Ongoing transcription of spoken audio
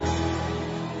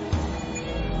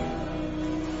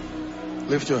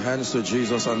Lift your hands to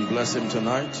Jesus and bless him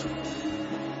tonight.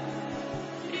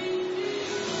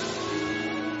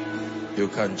 You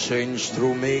can change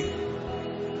through me,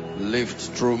 lift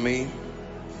through me,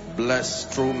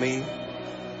 bless through me,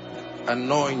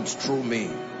 anoint through me,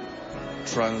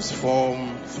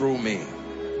 transform through me.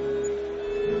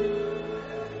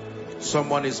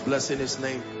 Someone is blessing his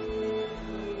name.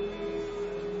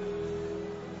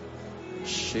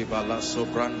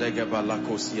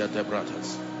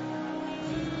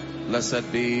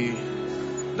 Blessed be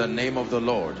the name of the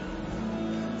Lord.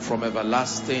 From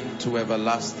everlasting to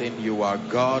everlasting, you are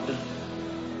God.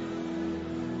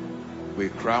 We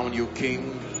crown you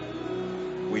King.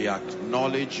 We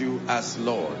acknowledge you as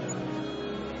Lord.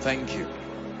 Thank you.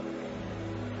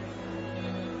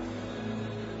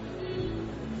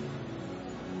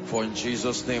 For in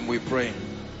Jesus' name we pray.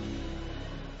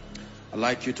 I'd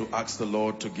like you to ask the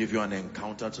Lord to give you an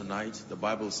encounter tonight. The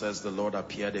Bible says the Lord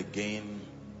appeared again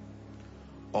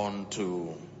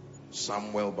unto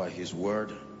Samuel by his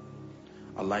word.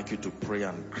 I'd like you to pray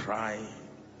and cry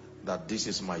that this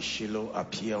is my Shiloh,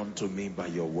 appear unto me by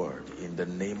your word. In the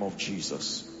name of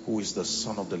Jesus, who is the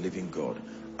Son of the living God,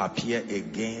 appear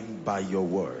again by your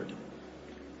word.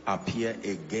 Appear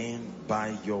again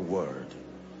by your word.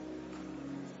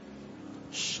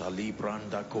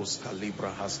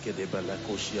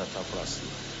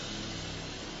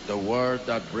 The word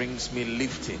that brings me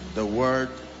lifting, the word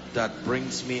that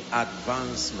brings me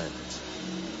advancement,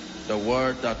 the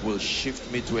word that will shift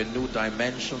me to a new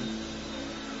dimension,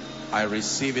 I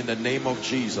receive in the name of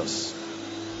Jesus.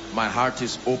 My heart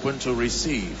is open to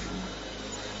receive.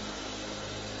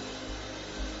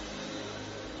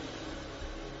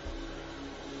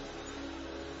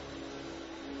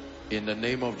 In the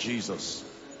name of Jesus.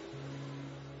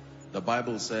 The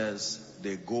Bible says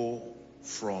they go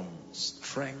from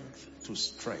strength to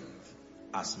strength,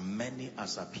 as many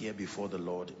as appear before the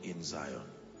Lord in Zion.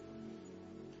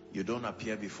 You don't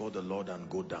appear before the Lord and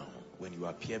go down. When you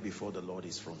appear before the Lord,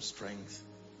 it's from strength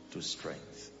to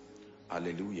strength.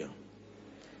 Hallelujah.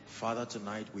 Father,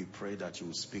 tonight we pray that you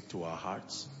will speak to our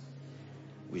hearts.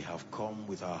 We have come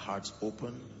with our hearts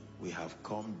open. We have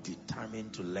come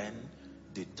determined to learn,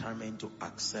 determined to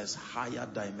access higher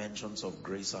dimensions of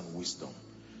grace and wisdom.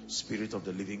 Spirit of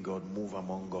the living God, move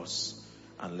among us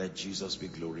and let Jesus be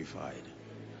glorified.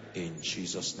 In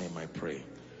Jesus' name I pray.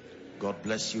 God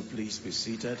bless you. Please be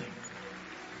seated.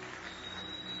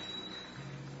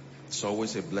 It's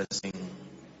always a blessing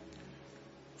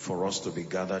for us to be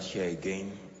gathered here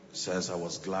again. It says, I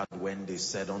was glad when they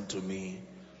said unto me,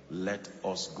 let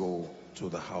us go to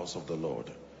the house of the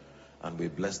Lord. And we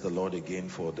bless the Lord again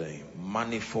for the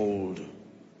manifold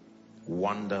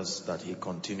wonders that he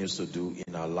continues to do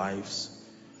in our lives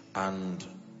and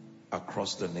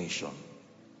across the nation.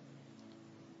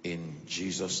 In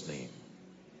Jesus' name.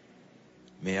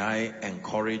 May I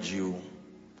encourage you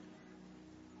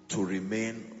to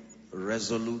remain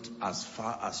resolute as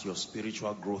far as your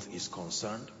spiritual growth is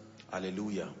concerned.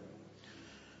 Hallelujah.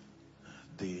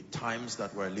 The times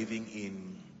that we're living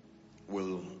in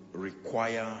will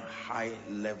require high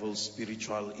level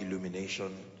spiritual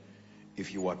illumination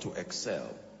if you are to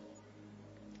excel.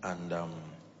 And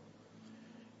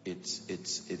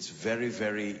it's very,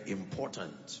 very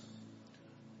important.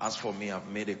 As for me, I've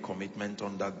made a commitment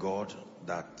under God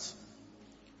that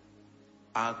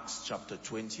Acts chapter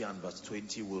 20 and verse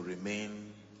 20 will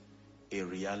remain a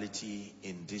reality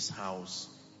in this house,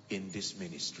 in this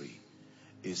ministry.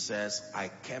 It says, I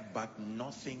kept back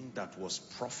nothing that was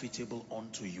profitable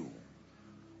unto you,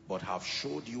 but have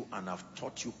showed you and have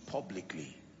taught you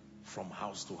publicly from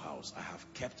house to house. I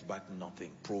have kept back nothing,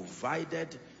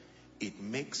 provided it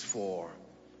makes for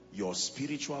your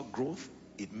spiritual growth,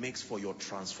 it makes for your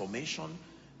transformation,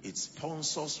 it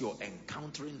sponsors your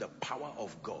encountering the power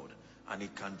of God, and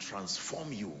it can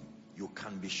transform you. You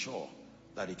can be sure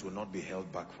that it will not be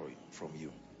held back from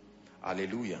you.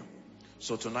 Hallelujah.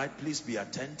 So tonight, please be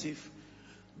attentive.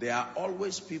 There are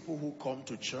always people who come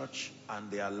to church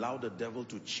and they allow the devil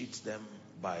to cheat them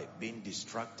by being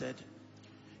distracted.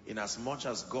 In as much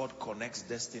as God connects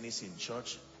destinies in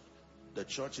church, the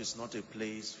church is not a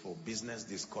place for business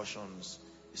discussions.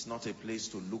 It's not a place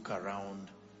to look around.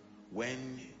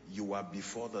 When you are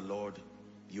before the Lord,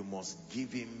 you must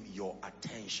give him your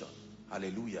attention.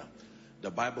 Hallelujah.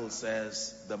 The Bible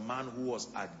says the man who was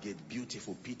at gate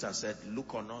beautiful, Peter said,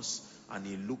 look on us, and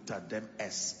he looked at them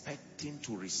expecting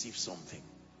to receive something.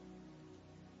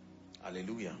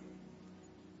 Hallelujah.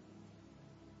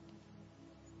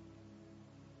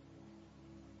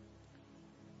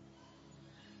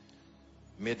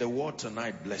 May the word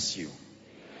tonight bless you. Amen.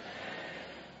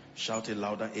 Shout it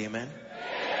louder, amen. Amen.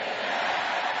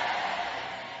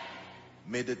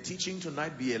 May the teaching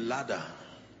tonight be a ladder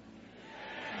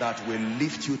that will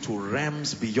lift you to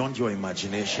realms beyond your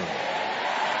imagination.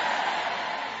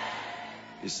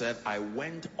 He said, I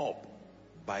went up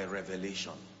by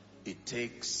revelation. It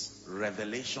takes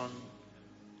revelation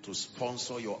to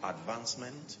sponsor your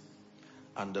advancement,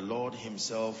 and the Lord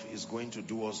himself is going to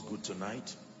do us good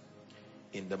tonight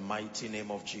in the mighty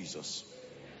name of Jesus.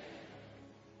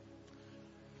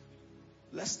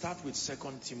 Let's start with 2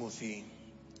 Timothy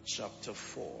chapter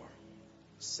 4.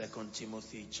 2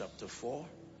 Timothy chapter 4,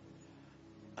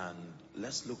 and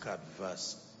let's look at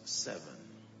verse 7.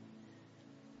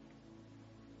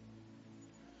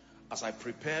 As I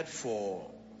prepared for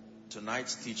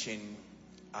tonight's teaching,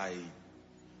 I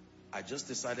just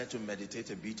decided to meditate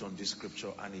a bit on this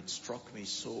scripture, and it struck me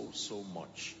so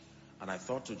much. And I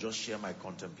thought to just share my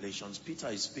contemplations.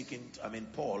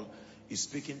 Paul is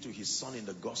speaking to his son in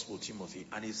the gospel, Timothy,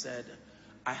 and he said,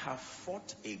 I have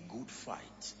fought a good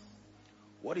fight.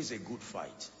 What is a good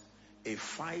fight? A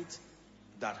fight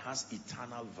that has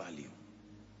eternal value.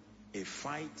 A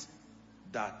fight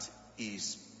that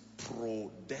is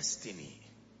pro-destiny.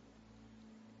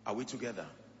 Are we together?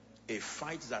 A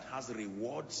fight that has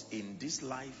rewards in this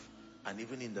life and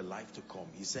even in the life to come.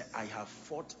 He said, I have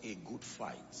fought a good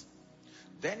fight.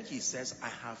 Then he says, I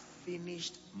have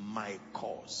finished my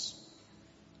course.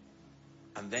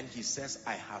 And then he says,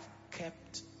 I have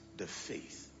kept the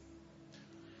faith.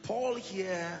 Paul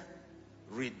here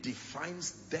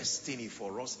redefines destiny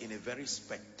for us in a very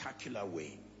spectacular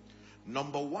way.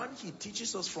 Number one, he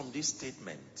teaches us from this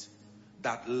statement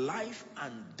that life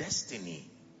and destiny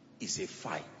is a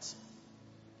fight,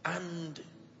 and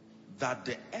that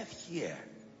the earth here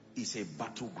is a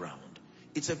battleground.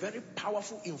 It's a very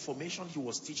powerful information he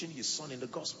was teaching his son in the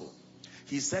gospel.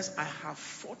 He says, I have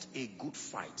fought a good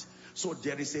fight. So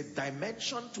there is a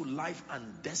dimension to life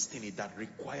and destiny that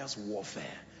requires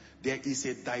warfare. There is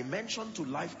a dimension to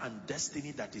life and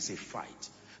destiny that is a fight.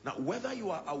 Now, whether you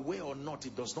are aware or not,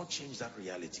 it does not change that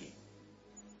reality.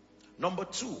 Number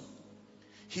two,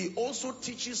 he also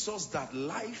teaches us that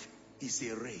life is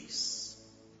a race.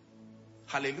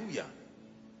 Hallelujah.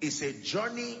 It's a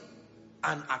journey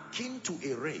and akin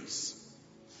to a race.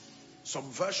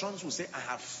 Some versions will say, I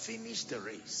have finished the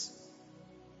race.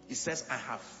 He says, I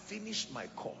have finished my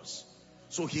course.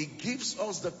 So he gives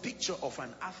us the picture of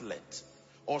an athlete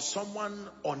or someone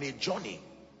on a journey.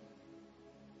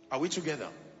 Are we together?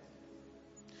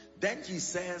 Then he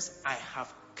says, I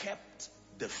have kept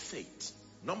the faith.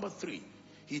 Number three,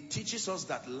 he teaches us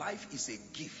that life is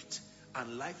a gift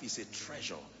and life is a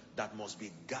treasure that must be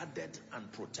guarded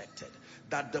and protected.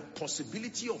 That the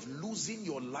possibility of losing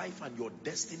your life and your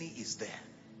destiny is there.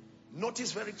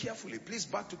 Notice very carefully. Please,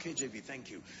 back to KJV.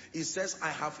 Thank you. It says, I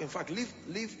have, in fact,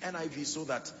 leave NIV so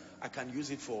that I can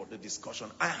use it for the discussion.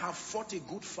 I have fought a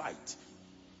good fight.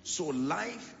 So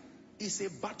life is a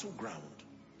battleground.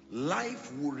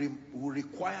 Life will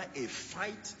require a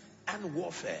fight and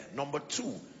warfare. Number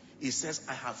two, it says,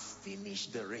 I have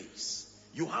finished the race.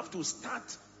 You have to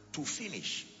start to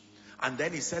finish. And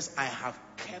then it says, I have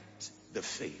kept the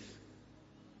faith.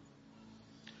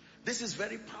 This is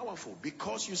very powerful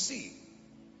because you see,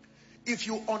 if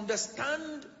you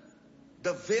understand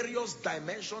the various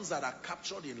dimensions that are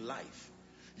captured in life,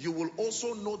 you will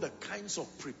also know the kinds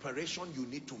of preparation you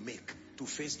need to make to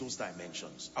face those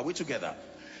dimensions. Are we together?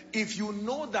 If you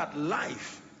know that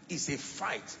life is a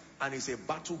fight and is a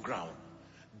battleground,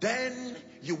 then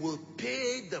you will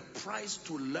pay the price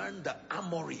to learn the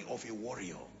armory of a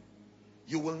warrior.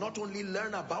 You will not only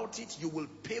learn about it, you will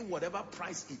pay whatever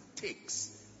price it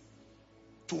takes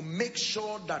to make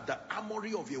sure that the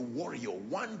armory of a warrior,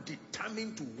 one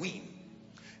determined to win.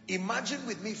 Imagine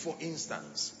with me, for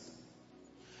instance,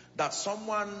 that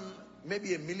someone,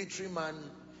 maybe a military man,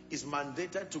 is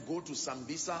mandated to go to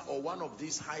Sambisa or one of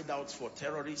these hideouts for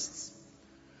terrorists,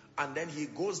 and then he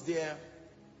goes there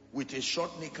with a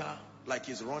short knicker like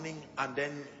he's running, and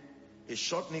then a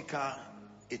short knicker,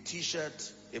 a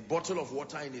t-shirt, a bottle of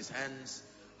water in his hands,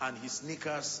 and his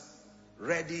sneakers,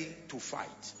 ready to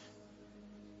fight.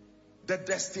 The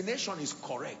destination is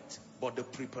correct, but the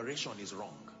preparation is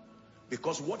wrong.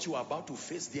 Because what you are about to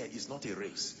face there is not a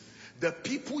race. The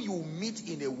people you meet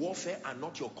in a warfare are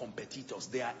not your competitors,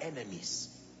 they are enemies.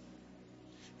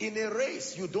 In a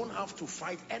race, you don't have to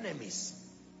fight enemies.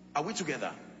 Are we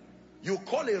together? You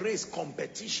call a race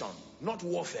competition, not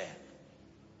warfare.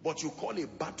 But you call a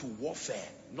battle warfare,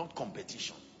 not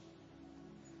competition.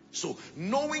 So,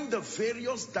 knowing the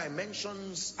various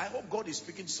dimensions, I hope God is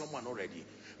speaking to someone already.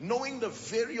 Knowing the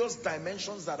various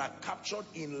dimensions that are captured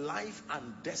in life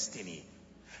and destiny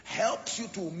helps you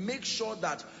to make sure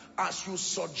that as you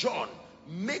sojourn,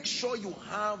 make sure you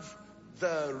have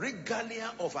the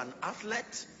regalia of an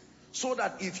athlete, so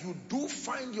that if you do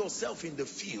find yourself in the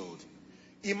field,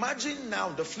 imagine now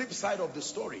the flip side of the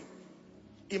story.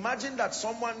 Imagine that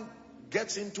someone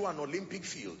gets into an Olympic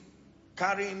field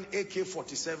carrying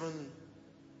AK-47,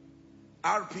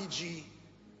 RPG,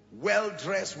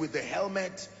 well-dressed with the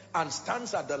helmet, and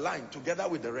stands at the line together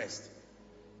with the rest.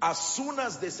 As soon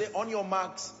as they say, on your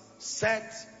marks,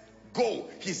 set, go,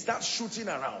 he starts shooting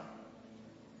around.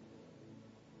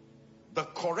 The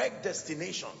correct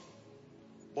destination,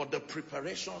 but the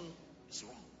preparation is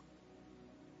wrong.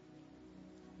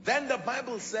 Then the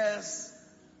Bible says,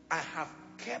 I have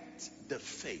kept the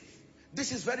faith.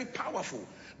 This is very powerful.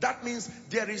 That means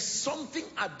there is something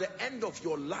at the end of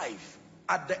your life.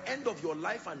 At the end of your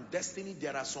life and destiny,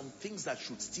 there are some things that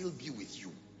should still be with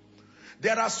you.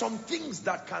 There are some things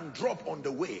that can drop on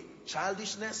the way.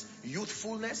 Childishness,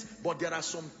 youthfulness, but there are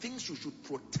some things you should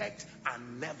protect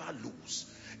and never lose.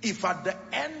 If at the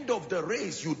end of the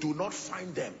race you do not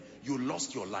find them, you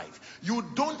lost your life. You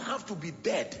don't have to be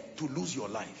dead to lose your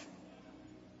life.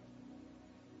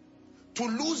 To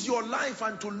lose your life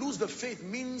and to lose the faith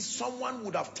means someone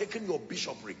would have taken your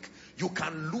bishopric. You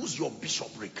can lose your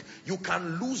bishopric. You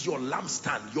can lose your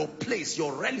lampstand, your place,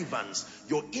 your relevance,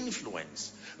 your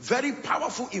influence. Very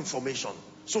powerful information.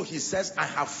 So he says, I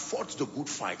have fought the good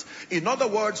fight. In other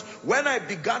words, when I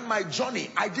began my journey,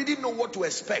 I didn't know what to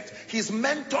expect. He's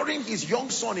mentoring his young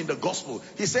son in the gospel.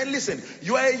 He said, listen,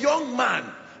 you are a young man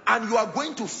and you are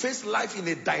going to face life in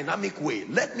a dynamic way.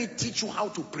 Let me teach you how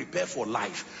to prepare for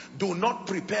life. Do not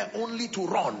prepare only to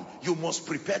run. You must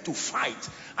prepare to fight,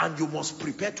 and you must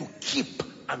prepare to keep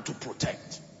and to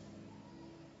protect.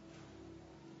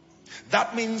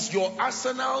 That means your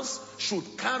arsenals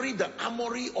should carry the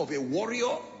armory of a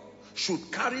warrior,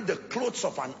 should carry the clothes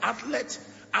of an athlete,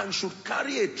 and should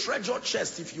carry a treasure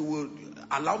chest, if you will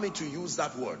allow me to use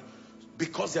that word.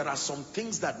 Because there are some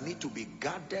things that need to be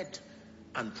guarded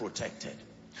and protected.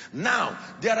 Now,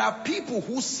 there are people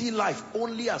who see life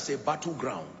only as a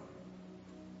battleground.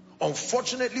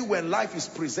 Unfortunately, when life is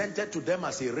presented to them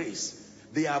as a race,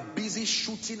 they are busy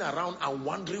shooting around and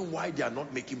wondering why they are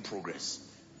not making progress.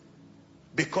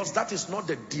 Because that is not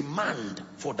the demand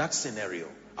for that scenario.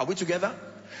 Are we together?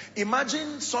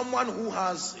 Imagine someone who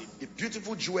has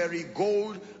beautiful jewelry,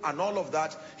 gold and all of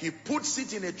that. He puts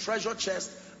it in a treasure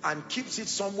chest and keeps it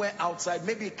somewhere outside,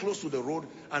 maybe close to the road,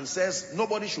 and says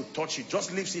nobody should touch it,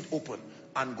 just leaves it open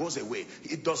and goes away.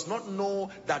 He does not know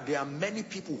that there are many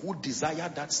people who desire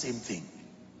that same thing.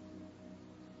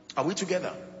 Are we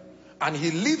together? And he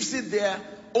leaves it there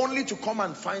only to come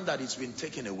and find that it's been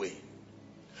taken away.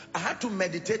 I had to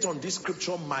meditate on this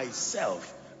scripture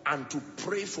myself and to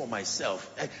pray for myself.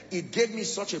 It gave me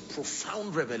such a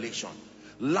profound revelation.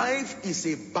 Life is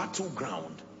a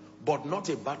battleground, but not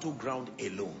a battleground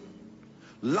alone.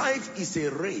 Life is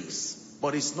a race,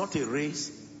 but it's not a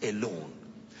race alone.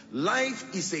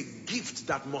 Life is a gift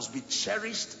that must be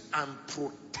cherished and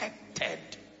protected.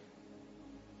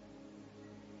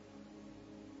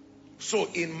 So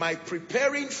in my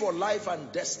preparing for life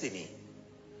and destiny,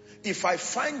 if I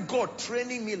find God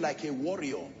training me like a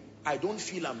warrior, I don't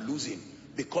feel I'm losing,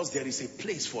 because there is a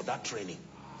place for that training.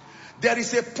 There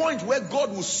is a point where God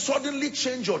will suddenly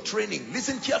change your training.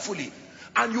 Listen carefully.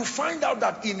 And you find out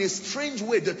that in a strange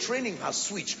way, the training has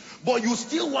switched. But you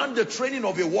still want the training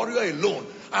of a warrior alone.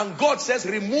 And God says,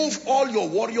 remove all your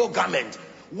warrior garment.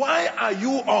 Why are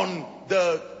you on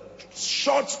the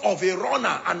shorts of a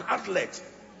runner, an athlete?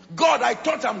 God, I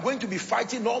thought I'm going to be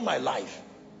fighting all my life.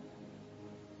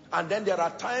 And then there are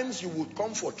times you would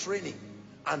come for training,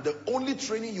 and the only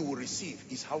training you will receive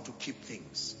is how to keep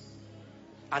things.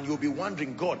 And you'll be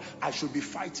wondering, God, I should be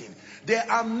fighting. There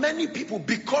are many people,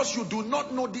 because you do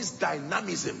not know this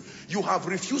dynamism, you have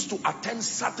refused to attend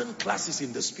certain classes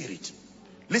in the spirit.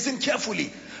 Listen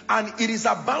carefully. And it is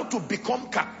about to become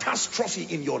catastrophe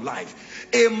in your life.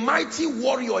 A mighty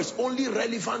warrior is only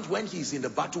relevant when he is in the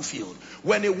battlefield.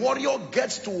 When a warrior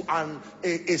gets to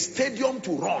a stadium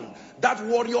to run, that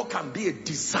warrior can be a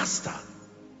disaster.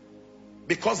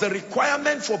 Because the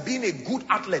requirement for being a good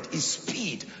athlete is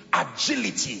speed,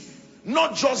 agility,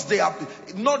 not just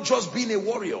being a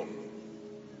warrior.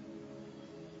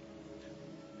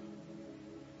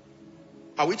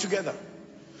 Are we together?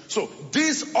 So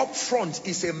this up front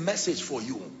is a message for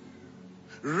you.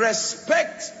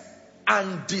 Respect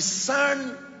and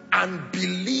discern and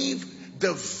believe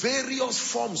the various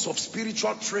forms of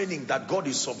spiritual training that God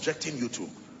is subjecting you to.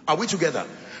 Are we together?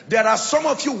 There are some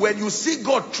of you, when you see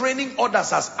God training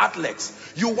others as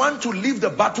athletes, you want to leave the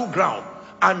battleground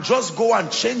and just go and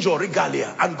change your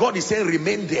regalia. And God is saying,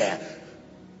 remain there.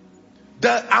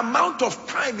 The amount of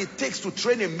time it takes to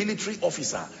train a military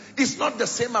officer is not the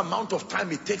same amount of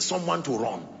time it takes someone to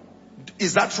run.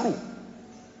 Is that true?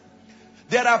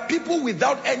 There are people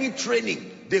without any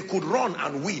training, they could run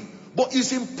and win. But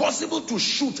it's impossible to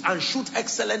shoot and shoot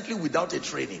excellently without a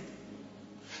training.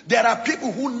 There are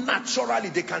people who naturally,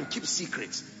 they can keep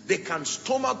secrets. They can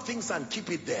stomach things and keep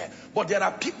it there. But there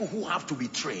are people who have to be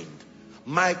trained.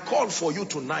 My call for you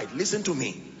tonight, listen to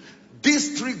me.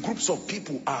 These three groups of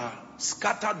people are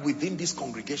scattered within this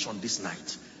congregation this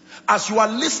night. As you are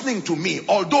listening to me,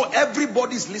 although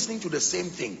everybody is listening to the same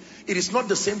thing, it is not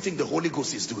the same thing the Holy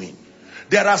Ghost is doing.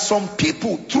 There are some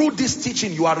people, through this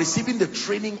teaching, you are receiving the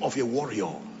training of a warrior.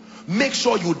 Make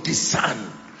sure you discern.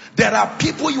 There are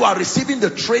people you are receiving the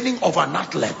training of an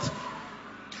athlete.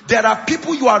 There are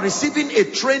people you are receiving a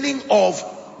training of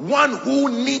one who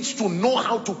needs to know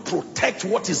how to protect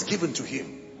what is given to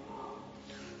him.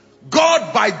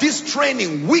 God, by this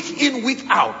training, week in, week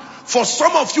out, for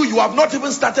some of you, you have not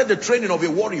even started the training of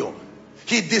a warrior.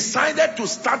 He decided to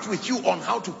start with you on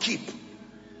how to keep.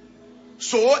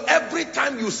 So every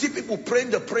time you see people praying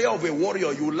the prayer of a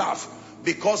warrior, you laugh.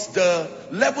 Because the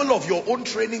level of your own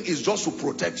training is just to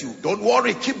protect you. Don't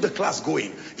worry, keep the class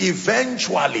going.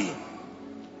 Eventually.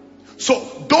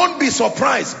 So don't be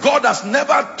surprised. God has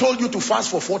never told you to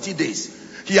fast for 40 days.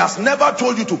 He has never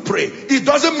told you to pray. It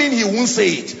doesn't mean he won't say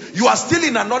it. You are still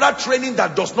in another training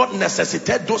that does not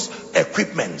necessitate those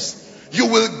equipments. You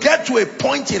will get to a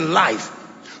point in life.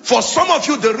 For some of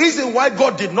you, the reason why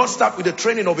God did not start with the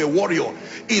training of a warrior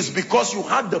is because you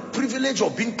had the privilege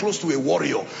of being close to a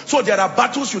warrior. So there are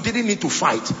battles you didn't need to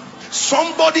fight.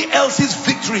 Somebody else's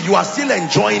victory, you are still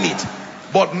enjoying it.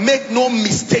 But make no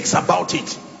mistakes about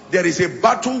it. There is a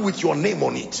battle with your name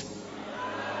on it.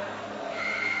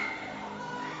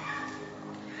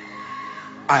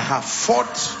 I have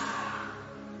fought.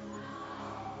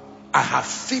 I have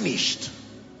finished.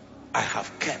 I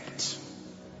have kept.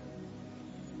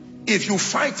 If you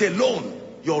fight alone,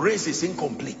 your race is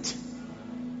incomplete.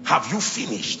 Have you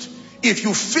finished? If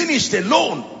you finished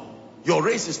alone, your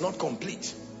race is not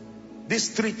complete. These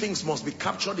three things must be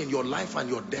captured in your life and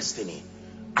your destiny.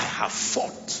 I have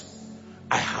fought.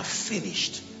 I have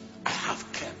finished. I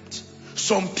have kept.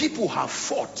 Some people have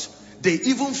fought. They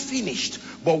even finished.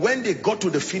 But when they got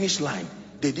to the finish line,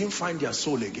 they didn't find their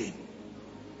soul again.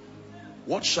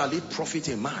 What shall it profit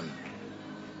a man?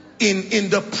 In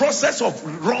the process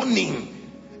of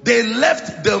running, they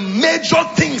left the major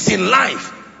things in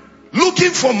life, looking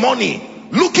for money,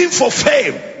 looking for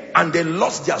fame, and they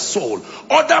lost their soul.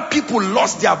 Other people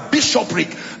lost their bishopric.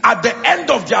 At the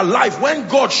end of their life, when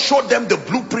God showed them the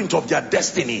blueprint of their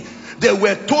destiny, they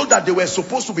were told that they were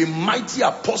supposed to be mighty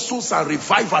apostles and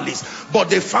revivalists,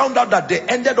 but they found out that they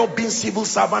ended up being civil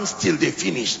servants till they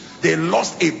finished. They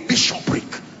lost a bishopric.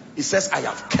 He says, I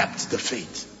have kept the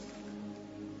faith.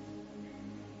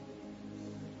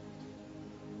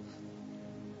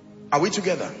 Are we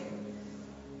together?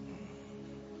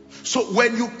 So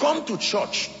when you come to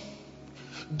church,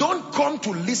 don't come to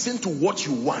listen to what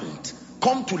you want.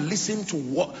 Come to listen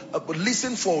to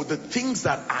listen for the things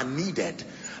that are needed.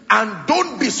 And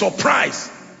don't be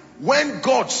surprised when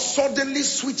God suddenly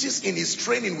switches in his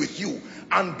training with you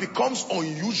and becomes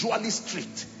unusually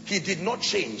strict. He did not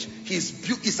change.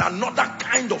 It's another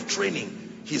kind of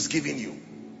training he's giving you.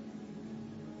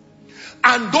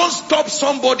 And don't stop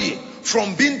somebody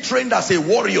from being trained as a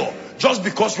warrior just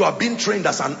because you are being trained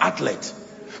as an athlete.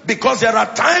 Because there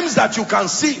are times that you can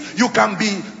see, you can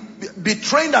be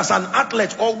trained as an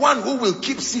athlete or one who will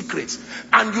keep secrets.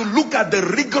 And you look at the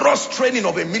rigorous training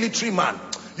of a military man.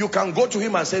 You can go to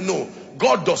him and say, no,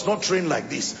 God does not train like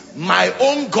this. My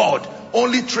own God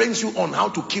only trains you on how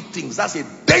to keep things. That's a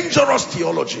dangerous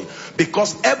theology.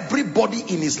 Because everybody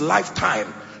in his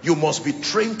lifetime, you must be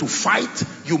trained to fight.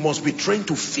 You must be trained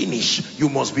to finish. You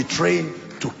must be trained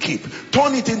to keep.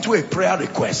 Turn it into a prayer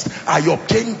request. I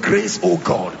obtain grace, oh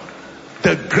God.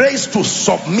 The grace to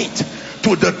submit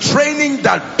to the training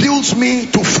that builds me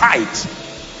to fight.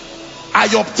 I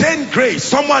obtain grace.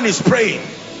 Someone is praying.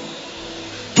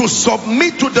 To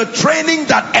submit to the training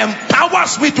that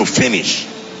empowers me to finish.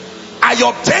 I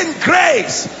obtain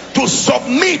grace to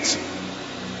submit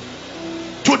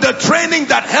to the training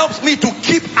that helps me to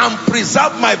keep and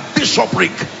preserve my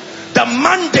bishopric, the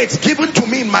mandate given to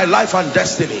me in my life and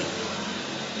destiny.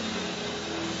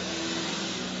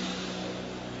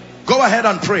 Go ahead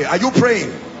and pray. Are you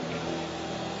praying?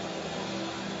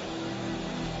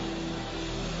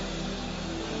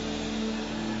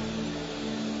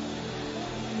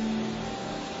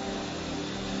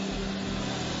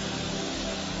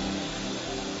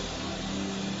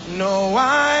 No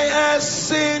eye has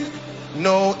seen,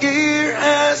 No ear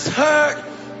has heard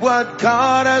what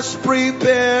God has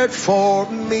prepared for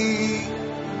me.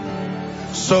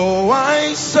 So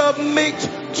I submit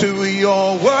to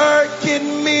your work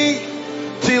in me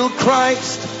till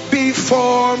Christ be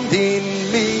formed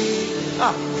in me.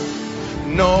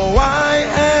 No eye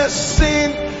has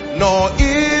seen, no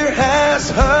ear has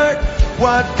heard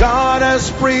what God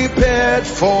has prepared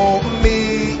for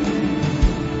me.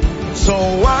 So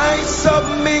I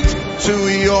submit to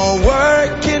your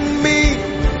work in me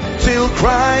till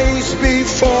Christ be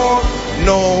formed.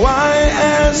 No eye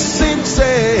has seen,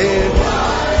 said,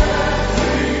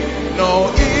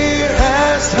 no ear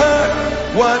has heard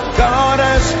what God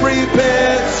has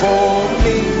prepared for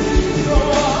me.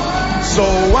 So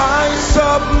I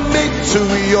submit to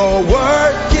your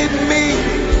work in me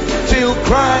till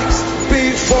Christ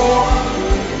be formed.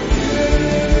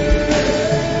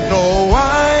 No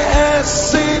eye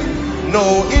has seen,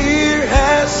 no ear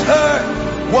has heard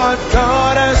what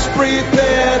God has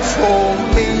prepared for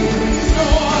me.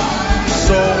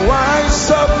 So I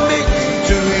submit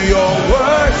to your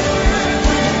word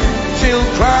till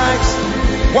Christ.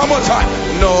 One more time.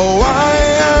 No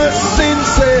eye has seen,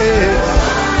 says,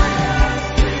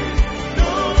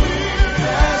 no ear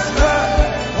has heard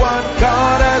what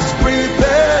God has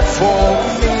prepared for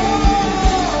me.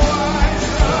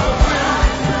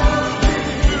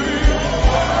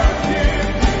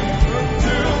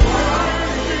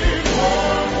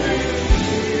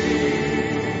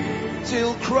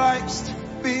 Christ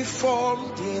be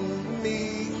formed in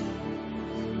me,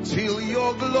 till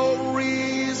your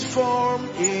glory is formed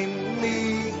in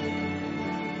me,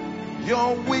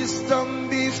 your wisdom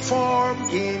be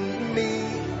formed in me.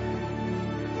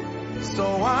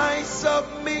 So I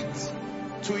submit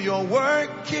to your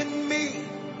work in me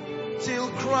till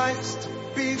Christ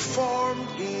be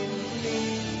formed in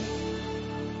me.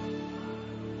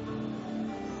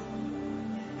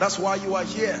 That's why you are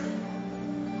here.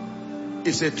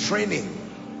 It's a training.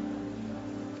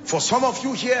 For some of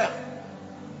you here,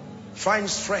 find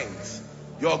strength.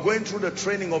 You are going through the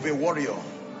training of a warrior.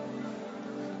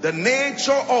 The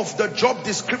nature of the job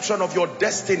description of your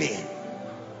destiny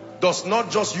does not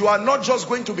just, you are not just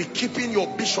going to be keeping your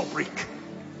bishopric.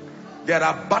 There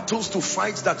are battles to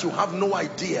fight that you have no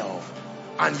idea of,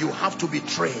 and you have to be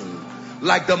trained.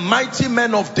 Like the mighty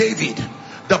men of David,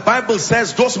 the Bible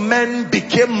says those men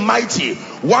became mighty.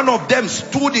 One of them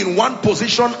stood in one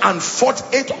position and fought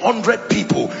 800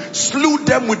 people, slew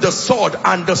them with the sword,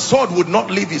 and the sword would not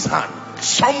leave his hand.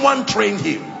 Someone trained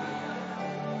him.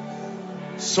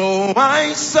 So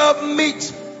I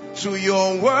submit to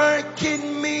your work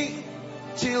in me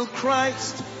till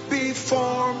Christ be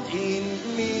formed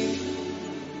in me.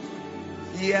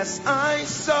 Yes, I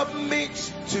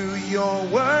submit to your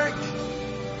work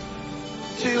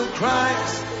till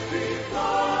Christ be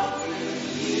formed in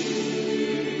me.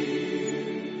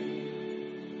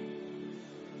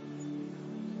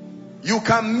 You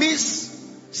can miss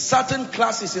certain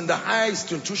classes in the higher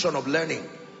institution of learning,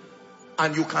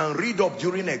 and you can read up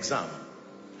during exam.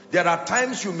 There are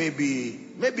times you may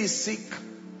be sick,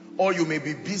 or you may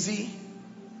be busy,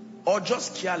 or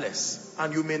just careless,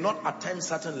 and you may not attend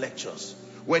certain lectures.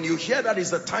 When you hear that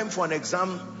is the time for an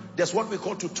exam, there's what we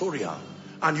call tutorial.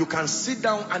 And you can sit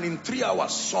down and in 3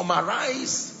 hours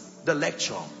summarize the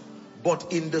lecture.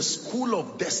 But in the school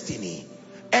of destiny,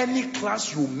 any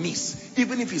class you miss,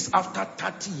 even if it's after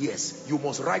 30 years, you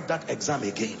must write that exam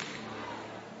again.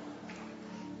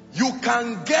 You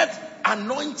can get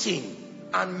anointing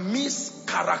and miss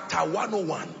character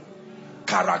 101,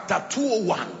 character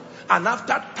 201. And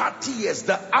after 30 years,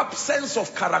 the absence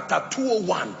of character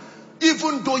 201,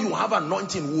 even though you have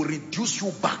anointing, will reduce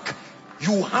you back.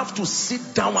 You have to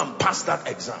sit down and pass that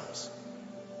exams.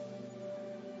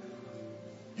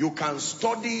 You can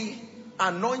study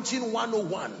anointing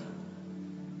 101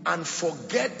 and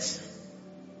forget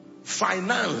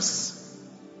finance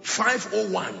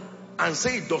 501 and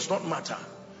say it does not matter.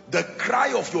 The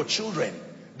cry of your children,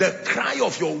 the cry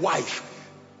of your wife,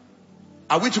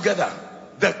 are we together?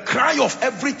 The cry of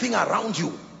everything around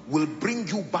you will bring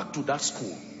you back to that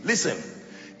school. Listen,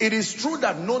 it is true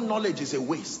that no knowledge is a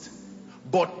waste.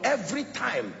 But every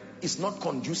time is not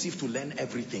conducive to learn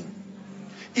everything.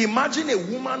 Imagine a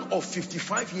woman of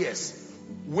 55 years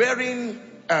wearing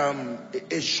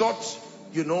a short,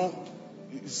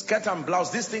 skirt and blouse,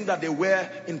 this thing that they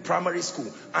wear in primary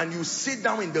school, and you sit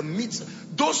down in the midst.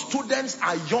 Those students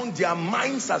are young, their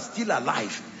minds are still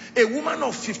alive. A woman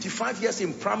of 55 years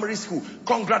in primary school,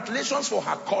 congratulations for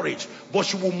her courage, but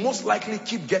she will most likely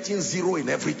keep getting 0 in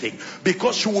everything,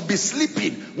 because she will be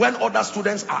sleeping when other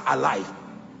students are alive.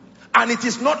 And it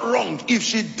is not wrong. If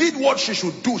she did what she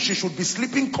should do, she should be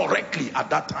sleeping correctly at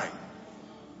that time.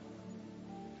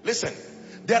 Listen,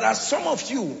 there are some of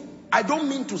you, I don't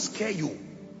mean to scare you,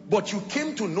 but you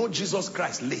came to know Jesus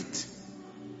Christ late.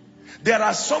 There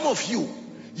are some of you,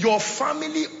 your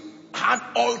family had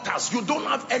altars. You don't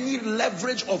have any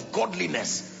leverage of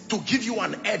godliness to give you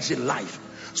an edge in life.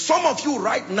 Some of you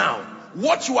right now,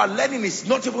 what you are learning is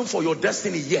not even for your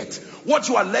destiny yet. What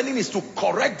you are learning is to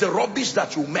correct the rubbish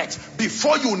that you met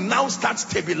before you now start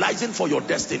stabilizing for your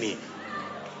destiny.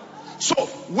 So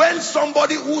when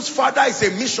somebody whose father is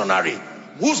a missionary,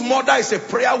 whose mother is a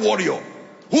prayer warrior,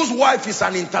 whose wife is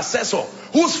an intercessor,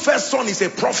 whose first son is a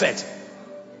prophet,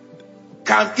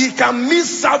 he can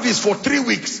miss service for 3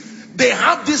 weeks. They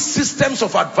have these systems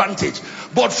of advantage.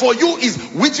 But for you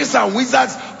is witches and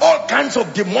wizards, all kinds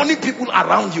of demonic people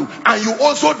around you, and you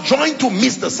also join to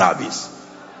miss the service.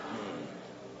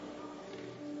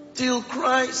 Till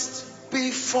Christ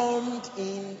be formed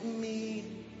in me.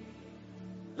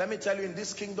 Let me tell you, in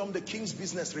this kingdom, the king's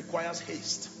business requires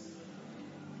haste.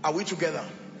 Are we together?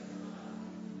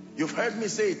 You've heard me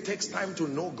say it takes time to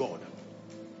know God.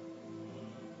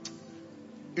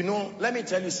 You know, let me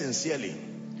tell you sincerely,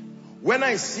 when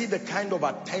I see the kind of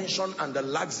attention and the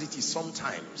laxity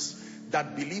sometimes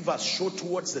that believers show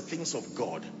towards the things of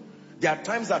God, there are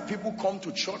times that people come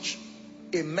to church,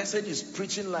 a message is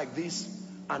preaching like this,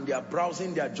 and they are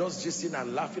browsing, they are just gisting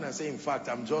and laughing and saying, in fact,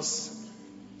 I'm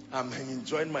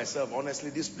enjoying myself. Honestly,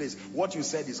 this place, what you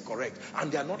said is correct.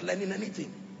 And they are not learning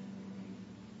anything.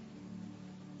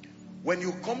 When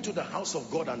you come to the house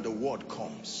of God and the word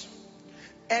comes,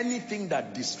 anything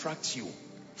that distracts you,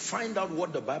 find out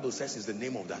what the Bible says is the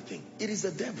name of that thing. It is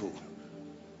the devil.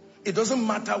 It doesn't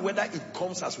matter whether it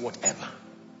comes as whatever.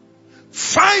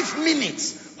 5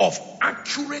 minutes of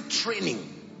accurate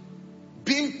training,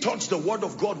 being taught the word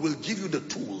of God, will give you the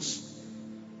tools.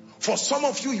 For some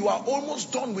of you, you are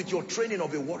almost done with your training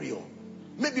of a warrior.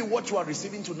 Maybe what you are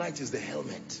receiving tonight is the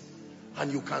helmet.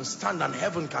 And you can stand and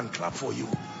heaven can clap for you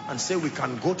and say, we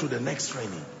can go to the next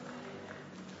training.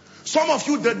 Some of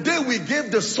you, the day we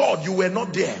gave the sword, you were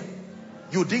not there.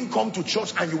 You didn't come to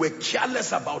church and you were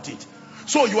careless about it.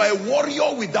 So you are a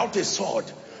warrior without a sword.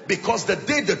 Because the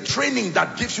day the training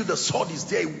that gives you the sword is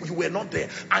there, you were not there.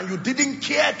 And you didn't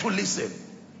care to listen.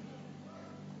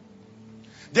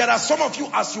 There are some of you,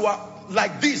 as you are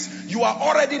like this, you are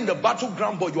already in the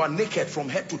battleground, but you are naked from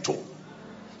head to toe.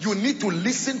 You need to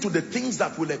listen to the things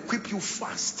that will equip you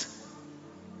fast.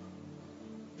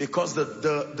 Because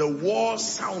the war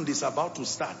sound is about to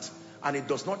start, and it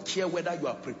does not care whether you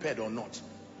are prepared or not.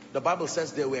 The Bible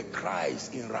says there were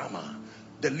cries in Ramah.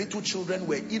 The little children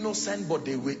were innocent, but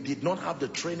they did not have the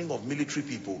training of military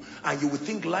people. And you would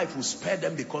think life would spare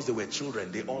them because they were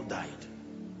children. They all died.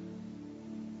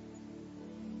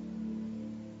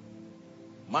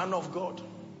 Man of God.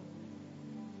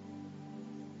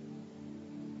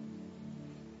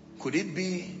 Could it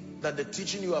be that the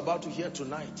teaching you are about to hear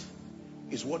tonight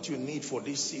is what you need for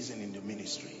this season in the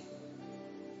ministry?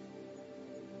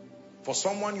 For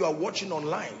someone, you are watching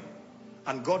online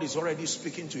and God is already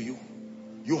speaking to you.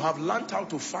 You have learned how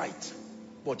to fight,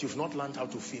 but you've not learned how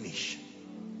to finish.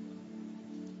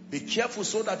 Be careful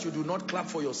so that you do not clap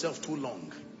for yourself too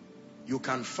long. You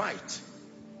can fight,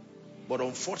 but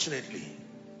unfortunately,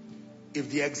 if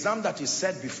the exam that is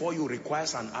set before you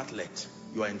requires an athlete,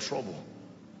 you are in trouble.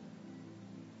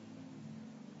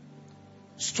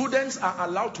 Students are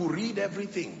allowed to read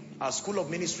everything. Our School of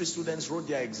Ministry students wrote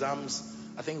their exams,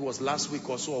 I think it was last week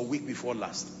or so, or week before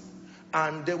last.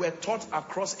 And they were taught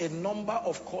across a number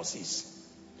of courses.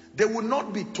 They will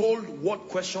not be told what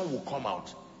question will come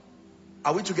out.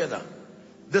 Are we together?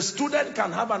 The student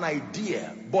can have an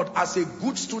idea, but as a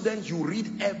good student, you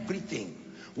read everything.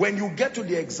 When you get to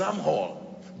the exam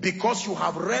hall, because you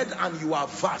have read and you are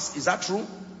vast, is that true?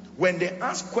 When they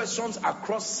ask questions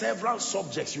across several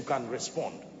subjects, you can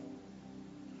respond.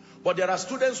 But there are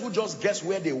students who just guess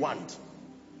where they want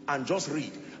and just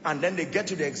read. And then they get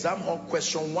to the exam hall,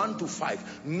 question 1 to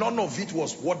 5. None of it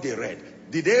was what they read.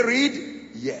 Did they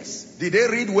read? Yes. Did they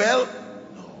read well?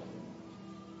 No.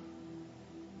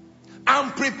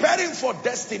 I'm preparing for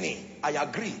destiny. I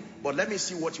agree. But let me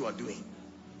see what you are doing.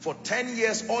 For 10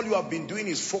 years, all you have been doing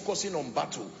is focusing on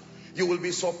battle. You will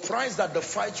be surprised that the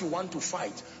fight you want to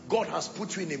fight, God has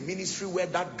put you in a ministry where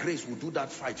that grace will do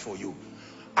that fight for you.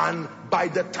 And by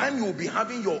the time you will be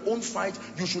having your own fight,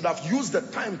 you should have used the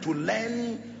time to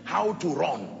learn how to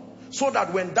run. So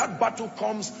that when that battle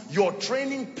comes, your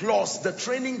training plus the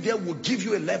training there will give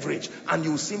you a leverage and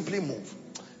you will simply move.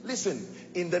 Listen,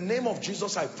 in the name of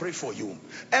Jesus, I pray for you.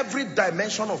 Every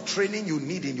dimension of training you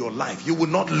need in your life, you will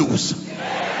not lose.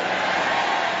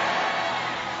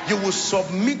 You will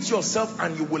submit yourself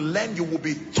and you will learn. You will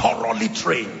be thoroughly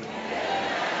trained.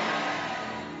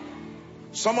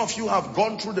 Some of you have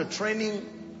gone through the training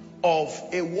of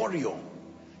a warrior.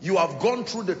 You have gone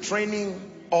through the training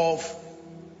of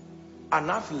an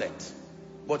athlete,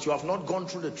 but you have not gone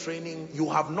through the training. You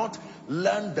have not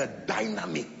learned the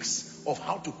dynamics of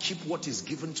how to keep what is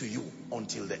given to you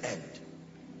until the end.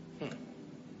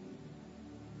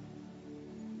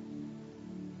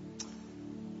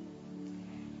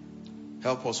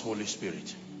 Help us, Holy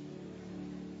Spirit.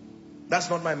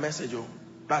 That's not my message, oh.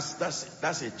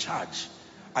 That's a charge.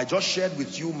 I just shared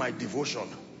with you my devotion.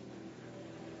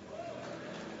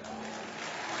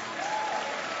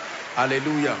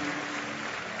 Hallelujah.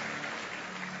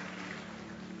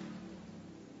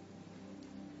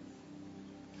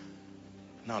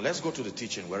 Now let's go to the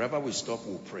teaching. Wherever we stop,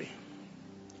 we'll pray.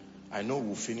 I know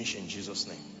we'll finish in Jesus'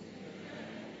 name.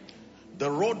 The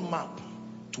roadmap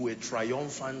to a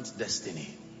triumphant destiny.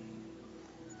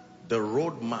 The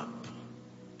roadmap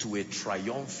to a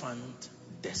triumphant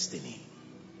destiny.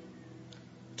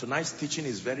 Tonight's teaching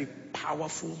is very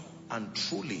powerful and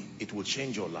truly it will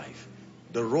change your life.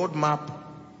 The roadmap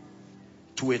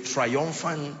to a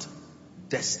triumphant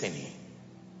destiny.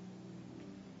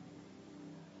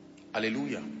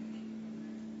 Hallelujah.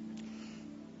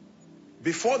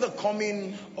 Before the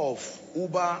coming of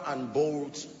Uber and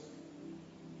Bolt,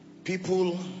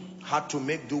 people had to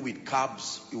make do with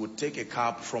cabs. You would take a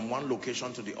cab from one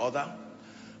location to the other.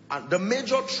 And the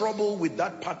major trouble with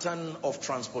that pattern of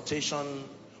transportation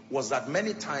was that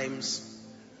many times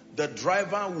the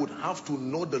driver would have to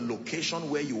know the location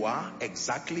where you are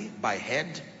exactly by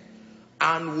head,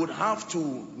 and would have to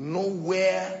know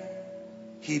where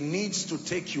he needs to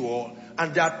take you.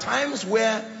 And there are times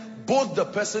where both the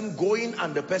person going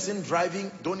and the person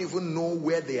driving don't even know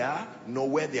where they are, nor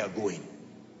where they are going.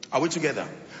 Are we together?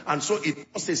 And so it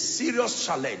was a serious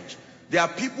challenge. There are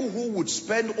people who would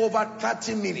spend over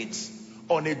 30 minutes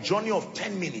on a journey of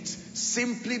 10 minutes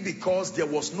simply because there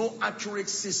was no accurate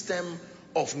system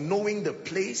of knowing the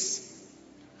place.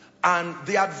 And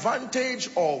the advantage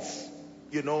of,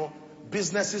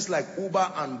 businesses like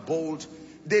Uber and Bolt,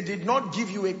 they did not give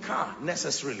you a car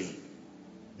necessarily.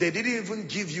 They didn't even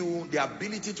give you the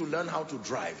ability to learn how to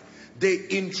drive. They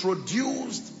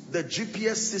introduced the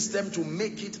GPS system to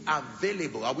make it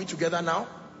available. Are we together now?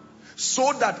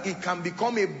 So that it can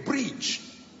become a bridge,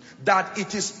 that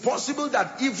it is possible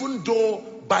that even though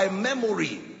by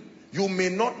memory you may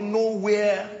not know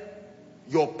where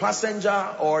your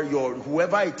passenger or your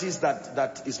whoever it is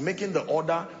that is making the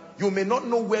order, you may not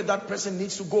know where that person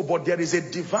needs to go, but there is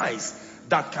a device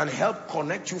that can help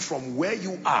connect you from where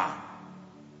you are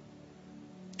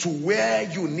to where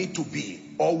you need to be,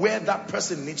 or where that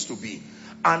person needs to be.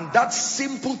 And that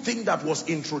simple thing that was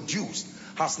introduced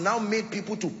has now made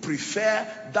people to prefer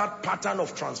that pattern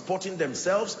of transporting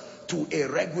themselves to a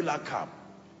regular cab.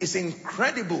 It's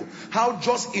incredible how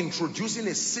just introducing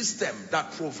a system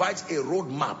that provides a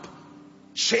roadmap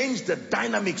changed the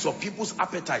dynamics of people's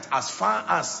appetite as far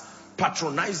as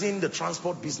patronizing the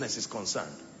transport business is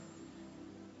concerned.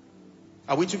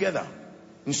 Are we together?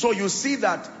 And so you see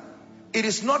that it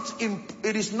is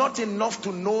not enough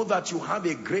to know that you have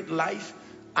a great life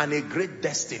and a great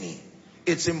destiny.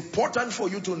 It's important for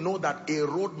you to know that a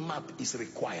roadmap is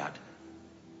required.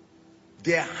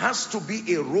 There has to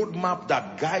be a roadmap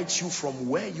that guides you from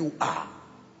where you are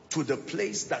to the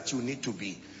place that you need to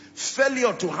be.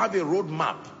 Failure to have a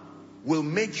roadmap will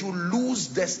make you lose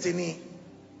destiny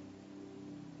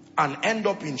and end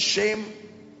up in shame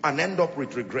and end up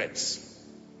with regrets.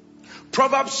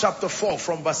 Proverbs chapter 4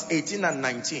 from verse 18 and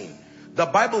 19. The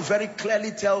Bible very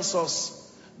clearly tells us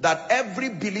that every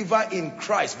believer in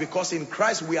Christ, because in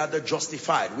Christ we are the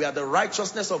justified, we are the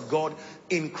righteousness of God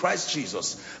in Christ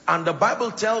Jesus. And the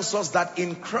Bible tells us that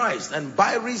in Christ, and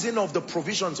by reason of the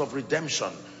provisions of redemption,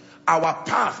 our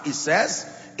path, it says,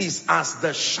 is as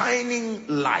the shining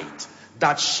light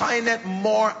that shineth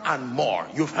more and more.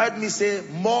 You've heard me say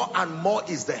more and more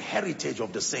is the heritage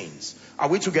of the saints. Are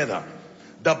we together?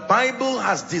 The Bible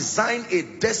has designed a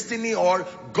destiny, or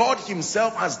God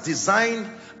himself has designed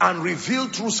and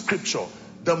revealed through scripture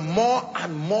the more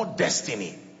and more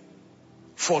destiny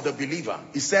for the believer.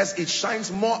 It says it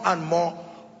shines more and more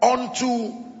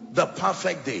unto the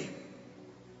perfect day.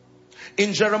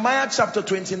 In Jeremiah chapter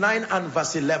 29 and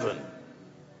verse 11,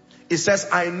 it says,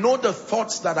 I know the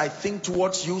thoughts that I think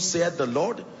towards you, saith the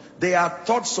Lord. They are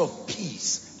thoughts of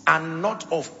peace and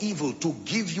not of evil, to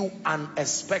give you an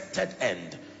expected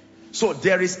end. So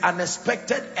there is an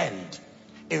expected end.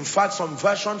 In fact, some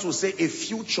versions will say a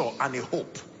future and a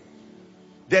hope.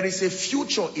 There is a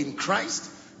future in Christ.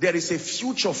 there is a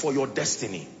future for your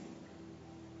destiny.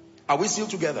 Are we still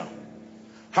together?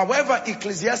 However,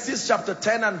 Ecclesiastes chapter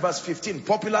 10 and verse 15,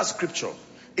 popular scripture.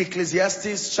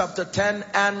 Ecclesiastes chapter 10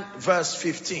 and verse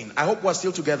 15. I hope we're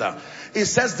still together. It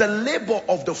says, the labor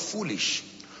of the foolish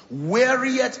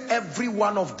wearieth every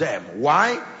one of them.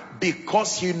 Why?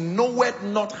 Because he knoweth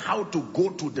not how to go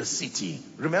to the city.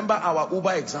 Remember our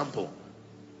Uber example.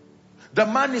 The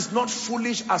man is not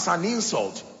foolish as an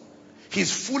insult.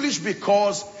 He's foolish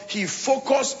because he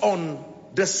focused on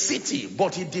the city,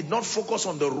 but he did not focus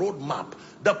on the road map.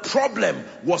 The problem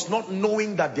was not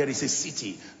knowing that there is a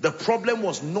city. The problem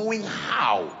was knowing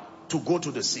how to go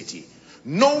to the city.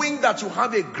 Knowing that you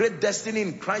have a great destiny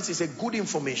in Christ is a good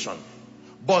information.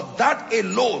 But that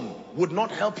alone would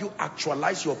not help you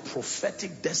actualize your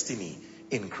prophetic destiny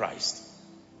in Christ.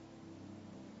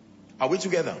 Are we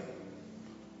together?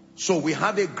 So we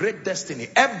have a great destiny.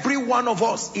 Every one of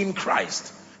us in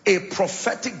Christ, a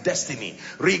prophetic destiny.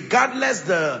 Regardless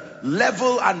the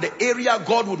level and the area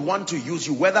God would want to use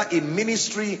you, whether in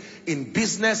ministry, in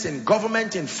business, in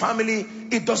government, in family,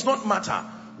 it does not matter.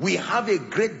 We have a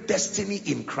great destiny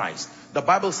in Christ. The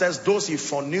Bible says those he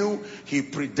foreknew, he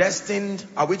predestined.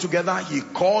 Are we together? He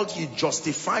called, he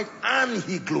justified, and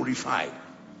he glorified.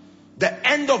 The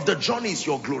end of the journey is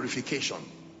your glorification.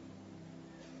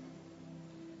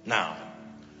 Now,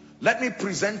 let me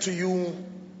present to you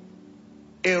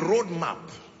a roadmap.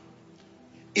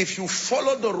 If you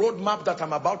follow the roadmap that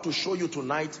I'm about to show you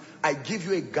tonight, I give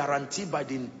you a guarantee by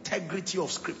the integrity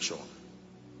of scripture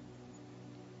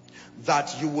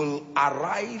that you will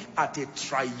arrive at a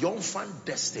triumphant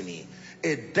destiny,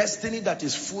 a destiny that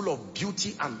is full of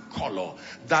beauty and color,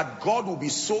 that God will be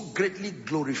so greatly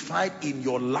glorified in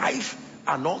your life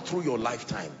and all through your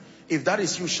lifetime. If that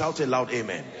is you, shout a loud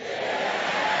amen.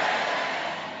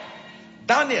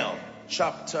 Daniel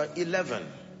chapter 11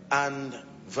 and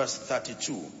verse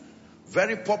 32.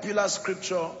 Very popular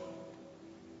scripture,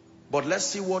 but let's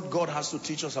see what God has to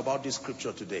teach us about this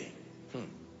scripture today.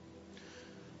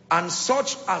 And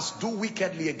such as do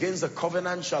wickedly against the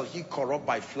covenant shall he corrupt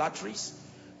by flatteries.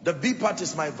 The B part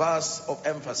is my verse of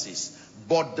emphasis.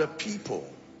 But the people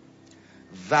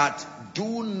that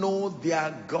do know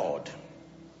their God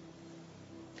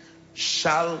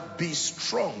shall be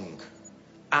strong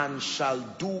and shall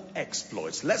do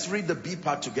exploits. Let's read the B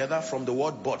part together from the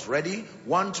word but. Ready?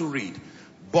 1 to read.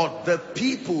 But the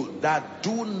people that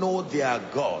do know their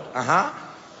God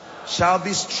shall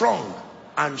be strong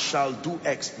and shall do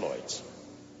exploits.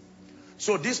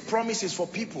 So this promise is for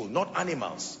people, not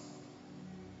animals,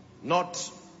 not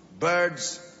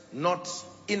birds, not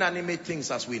inanimate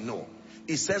things as we know.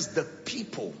 It says the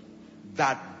people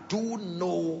that do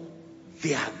know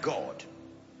their God,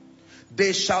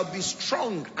 they shall be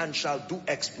strong and shall do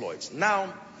exploits.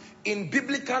 Now, in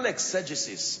biblical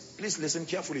exegesis, please listen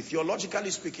carefully,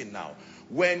 theologically speaking now,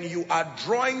 when you are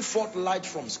drawing forth light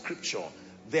from scripture,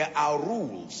 there are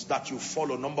rules that you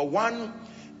follow. Number one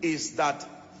is that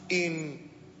in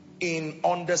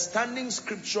understanding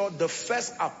scripture, the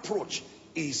first approach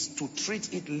is to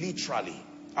treat it literally.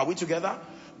 Are we together?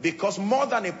 Because more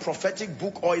than a prophetic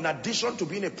book, or in addition to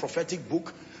being a prophetic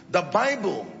book, the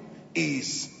Bible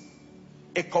is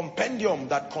a compendium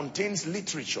that contains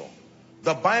literature.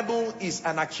 The Bible is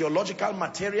an archaeological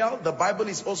material. The Bible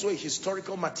is also a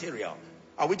historical material.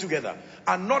 Are we together?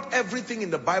 And not everything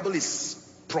in the Bible is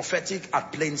prophetic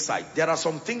at plain sight. There are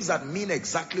some things that mean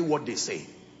exactly what they say.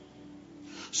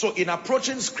 So in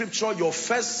approaching scripture, your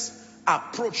first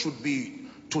approach should be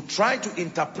to try to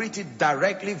interpret it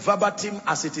directly, verbatim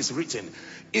as it is written.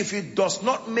 If it does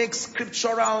not make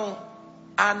scriptural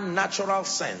and natural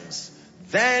sense,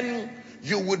 then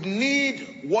you would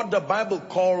need what the Bible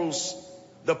calls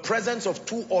the presence of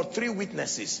 2 or 3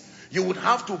 witnesses. You would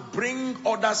have to bring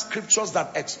other scriptures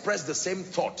that express the same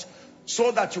thought,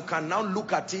 so that you can now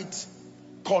look at it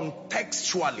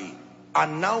contextually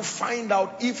and now find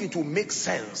out if it will make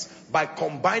sense by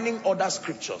combining other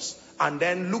scriptures and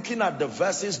then looking at the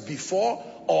verses before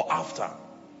or after.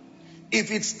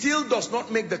 If it still does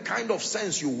not make the kind of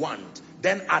sense you want,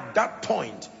 then at that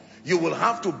point you will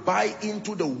have to buy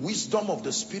into the wisdom of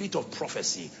the spirit of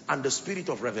prophecy and the spirit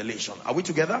of revelation. Are we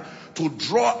together? To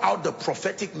draw out the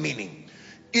prophetic meaning.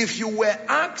 If you were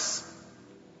asked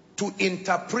to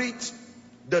interpret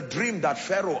the dream that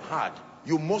Pharaoh had,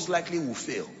 you most likely will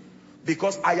fail.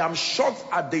 Because I am shocked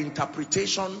at the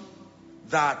interpretation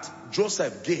that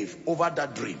Joseph gave over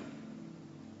that dream.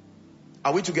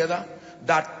 Are we together?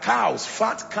 That cows,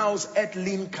 fat cows ate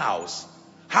lean cows.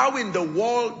 How in the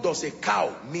world does a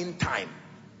cow mean time?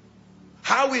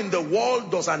 How in the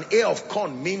world does an ear of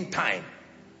corn mean time?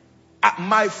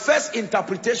 My first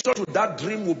interpretation to that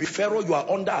dream will be, Pharaoh, you are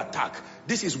under attack.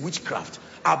 This is witchcraft.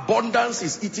 Abundance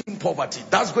is eating poverty.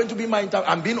 That's going to be my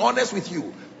I'm being honest with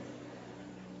you.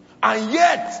 And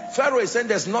yet, Pharaoh is saying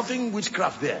there's nothing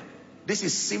witchcraft there. This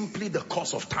is simply the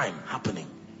course of time happening.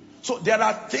 So there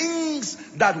are things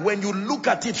that when you look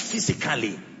at it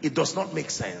physically, it does not make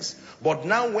sense. But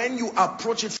now when you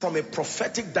approach it from a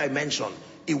prophetic dimension,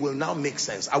 it will now make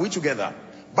sense. Are we together?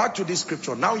 Back to this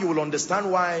scripture. Now you will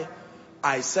understand why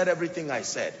I said everything I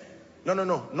said. No,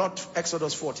 not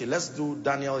Exodus 40. Let's do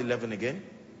Daniel 11 again.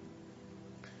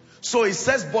 So it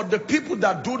says, but the people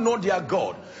that do know their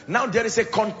God. Now there is a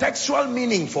contextual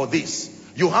meaning for this.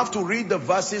 You have to read the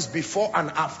verses before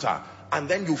and after, and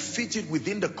then you fit it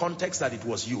within the context that it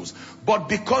was used. But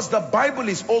because the Bible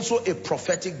is also a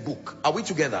prophetic book, are we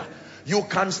together? You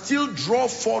can still draw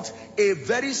forth a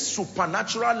very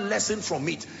supernatural lesson from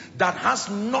it that has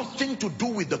nothing to do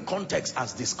with the context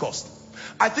as discussed.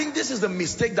 I think this is the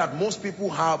mistake that most people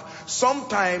have.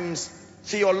 Sometimes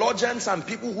theologians and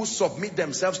people who submit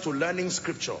themselves to learning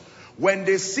scripture, when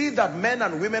they see that men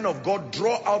and women of God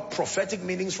draw out prophetic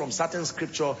meanings from certain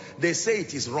scripture, they say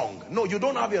it is wrong. No, you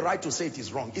don't have a right to say it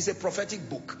is wrong. It's a prophetic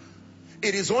book.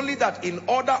 It is only that in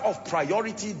order of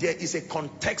priority, there is a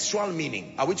contextual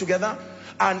meaning. Are we together?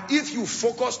 And if you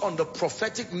focus on the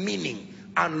prophetic meaning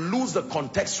and lose the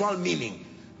contextual meaning,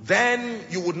 then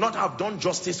you would not have done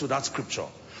justice to that scripture.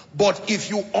 But if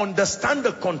you understand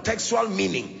the contextual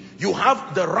meaning, you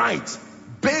have the right,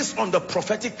 based on the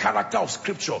prophetic character of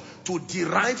scripture, to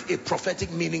derive a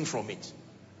prophetic meaning from it.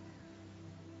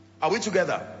 Are we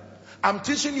together? I'm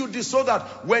teaching you this so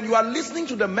that when you are listening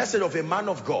to the message of a man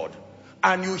of God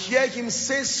and you hear him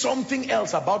say something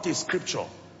else about a scripture,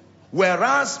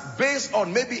 whereas based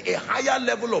on maybe a higher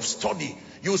level of study,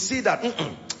 you see that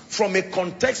from a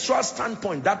contextual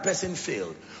standpoint, that person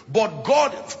failed. But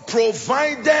God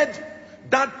provided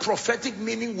that prophetic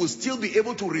meaning will still be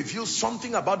able to reveal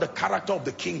something about the character of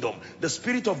the kingdom. The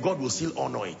Spirit of God will still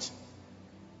honor it.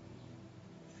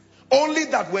 Only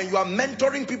that when you are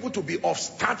mentoring people to be of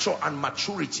stature and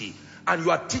maturity, and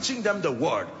you are teaching them the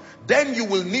word, then you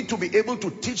will need to be able to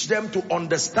teach them to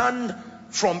understand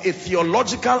from a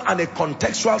theological and a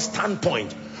contextual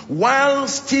standpoint, while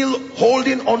still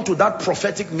holding on to that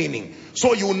prophetic meaning.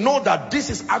 So you know that this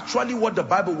is actually what the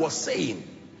Bible was saying.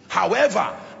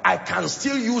 However, I can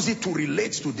still use it to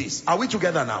relate to this. Are we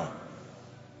together now?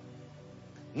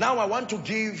 Now I want to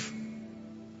give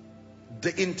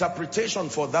the interpretation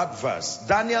for that verse.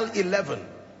 Daniel 11.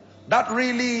 That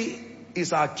really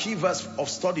is our key verse of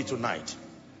study tonight.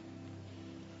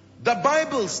 The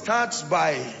Bible starts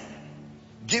by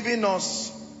giving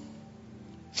us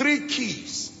 3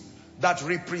 keys that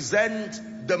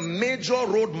represent the major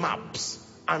roadmaps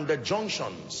and the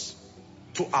junctions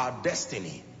to our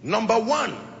destiny. Number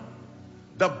 1,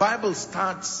 the Bible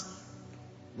starts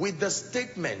with the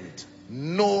statement,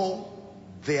 know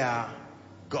their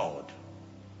God.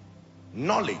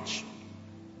 Knowledge.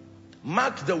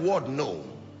 Mark the word know.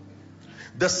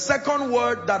 The second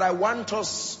word that I want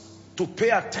us to pay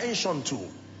attention to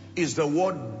is the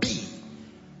word be.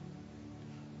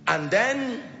 And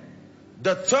then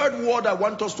the third word I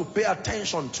want us to pay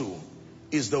attention to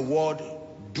is the word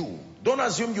do. Don't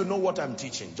assume you know what I'm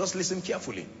teaching. Just listen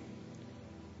carefully.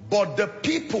 But the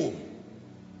people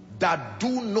that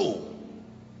do know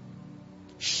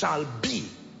shall be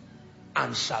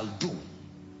and shall do.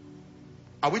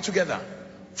 Are we together?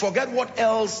 Forget what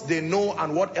else they know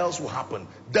and what else will happen.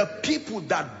 The people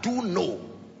that do know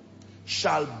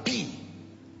shall be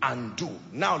and do.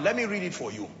 Now let me read it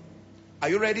for you. Are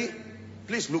you ready?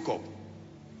 Please look up.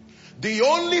 The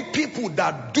only people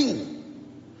that do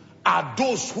are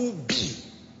those who be,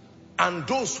 and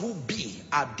those who be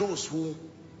are those who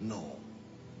know.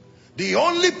 The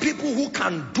only people who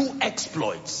can do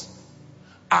exploits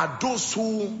are those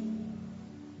who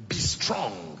be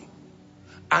strong.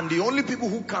 And the only people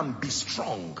who can be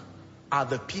strong are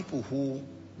the people who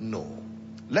know.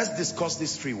 Let's discuss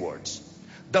these 3 words.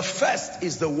 The first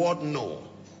is the word know.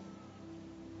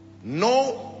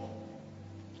 Know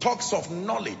talks of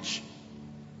knowledge.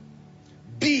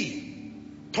 Be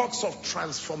talks of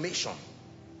transformation.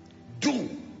 Do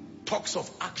talks of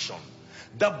action.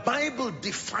 The Bible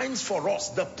defines for us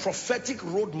the prophetic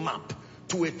roadmap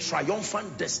to a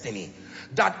triumphant destiny.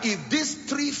 That if these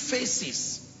 3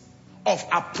 phases of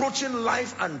approaching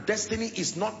life and destiny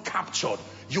is not captured,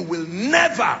 you will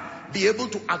never be able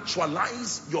to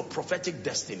actualize your prophetic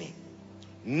destiny.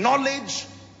 Knowledge,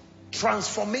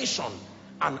 transformation,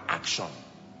 and action.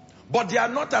 But they are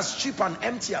not as cheap and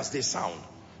empty as they sound.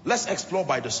 Let's explore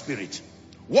by the Spirit.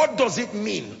 What does it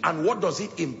mean and what does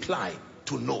it imply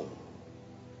to know?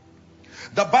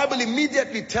 The Bible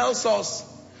immediately tells us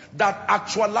that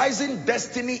actualizing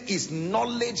destiny is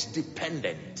knowledge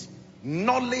dependent.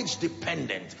 Knowledge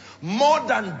dependent. More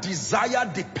than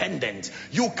desire dependent.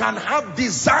 You can have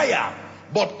desire,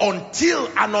 but until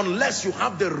and unless you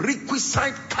have the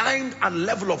requisite kind and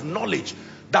level of knowledge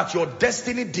that your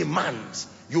destiny demands,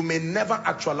 you may never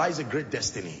actualize a great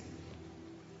destiny.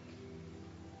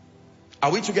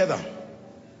 Are we together?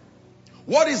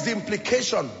 What is the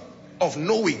implication of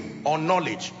knowing or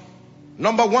knowledge?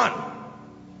 Number one,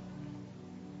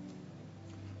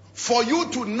 for you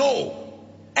to know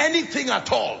anything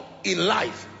at all in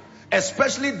life,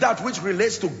 especially that which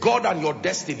relates to God and your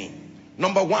destiny,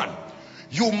 number one,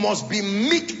 you must be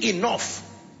meek enough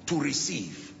to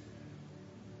receive.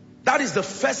 That is the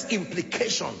first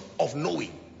implication of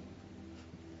knowing.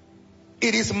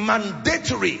 It is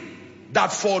mandatory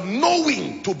that for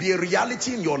knowing to be a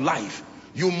reality in your life,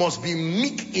 you must be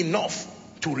meek enough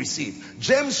to receive.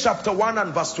 James chapter 1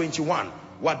 and verse 21.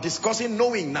 We're discussing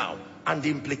knowing now and the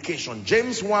implication.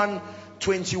 James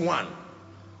 1:21.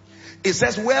 It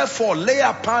says, wherefore lay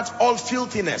apart all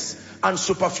filthiness and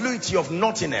superfluity of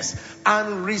naughtiness,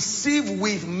 and receive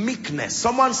with meekness.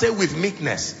 Someone say with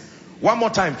meekness. One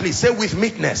more time, please. Say with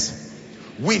meekness.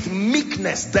 With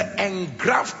meekness, the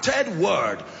engrafted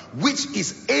word, which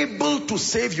is able to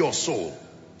save your soul.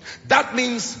 That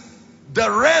means the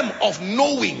realm of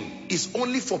knowing is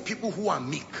only for people who are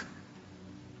meek.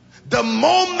 The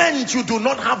moment you do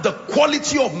not have the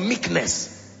quality of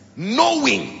meekness,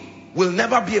 knowing will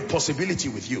never be a possibility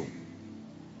with you.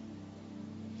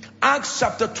 Acts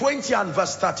chapter 20 and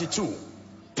verse 32,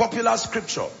 popular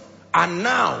scripture. And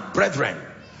now, brethren,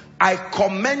 I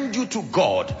commend you to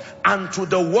God and to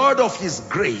the word of his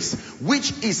grace,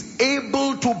 which is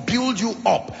able to build you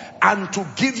up and to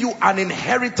give you an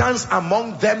inheritance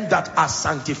among them that are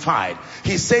sanctified.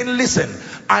 He's saying, listen,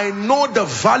 I know the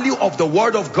value of the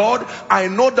word of God. I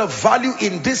know the value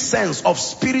in this sense of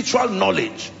spiritual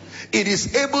knowledge. It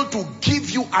is able to give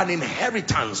you an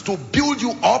inheritance, to build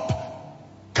you up,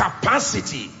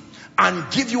 capacity,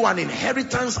 and give you an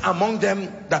inheritance among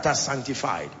them that are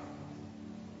sanctified.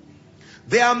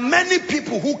 There are many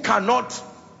people who cannot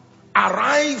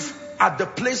arrive at the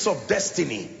place of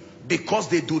destiny because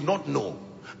they do not know.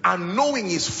 And knowing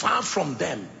is far from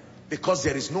them because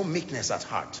there is no meekness at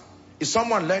heart. Is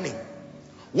someone learning?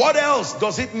 What else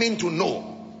does it mean to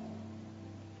know?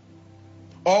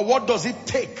 Or what does it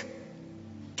take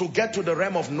to get to the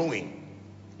realm of knowing?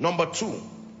 Number two,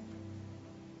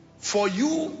 for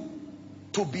you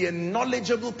to be a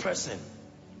knowledgeable person,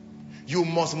 you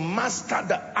must master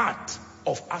the art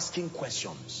of asking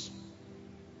questions.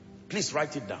 Please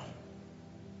write it down.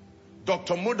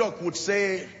 Dr. Murdoch would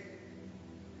say,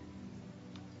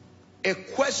 a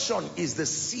question is the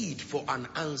seed for an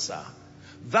answer.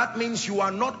 That means you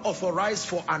are not authorized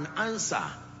for an answer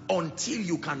until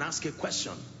you can ask a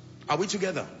question. Are we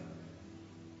together?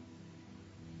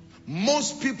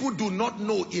 Most people do not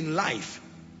know in life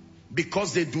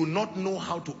because they do not know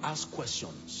how to ask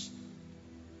questions.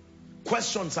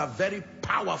 Questions are very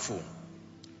powerful.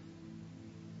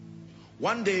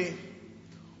 One day,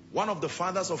 one of the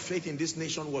fathers of faith in this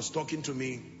nation was talking to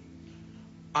me,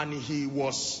 and he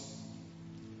was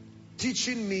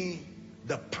teaching me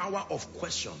the power of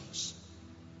questions.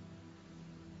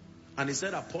 And he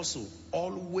said, Apostle,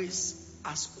 always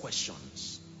ask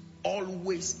questions.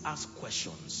 Always ask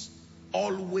questions.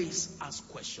 Always ask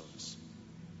questions.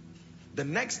 The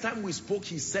next time we spoke,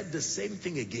 he said the same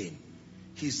thing again.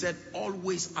 He said,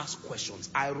 always ask questions.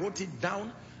 I wrote it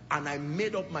down and I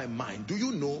made up my mind. Do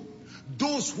you know,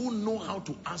 those who know how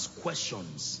to ask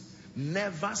questions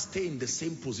never stay in the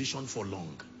same position for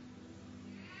long.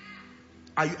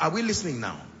 Are we listening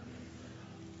now?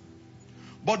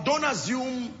 But don't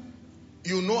assume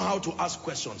you know how to ask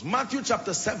questions. Matthew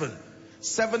chapter 7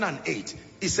 and 8.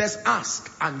 It says,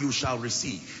 ask and you shall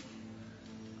receive.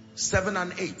 7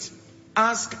 and 8.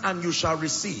 Ask and you shall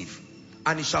receive,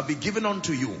 and it shall be given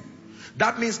unto you.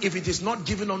 That means if it is not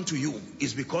given unto you,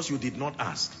 it's because you did not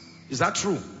ask. Is that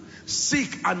true?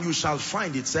 Seek and you shall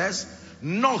find, it says.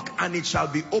 Knock and it shall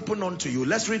be opened unto you.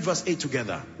 Let's read verse 8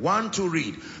 together. 1, 2,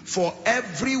 read. For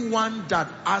everyone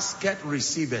that asketh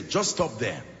receiveth. Just stop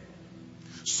there.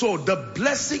 So the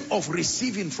blessing of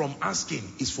receiving from asking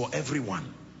is for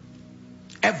everyone.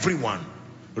 Everyone.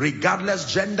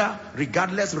 Regardless gender,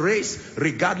 regardless race,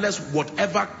 regardless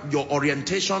whatever your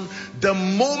orientation. The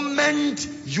moment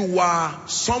you are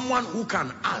someone who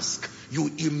can ask, you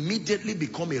immediately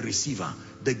become a receiver.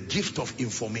 The gift of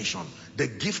information, the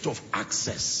gift of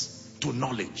access to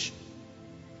knowledge.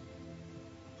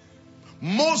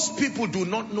 Most people do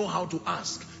not know how to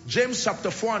ask. James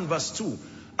chapter 4 and verse 2.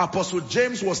 Apostle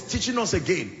James was teaching us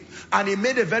again, and he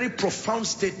made a very profound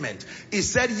statement. He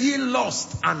said, ye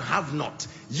lust and have not,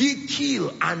 ye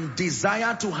kill and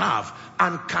desire to have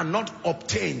and cannot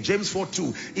obtain. James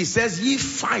 4:2. He says, ye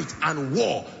fight and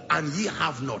war and ye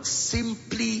have not,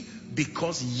 simply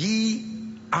because ye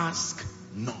ask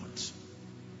not.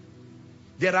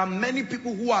 There are many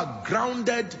people who are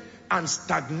grounded and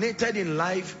stagnated in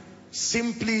life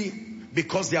simply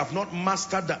because they have not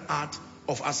mastered the art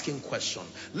of asking questions.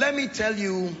 Let me tell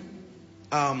you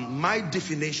my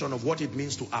definition of what it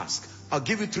means to ask. I'll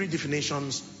give you 3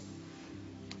 definitions.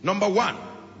 Number 1,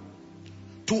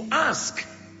 to ask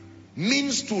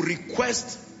means to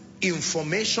request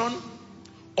information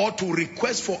or to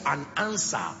request for an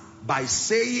answer by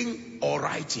saying or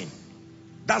writing.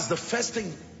 That's the first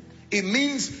thing. It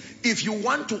means if you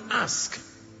want to ask,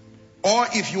 or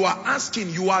if you are asking,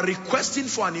 you are requesting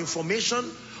for an information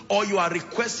or you are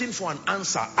requesting for an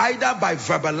answer, either by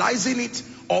verbalizing it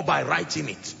or by writing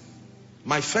it.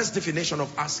 My first definition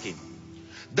of asking.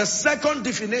 The second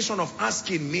definition of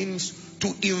asking means to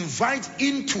invite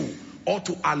into or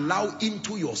to allow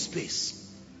into your space.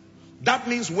 That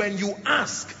means when you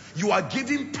ask, you are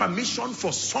giving permission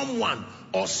for someone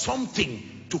or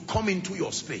something to come into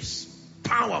your space.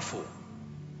 Powerful.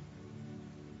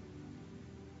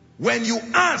 When you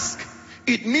ask,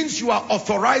 it means you are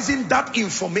authorizing that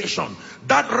information,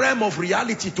 that realm of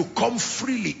reality to come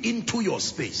freely into your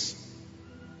space.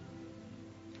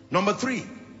 Number 3,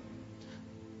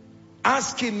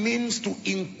 asking means to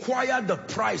inquire the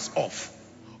price of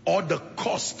or the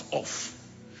cost of.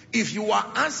 If you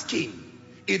are asking,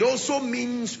 it also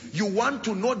means you want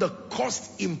to know the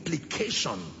cost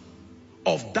implication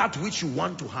of that which you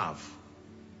want to have.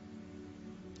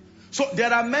 So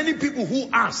there are many people who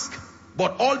ask,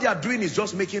 but all they are doing is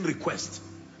just making requests.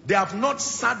 They have not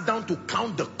sat down to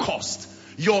count the cost.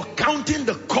 You're counting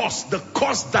the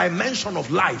cost dimension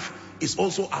of life is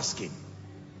also asking.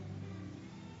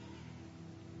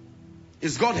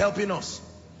 Is God helping us?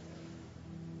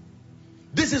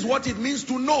 This is what it means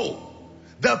to know.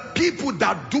 The people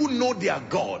that do know their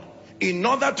God, in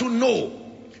order to know,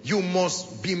 you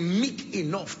must be meek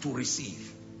enough to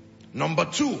receive. Number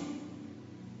 2,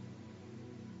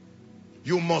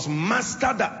 you must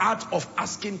master the art of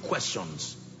asking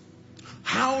questions.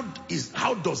 How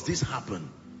does this happen?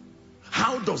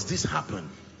 How does this happen?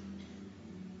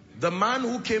 The man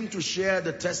who came to share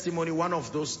the testimony, one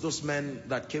of those men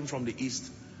that came from the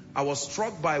East, I was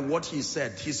struck by what he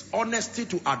said. His honesty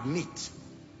to admit.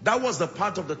 That was the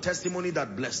part of the testimony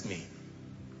that blessed me.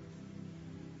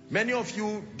 Many of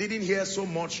you didn't hear so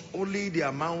much, only the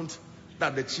amount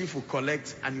that the chief would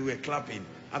collect, and you were clapping.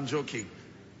 I'm joking.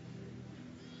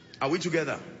 Are we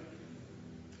together?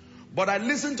 But I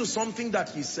listened to something that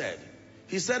he said.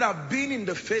 He said, I've been in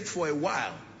the faith for a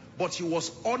while, but he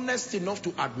was honest enough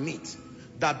to admit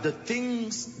that the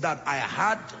things that I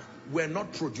had were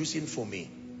not producing for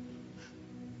me.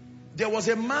 There was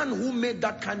a man who made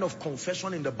that kind of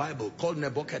confession in the Bible called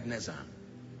Nebuchadnezzar.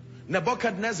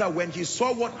 Nebuchadnezzar, when he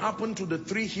saw what happened to the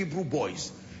 3 Hebrew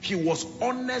boys, he was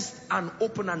honest and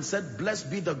open and said, blessed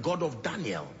be the God of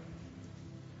Daniel.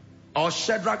 Or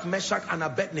Shadrach, Meshach, and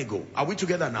Abednego. Are we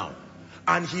together now?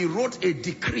 And he wrote a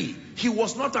decree. He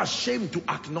was not ashamed to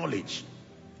acknowledge.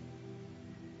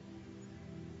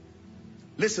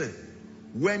 Listen,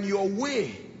 when your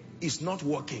way is not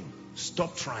working,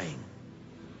 stop trying.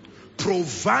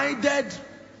 Provided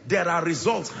there are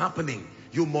results happening,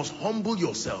 you must humble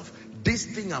yourself. This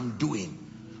thing I'm doing,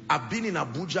 I've been in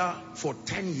Abuja for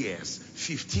 10 years,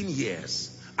 15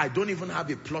 years. I don't even have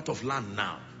a plot of land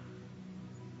now.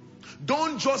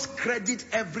 Don't just credit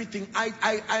everything.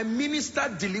 I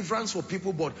minister deliverance for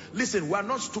people, but listen, we are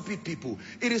not stupid people.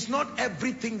 It is not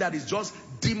everything that is just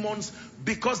demons,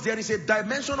 because there is a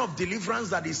dimension of deliverance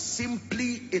that is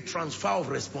simply a transfer of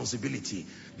responsibility.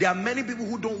 There are many people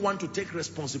who don't want to take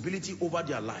responsibility over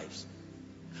their lives.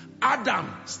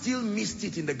 Adam still missed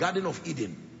it in the Garden of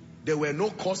Eden. There were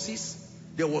no curses.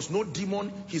 There was no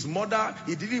demon. His mother,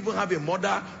 he didn't even have a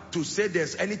mother to say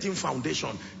there's anything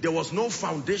foundation. There was no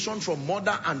foundation from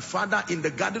mother and father in the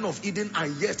Garden of Eden,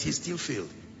 and yet he still failed.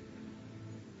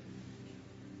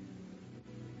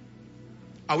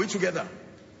 Are we together?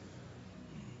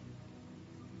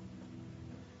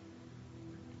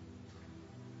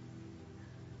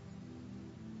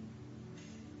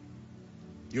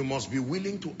 You must be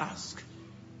willing to ask.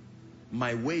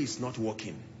 My way is not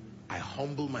working. I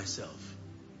humble myself.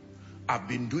 I've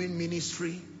been doing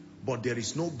ministry, but there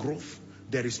is no growth.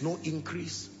 There is no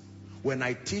increase. When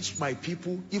I teach my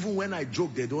people, even when I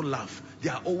joke, they don't laugh. They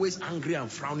are always angry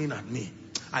and frowning at me.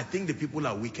 I think the people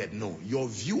are wicked. No, your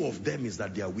view of them is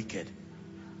that they are wicked.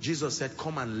 Jesus said,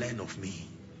 come and learn of me.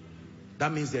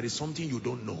 That means there is something you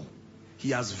don't know.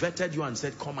 He has vetted you and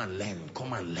said, come and learn,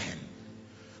 come and learn.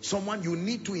 Someone, you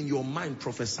need to in your mind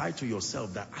prophesy to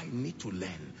yourself that I need to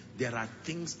learn. There are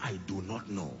things I do not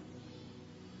know.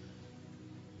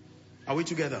 Are we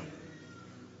together?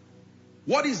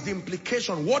 What is the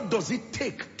implication? What does it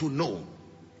take to know?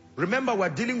 Remember, we're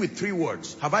dealing with 3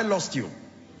 words. Have I lost you?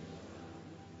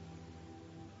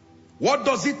 What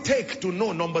does it take to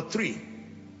know? Number 3.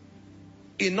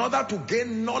 In order to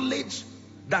gain knowledge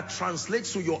that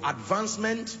translates to your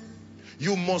advancement,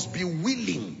 you must be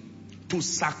willing to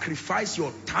sacrifice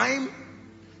your time,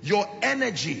 your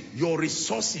energy, your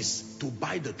resources to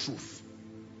buy the truth.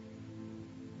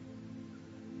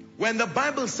 When the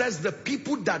Bible says the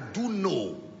people that do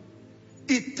know,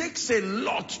 it takes a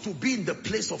lot to be in the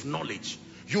place of knowledge.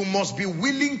 You must be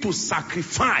willing to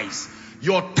sacrifice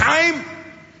your time,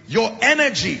 your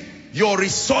energy, your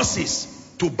resources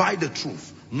to buy the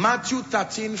truth. Matthew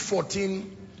 13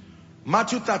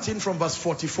 from verse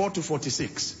 44 to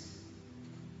 46.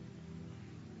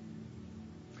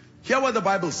 Hear what the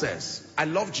Bible says. I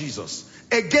love Jesus.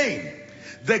 Again,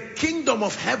 the kingdom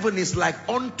of heaven is like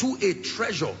unto a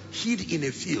treasure hid in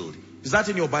a field. Is that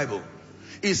in your Bible?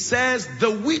 It says,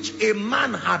 the which a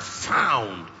man had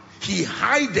found, he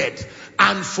hideth,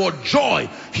 and for joy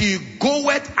he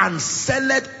goeth and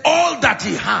selleth all that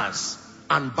he has,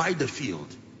 and buy the field.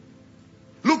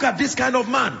 Look at this kind of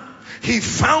man. He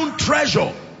found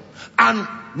treasure, and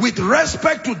with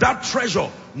respect to that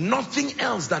treasure, nothing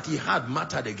else that he had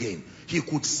mattered again. He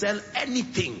could sell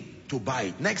anything to buy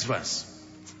it. Next verse.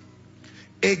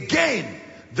 Again,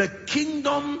 the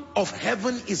kingdom of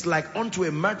heaven is like unto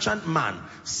a merchant man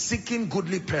seeking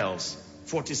goodly pearls.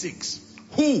 46.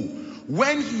 Who,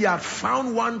 when he had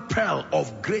found one pearl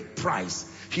of great price,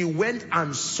 he went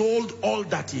and sold all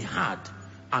that he had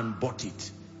and bought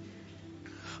it.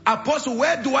 Apostle,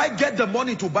 where do I get the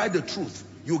money to buy the truth?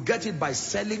 You get it by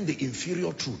selling the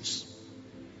inferior truths.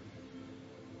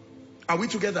 Are we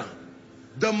together?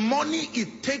 The money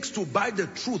it takes to buy the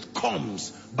truth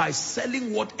comes by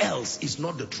selling what else is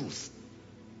not the truth.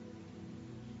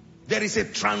 There is a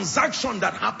transaction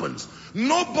that happens.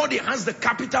 Nobody has the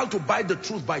capital to buy the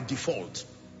truth by default.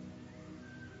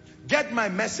 Get my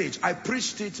message. I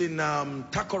preached it in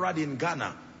Takoradi in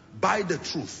Ghana. Buy the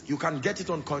truth. You can get it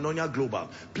on Koinonia Global.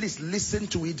 Please listen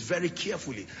to it very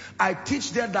carefully. I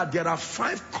teach there that there are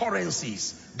 5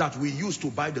 currencies that we use to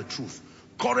buy the truth.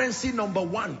 Currency number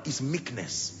 1 is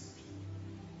meekness.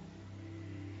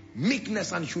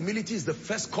 Meekness and humility is the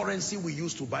first currency we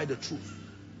use to buy the truth.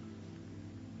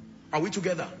 Are we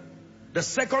together? The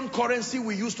second currency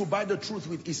we use to buy the truth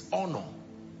with is honor.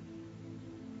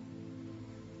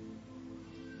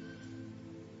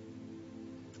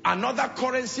 Another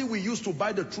currency we use to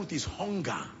buy the truth is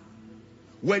hunger.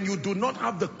 When you do not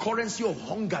have the currency of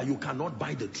hunger, you cannot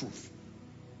buy the truth.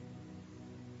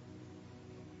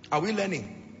 Are we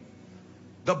learning?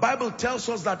 The Bible tells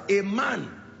us that a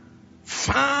man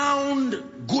found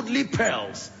goodly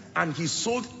pearls and he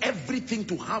sold everything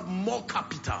to have more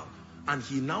capital, and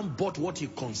he now bought what he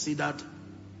considered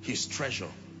his treasure.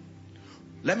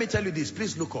 Let me tell you this,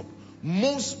 please look up.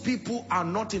 Most people are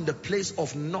not in the place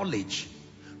of knowledge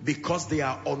because they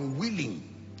are unwilling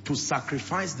to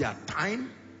sacrifice their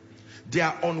time, they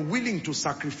are unwilling to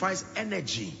sacrifice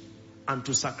energy, and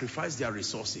to sacrifice their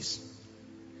resources.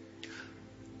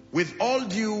 With all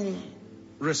due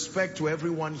respect to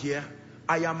everyone here,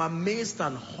 I am amazed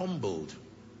and humbled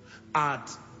at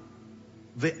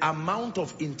the amount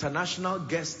of international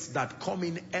guests that come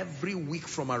in every week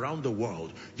from around the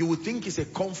world. You would think it's a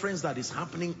conference that is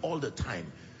happening all the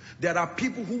time. There are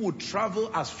people who would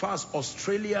travel as far as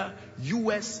Australia,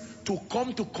 US to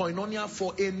come to Koinonia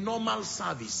for a normal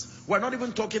service. We're not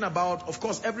even talking about, of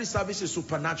course, every service is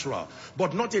supernatural,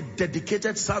 but not a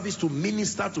dedicated service to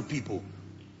minister to people.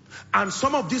 And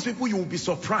some of these people, you will be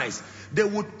surprised. They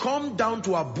would come down to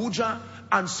Abuja,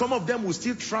 and some of them will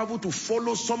still travel to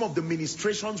follow some of the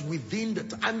ministrations within the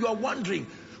time. And you are wondering,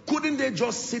 couldn't they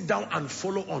just sit down and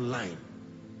follow online?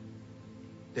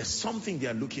 There's something they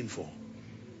are looking for.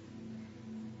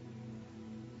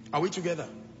 Are we together?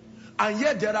 And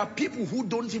yet there are people who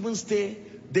don't even stay.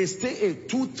 They stay a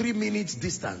 2-3 minutes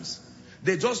distance.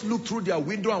 They just look through their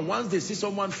window, and once they see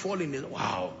someone falling, they say,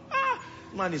 wow,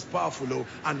 man is powerful, oh,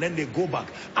 and then they go back.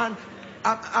 And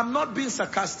I'm not being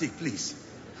sarcastic, please,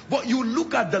 but you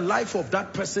look at the life of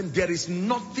that person, there is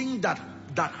nothing that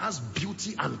has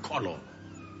beauty and color.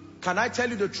 Can I tell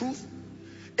you the truth?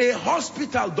 A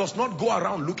hospital does not go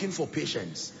around looking for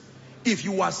patients. If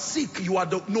you are sick,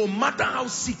 no matter how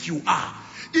sick you are,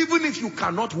 even if you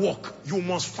cannot walk, you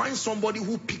must find somebody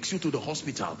who picks you to the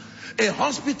hospital. A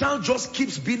hospital just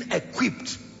keeps being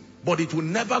equipped, but it will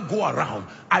never go around.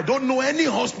 I don't know any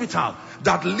hospital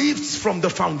that lives from the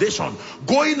foundation,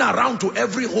 going around to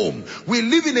every home. We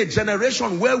live in a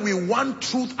generation where we want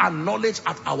truth and knowledge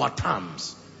at our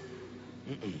terms.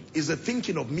 It's the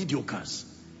thinking of mediocres.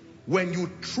 When you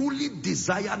truly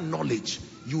desire knowledge,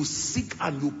 you seek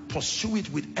and you pursue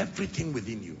it with everything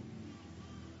within you.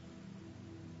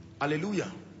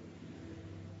 Hallelujah.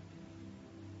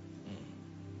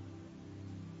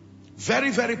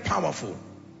 Very, very powerful.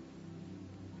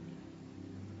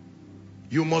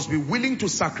 You must be willing to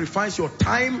sacrifice your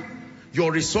time,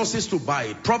 your resources to buy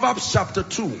it. Proverbs chapter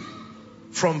 2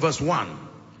 from verse 1.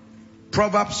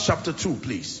 Proverbs chapter 2,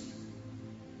 please.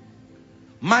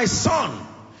 My son,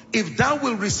 if thou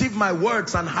wilt receive my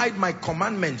words and hide my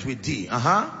commandments with thee,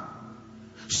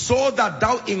 so that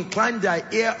thou incline thy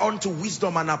ear unto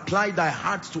wisdom and apply thy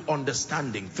heart to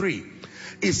understanding. 3.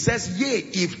 It says, yea,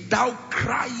 if thou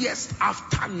criest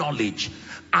after knowledge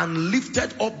and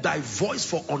lifted up thy voice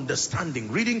for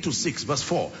understanding. Reading to 6, verse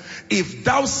 4. If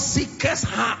thou seekest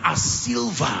her as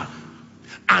silver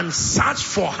and search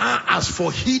for her as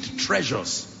for hid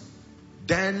treasures,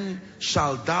 then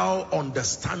shalt thou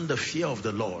understand the fear of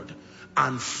the Lord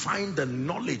and find the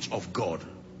knowledge of God.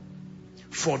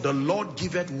 For the Lord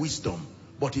giveth wisdom,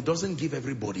 but he doesn't give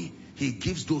everybody. He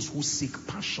gives those who seek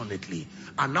passionately.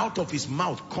 And out of his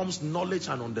mouth comes knowledge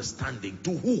and understanding.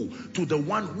 To who? To the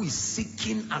one who is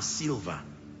seeking as silver.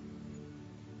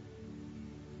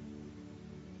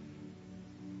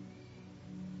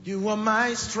 You are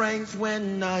my strength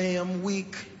when I am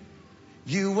weak.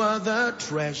 You are the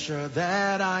treasure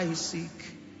that I seek.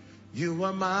 You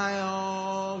are my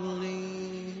all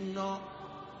in all.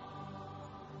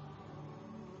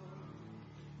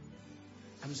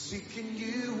 I'm seeking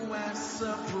you as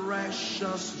a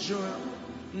precious jewel.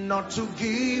 Not to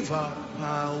give up,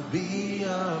 I'll be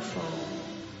a fool.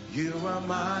 You are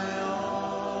my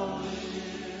all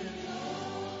in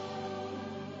all.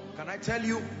 Can I tell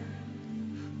you,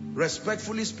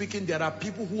 respectfully speaking, there are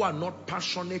people who are not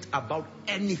passionate about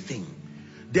anything.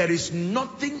 There is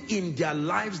nothing in their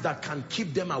lives that can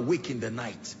keep them awake in the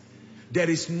night. There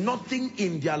is nothing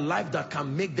in their life that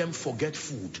can make them forget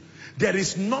food. There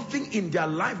is nothing in their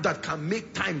life that can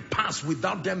make time pass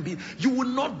without them being. You will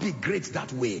not be great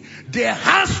that way. There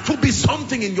has to be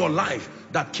something in your life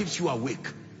that keeps you awake.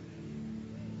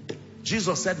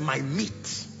 Jesus said, my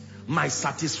meat, my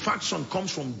satisfaction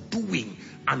comes from doing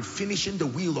and finishing the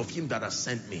will of him that has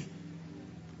sent me.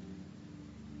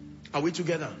 Are we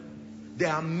together?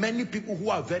 There are many people who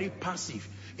are very passive.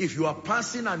 If you are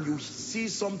passing and you see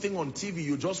something on TV,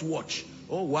 you just watch.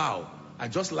 Oh wow, I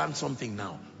just learned something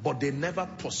now. But they never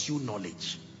pursue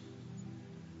knowledge.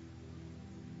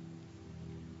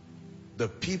 The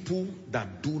people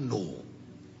that do know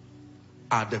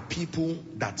are the people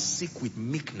that seek with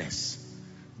meekness.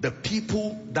 The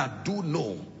people that do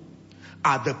know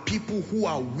are the people who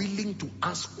are willing to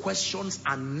ask questions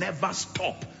and never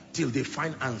stop till they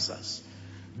find answers.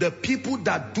 The people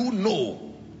that do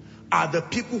know are the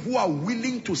people who are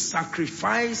willing to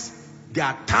sacrifice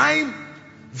their time,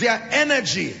 their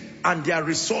energy, and their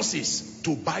resources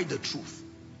to buy the truth.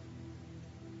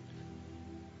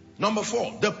 Number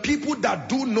 4, the people that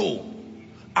do know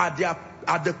are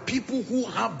the people who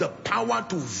have the power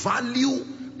to value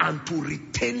and to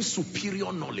retain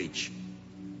superior knowledge.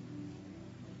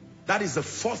 That is the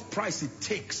 4th price it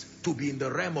takes to be in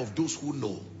the realm of those who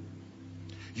know.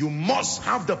 You must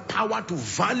have the power to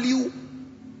value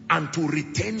and to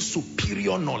retain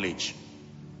superior knowledge.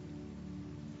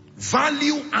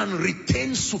 Value and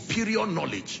retain superior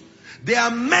knowledge. There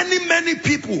are many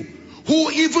people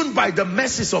who, even by the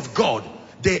mercies of God,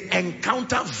 they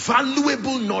encounter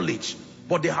valuable knowledge,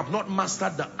 but they have not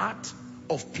mastered the art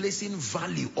of placing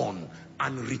value on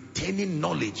and retaining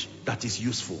knowledge that is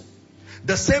useful.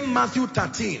 The same Matthew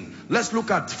 13, let's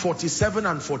look at 47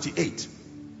 and 48.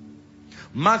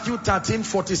 Matthew 13,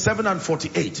 47 and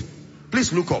 48.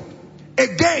 Please look up.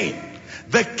 Again,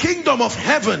 the kingdom of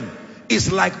heaven is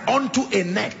like unto a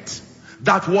net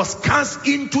that was cast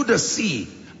into the sea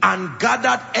and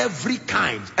gathered every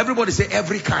kind. Everybody say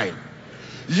every kind.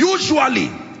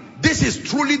 Usually, this is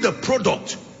truly the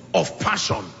product of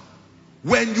passion.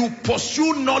 When you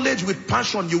pursue knowledge with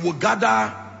passion, you will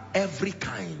gather every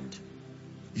kind.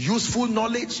 Useful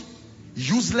knowledge,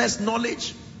 useless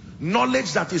knowledge,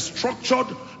 knowledge that is structured,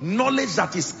 knowledge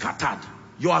that is scattered.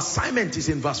 Your assignment is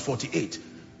in verse 48.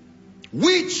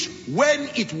 which when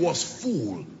it was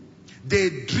full, they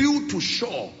drew to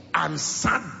shore and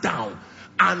sat down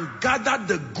and gathered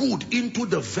the good into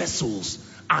the vessels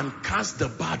and cast the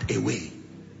bad away.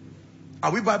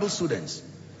 Are we Bible students?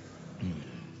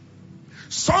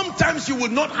 Sometimes you will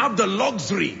not have the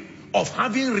luxury of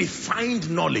having refined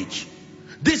knowledge.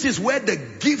 This is where the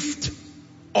gift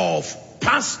of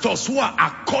pastors who are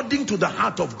according to the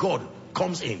heart of God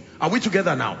comes in. Are we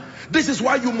together now? This is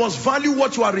why you must value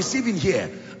what you are receiving here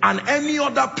and any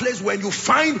other place. When you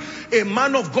find a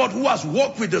man of God who has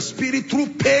walked with the Spirit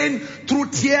through pain,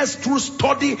 through tears, through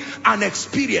study and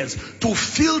experience, to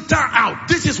filter out.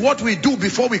 This is what we do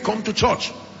before we come to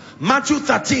church. Matthew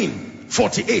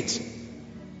 13:48.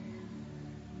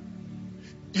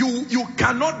 You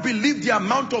cannot believe the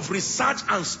amount of research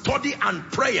and study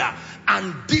and prayer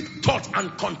and deep thought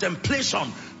and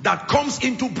contemplation that comes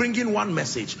into bringing one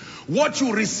message. What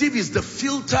you receive is the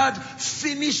filtered,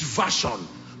 finished version.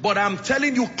 But I'm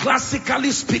telling you,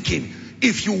 classically speaking,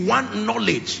 if you want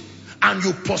knowledge and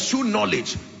you pursue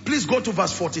knowledge, please go to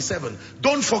verse 47.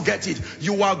 Don't forget it.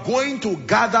 You are going to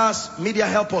gather, media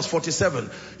help us, 47.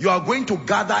 You are going to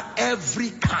gather every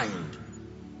kind.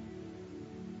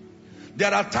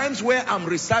 There are times where I'm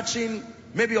researching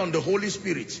maybe on the Holy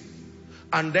Spirit,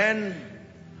 and then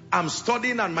I'm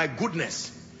studying, and my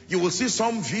goodness, you will see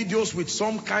some videos with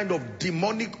some kind of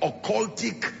demonic,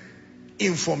 occultic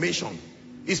information.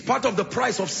 It's part of the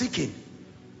price of seeking.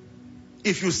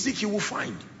 If you seek, you will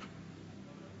find.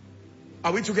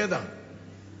 Are we together?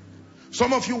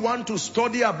 Some of you want to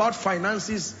study about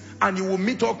finances, and you will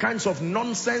meet all kinds of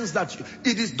nonsense that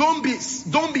it is. Don't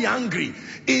be angry.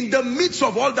 In the midst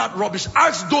of all that rubbish,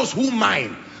 ask those who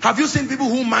mine. Have you seen people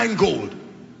who mine gold?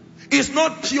 It's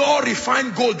not pure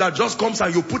refined gold that just comes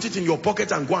and you put it in your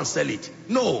pocket and go and sell it.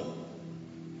 No.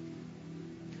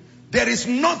 There is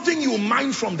nothing you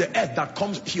mine from the earth that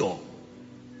comes pure.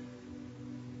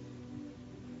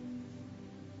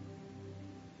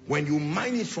 When you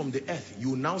mine it from the earth,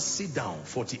 you now sit down.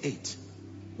 48.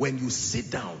 When you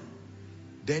sit down,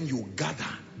 then you gather.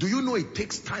 Do you know it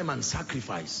takes time and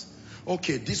sacrifice?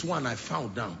 Okay, this one I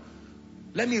found now.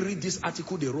 Let me read this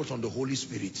article they wrote on the Holy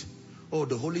Spirit. Oh,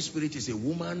 the Holy Spirit is a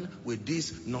woman with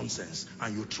this nonsense,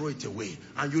 and you throw it away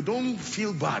and you don't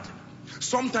feel bad.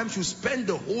 Sometimes you spend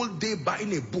the whole day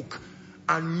buying a book,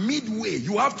 and midway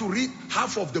you have to read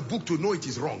half of the book to know it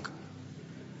is wrong.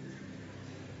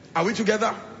 Are we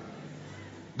together?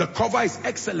 The cover is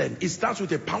excellent. It starts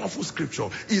with a powerful scripture.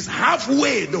 It's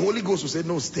halfway, the Holy Ghost will say,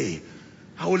 no, stay.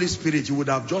 Holy Spirit, you would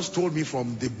have just told me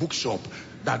from the bookshop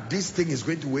that this thing is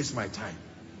going to waste my time.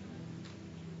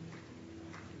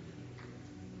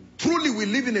 Truly, we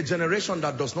live in a generation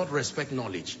that does not respect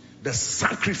knowledge. The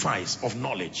sacrifice of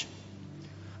knowledge.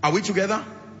 Are we together?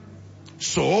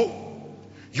 So,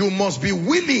 you must be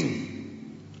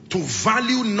willing to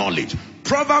value knowledge.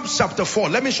 Proverbs chapter 4.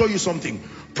 Let me show you something.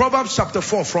 Proverbs chapter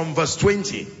 4 from verse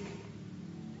 20.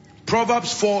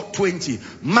 Proverbs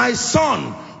 4:20. My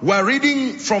son, we're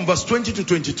reading from verse 20 to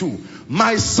 22.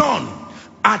 My son,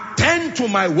 attend to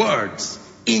my words.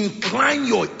 Incline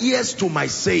your ears to my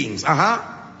sayings.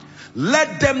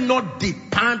 Let them not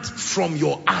depart from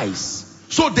your eyes.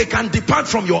 So they can depart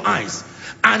from your eyes.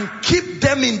 And keep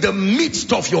them in the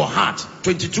midst of your heart.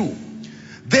 22.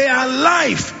 They are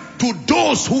life to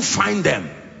those who find them,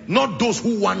 not those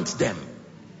who want them.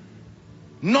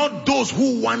 Not those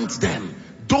who want them,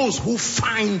 those who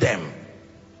find them.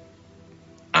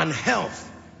 And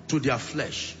health to their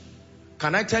flesh.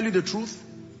 Can I tell you the truth?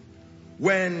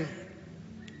 When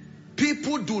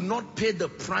people do not pay the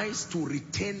price to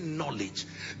retain knowledge,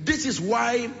 this is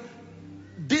why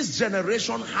this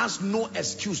generation has no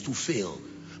excuse to fail.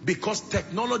 Because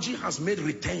technology has made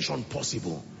retention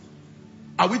possible.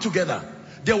 Are we together?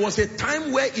 There was a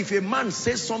time where if a man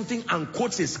says something and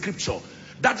quotes a scripture,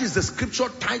 that is the scripture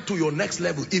tied to your next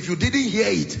level. If you didn't hear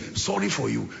it, sorry for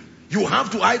you. You have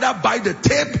to either buy the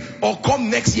tape or come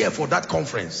next year for that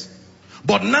conference.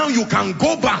 But now you can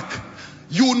go back.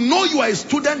 You know you are a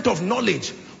student of knowledge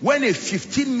when a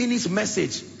 15 minutes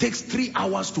message takes 3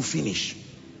 hours to finish.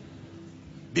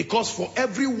 Because for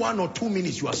every 1 or 2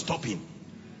 minutes you are stopping.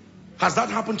 Has that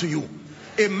happened to you?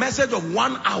 A message of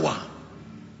 1 hour.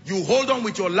 You hold on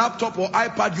with your laptop or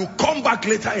iPad. You come back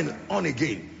later and on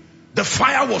again. The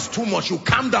fire was too much. You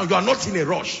calm down. You are not in a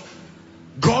rush.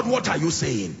 God, what are you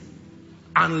saying?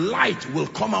 And light will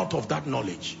come out of that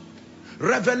knowledge.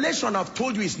 Revelation, I've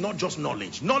told you, is not just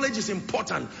knowledge. Knowledge is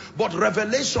important, but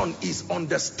revelation is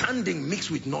understanding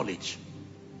mixed with knowledge.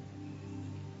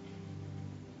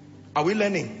 Are we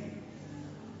learning?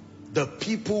 The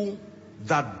people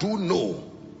that do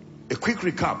know, a quick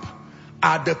recap,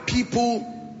 are the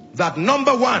people that,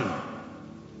 number one,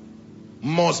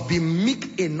 must be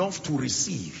meek enough to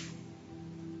receive.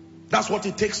 That's what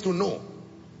it takes to know.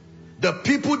 The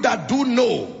people that do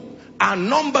know are,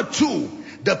 number two,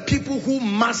 the people who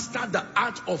master the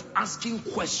art of asking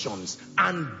questions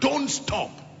and don't stop.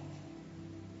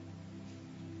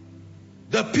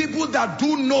 The people that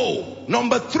do know,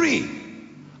 number three,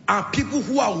 are people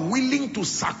who are willing to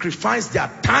sacrifice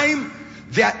their time,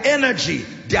 their energy,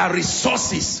 their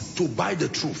resources to buy the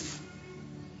truth.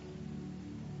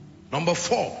 Number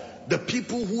four, the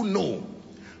people who know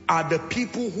are the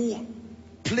people who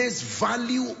place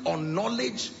value on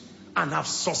knowledge and have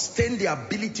sustained the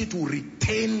ability to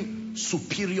retain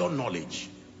superior knowledge.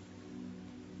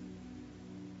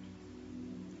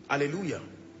 Hallelujah.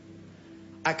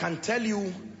 I can tell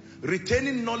you,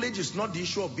 retaining knowledge is not the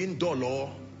issue of being dull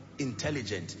or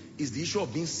intelligent. It's the issue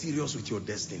of being serious with your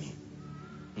destiny.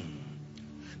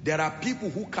 There are people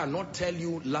who cannot tell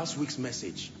you last week's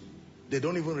message. They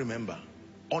don't even remember.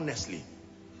 Honestly.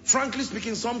 Frankly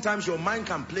speaking, sometimes your mind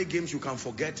can play games, you can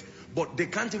forget, but they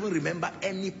can't even remember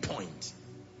any point.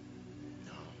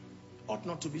 No. Ought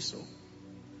not to be so.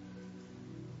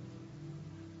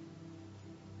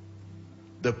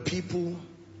 The people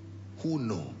who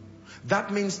know.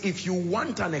 That means if you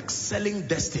want an excelling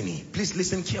destiny, please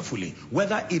listen carefully,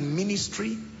 whether in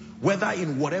ministry, whether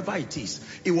in whatever it is.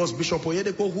 It was Bishop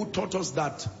Oyedepo who taught us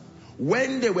that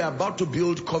when they were about to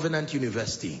build Covenant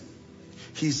University,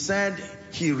 he said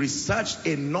he researched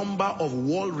a number of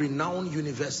world-renowned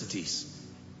universities.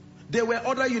 There were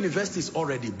other universities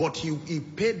already, but he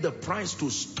paid the price to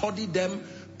study them,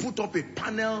 put up a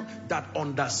panel that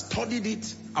understudied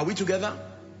it. Are we together?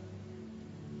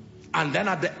 And then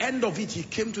at the end of it, he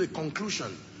came to a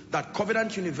conclusion that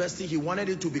Covenant University, he wanted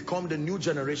it to become the new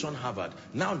generation Harvard.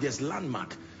 Now there's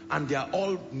Landmark, and they are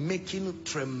all making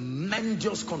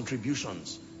tremendous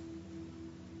contributions.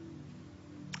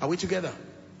 Are we together?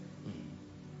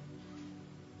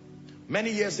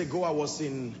 Many years ago, I was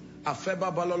in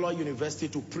Afeba Balolo University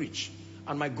to preach.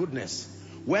 And my goodness,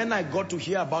 when I got to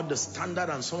hear about the standard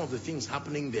and some of the things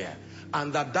happening there,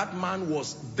 and that man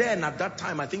was then at that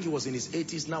time, I think he was in his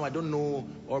 80s now, I don't know,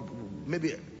 or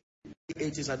maybe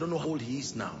 80s, I don't know how old he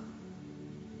is now.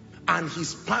 And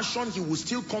his passion, he would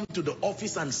still come to the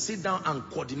office and sit down and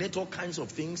coordinate all kinds of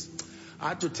things. I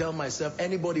had to tell myself,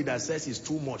 anybody that says it's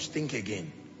too much, think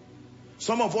again.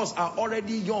 Some of us are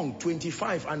already young,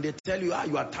 25, and they tell you,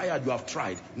 you are tired, you have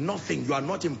tried. Nothing, you are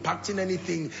not impacting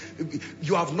anything.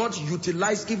 You have not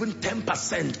utilized even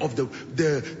 10% of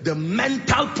the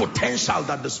mental potential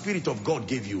that the Spirit of God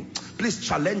gave you. Please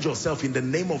challenge yourself in the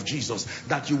name of Jesus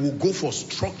that you will go for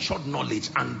structured knowledge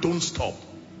and don't stop.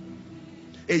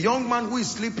 A young man who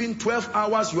is sleeping 12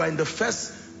 hours, you are in the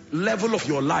first level of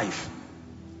your life.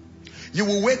 You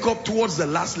will wake up towards the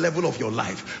last level of your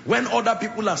life. When other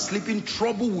people are sleeping,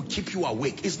 trouble will keep you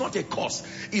awake. It's not a curse.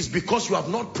 It's because you have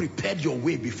not prepared your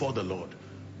way before the Lord.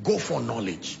 Go for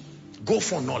knowledge. Go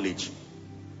for knowledge.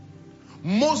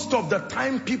 Most of the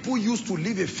time people used to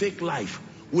live a fake life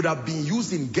would have been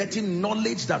used in getting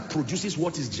knowledge that produces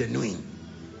what is genuine.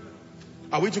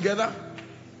 Are we together?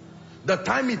 The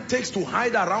time it takes to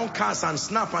hide around cars and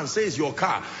snap and say it's your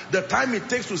car. The time it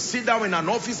takes to sit down in an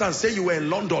office and say you were in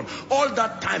London. All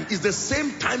that time is the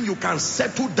same time you can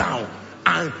settle down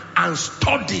and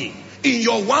study in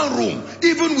your one room,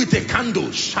 even with a candle.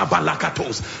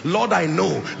 Shabalakatos. Lord, I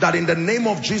know that in the name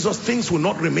of Jesus, things will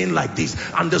not remain like this.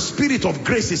 And the Spirit of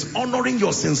grace is honoring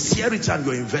your sincerity and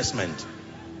your investment.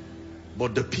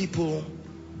 But the people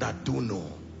that do know.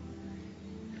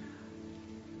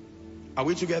 Are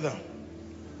we together?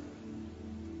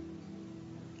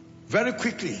 Very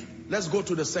quickly, let's go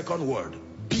to the second word.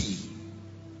 B.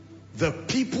 The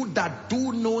people that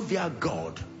do know their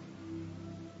God.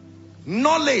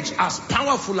 Knowledge, as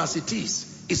powerful as it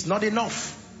is not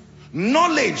enough.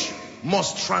 Knowledge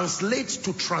must translate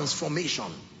to transformation.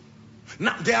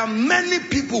 Now, there are many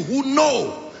people who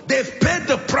know. They've paid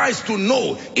the price to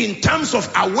know in terms of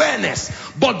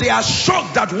awareness, but they are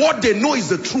shocked that what they know is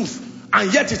the truth,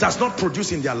 and yet it has not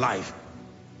produced in their life.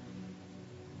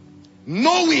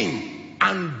 Knowing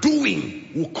and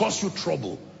doing will cause you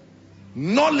trouble.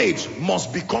 Knowledge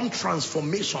must become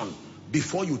transformation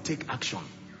before you take action.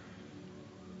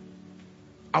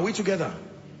 Are we together?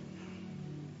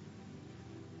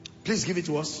 Please give it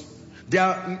to us. There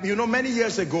are, many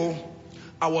years ago,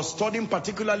 I was studying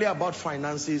particularly about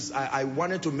finances. I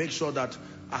wanted to make sure that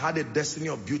I had a destiny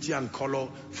of beauty and color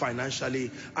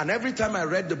financially. And every time I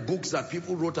read the books that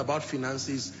people wrote about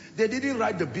finances, they didn't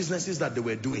write the businesses that they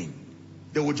were doing.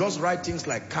 They would just write things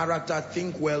like character,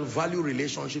 think well, value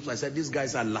relationships. I said, these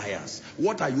guys are liars.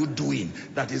 What are you doing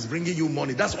that is bringing you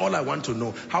money? That's all I want to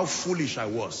know. How foolish I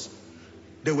was.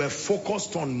 They were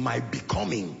focused on my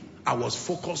becoming. I was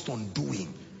focused on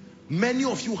doing. Many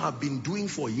of you have been doing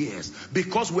for years,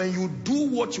 because when you do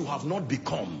what you have not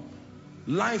become,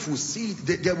 life will see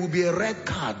it. There will be a red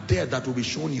card there that will be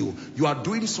shown you. You are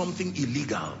doing something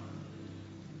illegal.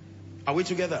 Are we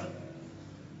together?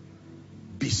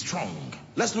 Be strong.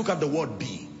 Let's look at the word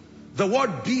be. The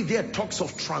word be there talks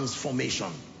of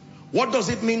transformation. What does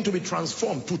it mean to be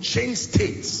transformed? To change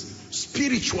states,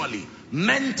 spiritually,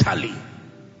 mentally.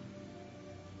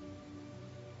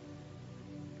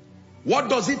 What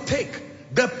does it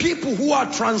take? The people who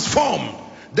are transformed,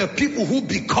 the people who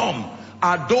become,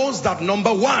 are those that,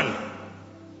 number one,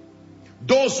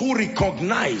 those who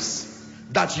recognize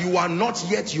that you are not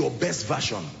yet your best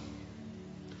version.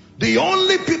 The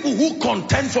only people who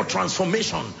contend for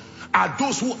transformation are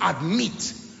those who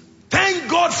admit, thank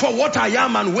God for what I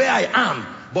am and where I am,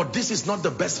 but this is not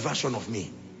the best version of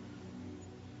me.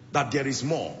 That there is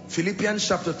more. Philippians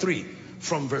chapter 3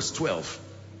 from verse 12.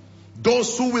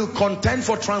 Those who will contend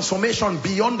for transformation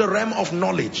beyond the realm of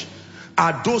knowledge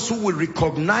are those who will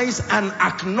recognize and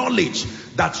acknowledge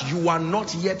that you are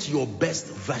not yet your best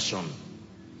version.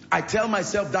 I tell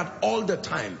myself that all the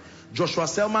time. Joshua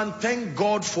Selman, thank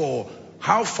God for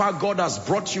how far God has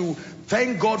brought you.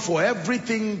 Thank God for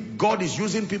everything God is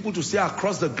using people to say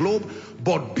across the globe.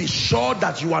 But be sure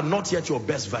that you are not yet your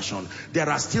best version. There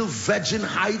are still virgin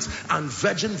heights and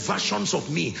virgin versions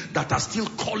of me that are still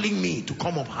calling me to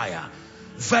come up higher.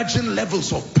 Virgin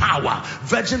levels of power,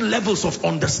 virgin levels of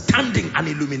understanding and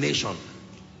illumination.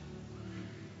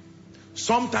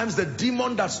 Sometimes the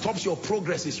demon that stops your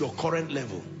progress is your current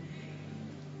level.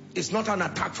 It's not an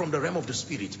attack from the realm of the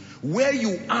spirit. Where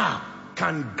you are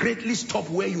can greatly stop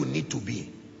where you need to be.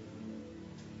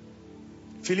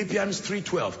 Philippians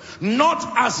 3:12.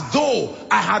 Not as though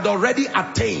I had already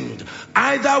attained,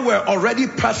 either were already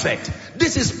perfect.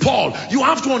 This is Paul. You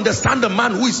have to understand the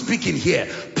man who is speaking here.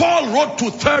 Paul wrote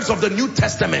 2/3 of the New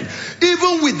Testament.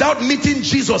 Even without meeting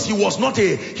Jesus, he was not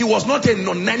a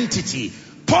non-entity.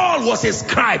 Paul was a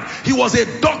scribe. He was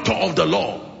a doctor of the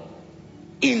law.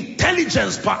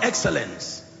 Intelligence par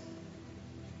excellence.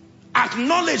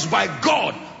 Acknowledged by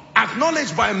God,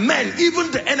 acknowledged by men,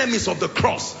 even the enemies of the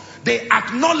cross. They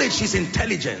acknowledge his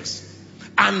intelligence.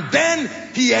 And then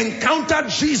he encountered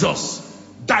Jesus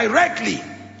directly.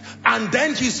 And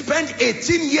then he spent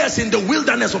 18 years in the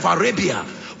wilderness of Arabia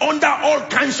under all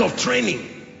kinds of training.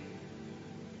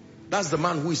 That's the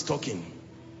man who is talking.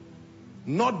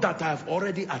 Not that I have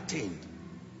already attained.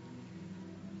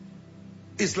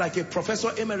 It's like a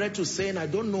professor emeritus saying, I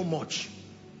don't know much.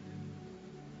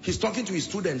 He's talking to his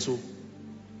students, so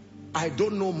I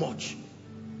don't know much.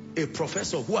 A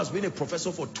professor who has been a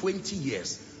professor for 20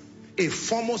 years, a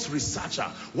foremost researcher,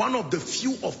 one of the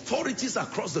few authorities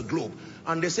across the globe.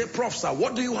 And they say, Prof, sir,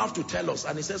 what do you have to tell us?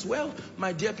 And he says, well,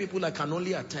 my dear people, I can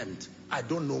only attempt. I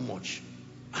don't know much.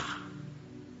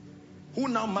 Who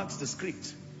now marks the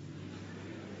script?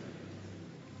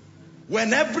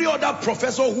 When every other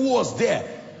professor who was there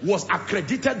was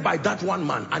accredited by that one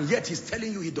man, and yet he's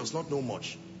telling you he does not know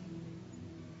much.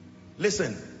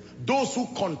 Listen, those who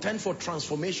contend for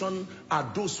transformation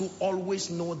are those who always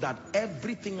know that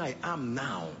everything I am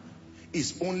now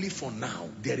is only for now.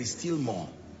 There is still more.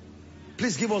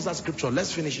 Please give us that scripture.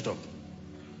 Let's finish it up.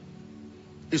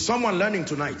 Is someone learning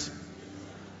tonight?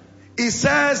 It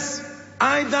says,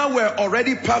 either we're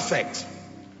already perfect,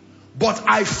 but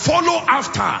I follow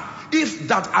after, if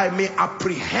that I may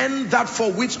apprehend that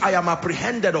for which I am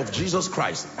apprehended of Jesus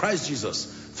Christ. Christ Jesus.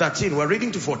 13. We're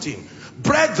reading to 14.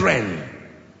 Brethren,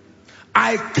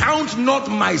 I count not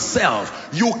myself.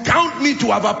 You count me to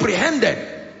have apprehended.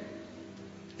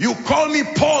 You call me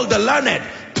Paul the learned,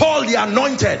 Paul the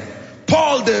anointed,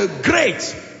 Paul the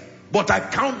great. But I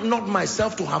count not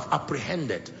myself to have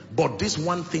apprehended. But this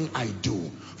one thing I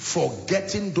do,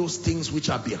 forgetting those things which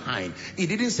are behind. It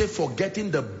didn't say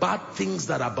forgetting the bad things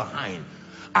that are behind.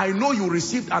 I know you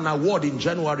received an award in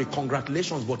January.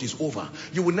 Congratulations, but it's over.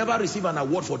 You will never receive an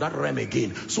award for that realm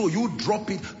again. So you drop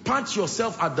it, pat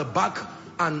yourself at the back,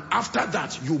 and after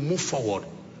that, you move forward.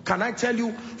 Can I tell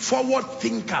you, forward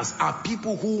thinkers are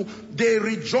people who, they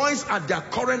rejoice at their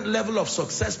current level of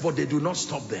success, but they do not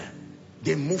stop there.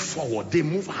 They move forward. They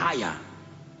move higher.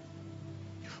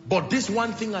 But this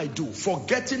one thing I do,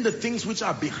 forgetting the things which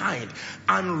are behind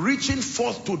and reaching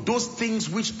forth to those things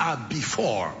which are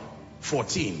before.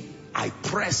 14. I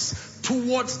press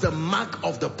towards the mark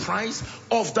of the prize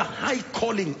of the high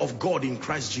calling of God in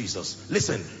Christ Jesus.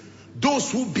 Listen,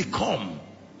 those who become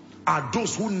are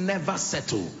those who never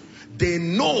settle. They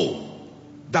know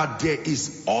that there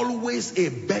is always a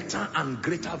better and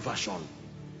greater version.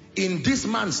 In this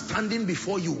man standing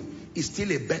before you is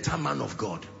still a better man of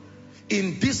God.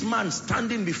 In this man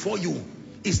standing before you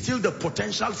is still the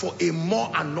potential for a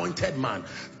more anointed man.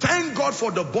 Thank God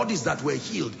for the bodies that were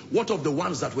healed. What of the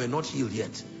ones that were not healed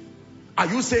yet? Are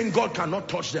you saying God cannot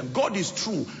touch them? God is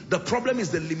true. The problem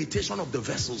is the limitation of the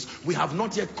vessels. We have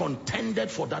not yet contended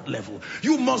for that level.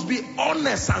 You must be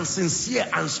honest and sincere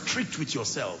and strict with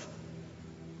yourself.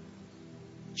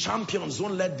 Champions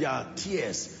don't let their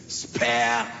tears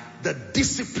spare the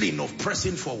discipline of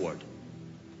pressing forward.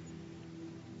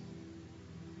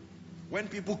 When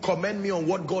people commend me on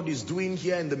what God is doing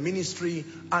here in the ministry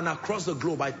and across the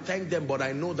globe, I thank them, but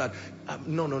I know that,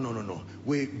 no.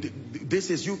 This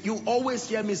is, you always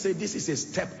hear me say, this is a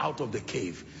step out of the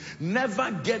cave. Never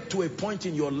get to a point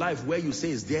in your life where you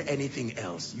say, is there anything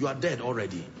else? You are dead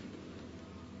already.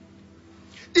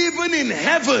 Even in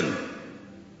heaven,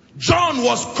 John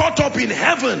was caught up in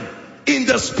heaven, in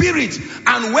the spirit,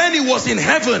 and when he was in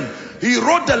heaven, he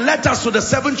wrote the letters to the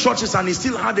 7 churches and he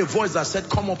still had a voice that said,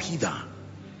 come up hither.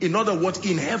 In other words,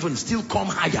 in heaven, still come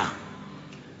higher.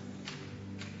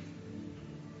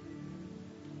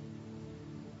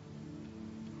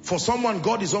 For someone,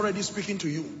 God is already speaking to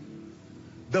you.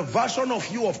 The version of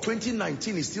you of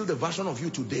 2019 is still the version of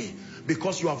you today,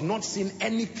 because you have not seen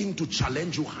anything to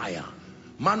challenge you higher.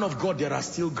 Man of God, there are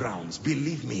still grounds.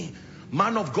 Believe me.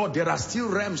 Man of God, there are still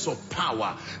realms of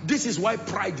power. This is why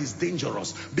pride is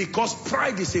dangerous, because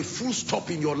pride is a full stop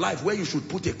in your life where you should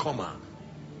put a comma.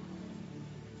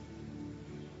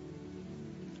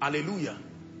 Hallelujah.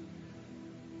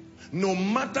 No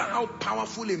matter how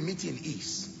powerful a meeting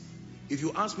is, if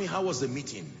you ask me how was the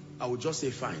meeting, I would just say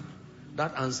fine.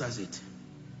 That answers it.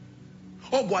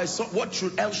 Oh boy, so what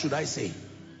else should I say?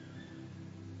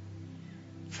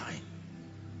 Fine.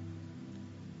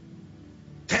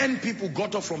 10 people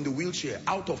got up from the wheelchair.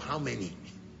 Out of how many?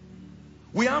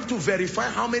 We have to verify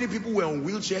how many people were on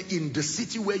wheelchair in the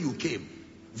city where you came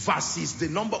versus the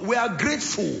number. We are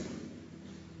grateful,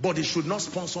 but it should not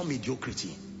sponsor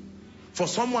mediocrity. For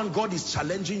someone, God is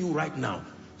challenging you right now.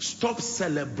 Stop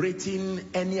celebrating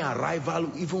any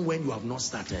arrival even when you have not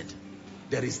started.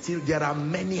 There are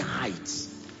many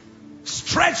heights.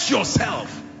 Stretch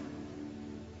yourself.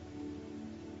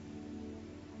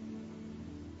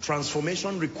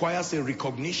 Transformation requires a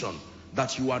recognition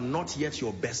that you are not yet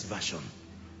your best version,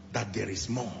 that there is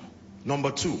more.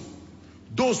 Number 2,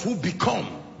 those who become,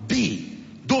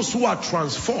 those who are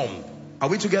transformed. Are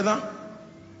we together?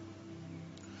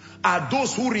 Are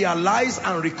those who realize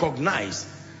and recognize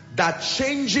that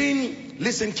changing,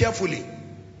 listen carefully,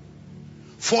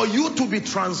 for you to be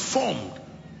transformed,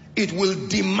 it will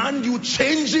demand you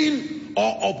changing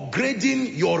or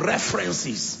upgrading your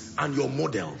references and your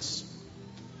models.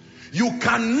 You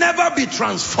can never be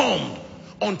transformed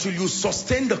until you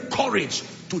sustain the courage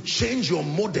to change your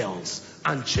models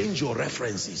and change your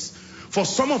references. For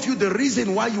some of you, the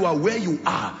reason why you are where you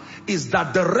are is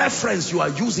that the reference you are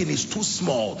using is too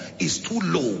small, is too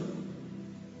low.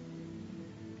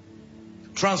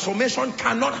 Transformation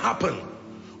cannot happen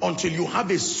until you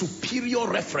have a superior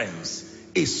reference,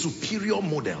 a superior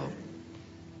model.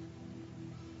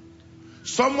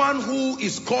 Someone who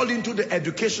is called into the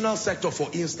educational sector, for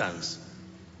instance,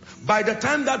 by the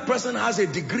time that person has a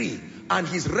degree and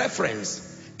his reference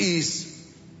is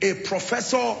a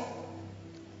professor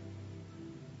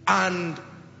and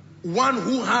one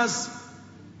who has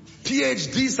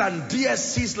PhDs and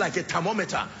DSCs like a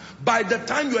thermometer, by the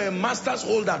time you're a master's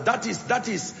holder, that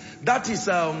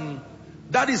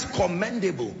is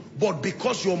commendable. But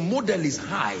because your model is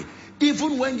high,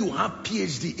 even when you have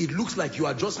PhD, it looks like you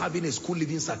are just having a school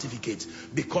leaving certificate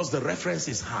because the reference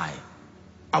is high.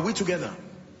 Are we together?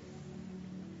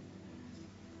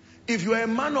 If you are a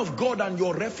man of God and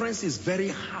your reference is very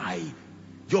high,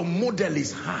 your model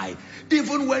is high,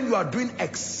 even when you are doing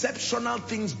exceptional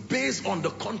things based on the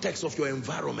context of your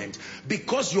environment,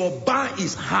 because your bar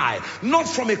is high, not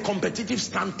from a competitive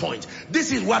standpoint.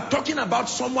 We're talking about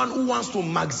someone who wants to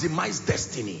maximize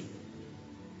destiny.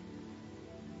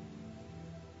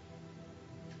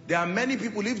 There are many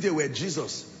people, if they were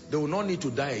Jesus, they will not need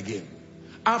to die again.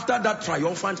 After that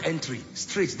triumphant entry,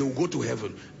 straight they will go to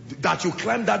heaven. That you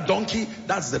climb that donkey,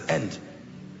 that's the end.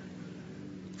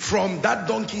 From that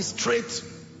donkey straight,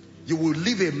 you will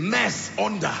leave a mess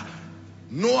under.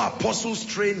 No apostles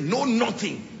train, no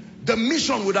nothing. The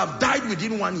mission would have died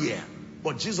within 1 year.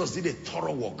 But Jesus did a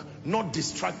thorough work, not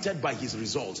distracted by his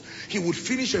results. He would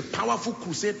finish a powerful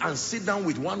crusade and sit down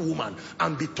with one woman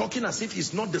and be talking as if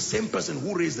he's not the same person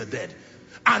who raised the dead.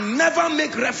 and never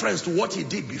make reference to what he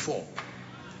did before.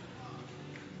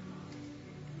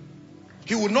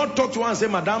 He would not talk to her and say,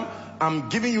 Madam, I'm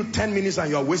giving you 10 minutes and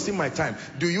you are wasting my time.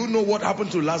 Do you know what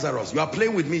happened to Lazarus? You are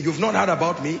playing with me. You've not heard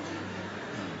about me.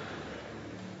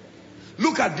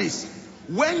 Look at this.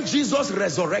 When Jesus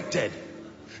resurrected,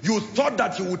 you thought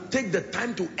that you would take the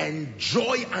time to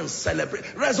enjoy and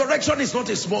celebrate. Resurrection is not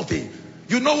a small thing.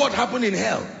 You know what happened in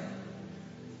hell?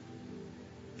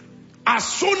 As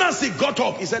soon as he got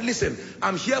up, he said, listen,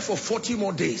 I'm here for 40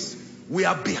 more days. We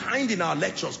are behind in our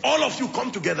lectures. All of you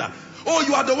come together. Oh,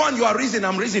 you are the one, you are risen,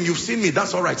 I'm risen. You've seen me.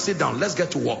 That's all right. Sit down. Let's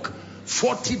get to work.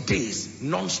 40 days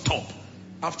non-stop.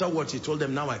 Afterwards, he told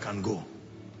them, now I can go.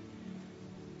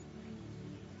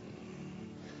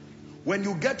 When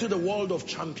you get to the world of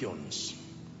champions,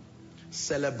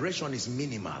 celebration is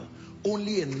minimal.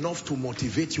 Only enough to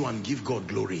motivate you and give God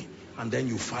glory. And then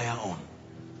you fire on.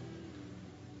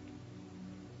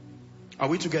 Are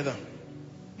we together?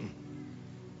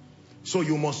 So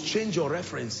you must change your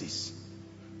references.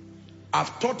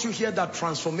 I've taught you here that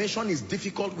transformation is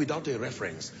difficult without a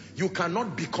reference. You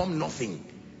cannot become nothing.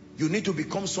 You need to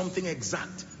become something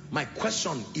exact. My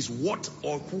question is, what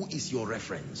or who is your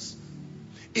reference?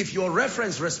 If your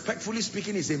reference, respectfully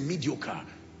speaking, is a mediocre.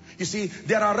 You see,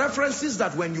 there are references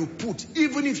that when you put,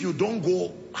 even if you don't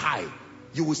go high,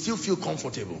 you will still feel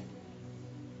comfortable.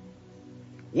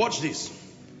 Watch this.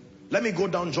 Let me go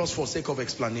down just for sake of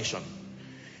explanation.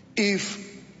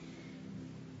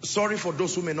 Sorry for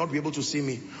those who may not be able to see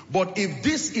me, but if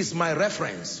this is my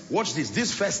reference, watch this,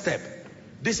 this first step,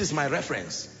 this is my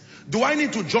reference. Do I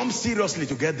need to jump seriously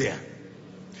to get there?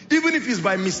 Even if it's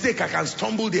by mistake, I can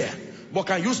stumble there. But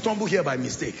can you stumble here by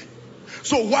mistake?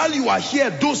 So while you are here,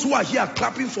 those who are here are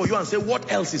clapping for you and say,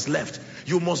 what else is left?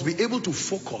 You must be able to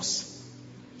focus.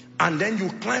 And then you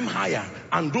climb higher.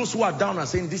 And those who are down are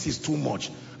saying, this is too much.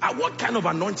 What kind of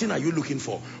anointing are you looking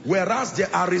for? Whereas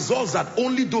there are results that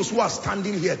only those who are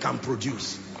standing here can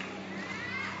produce.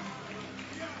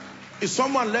 Is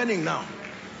someone learning now?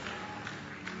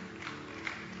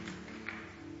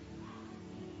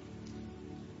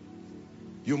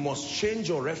 You must change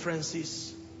your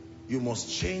references. You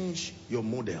must change your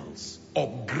models.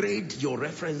 Upgrade your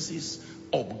references.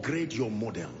 Upgrade your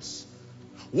models.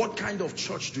 What kind of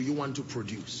church do you want to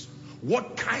produce?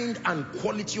 What kind and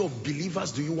quality of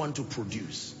believers do you want to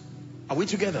produce? Are we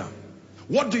together?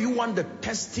 What do you want the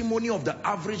testimony of the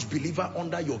average believer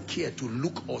under your care to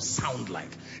look or sound like?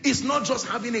 It's not just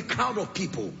having a crowd of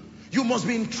people. You must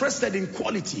be interested in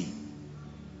quality.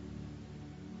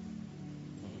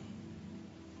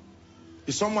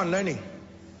 Is someone learning?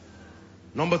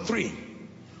 Number 3.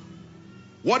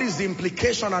 What is the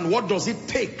implication and what does it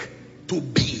take to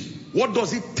be? What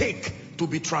does it take to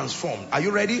be transformed? Are you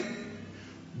ready?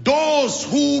 Those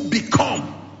who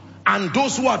become and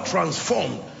those who are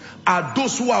transformed are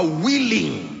those who are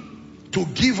willing to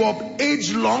give up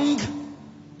age-long,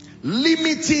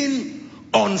 limiting,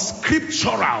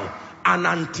 unscriptural, and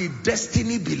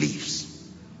anti-destiny beliefs.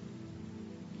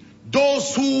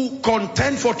 Those who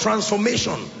contend for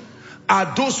transformation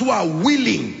are those who are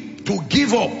willing to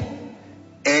give up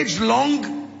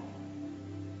age-long,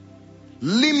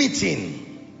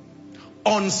 limiting,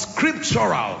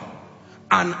 unscriptural,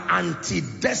 and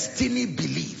anti-destiny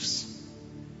beliefs.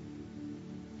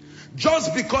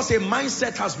 Just because a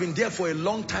mindset has been there for a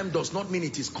long time does not mean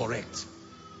it is correct.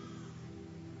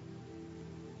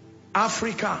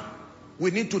 Africa,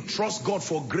 we need to trust God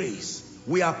for grace.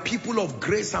 We are people of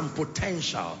grace and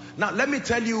potential. Now, let me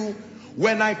tell you,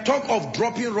 when I talk of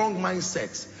dropping wrong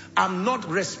mindsets, I'm not,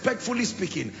 respectfully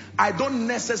speaking, I don't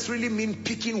necessarily mean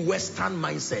picking Western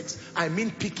mindsets. I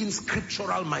mean picking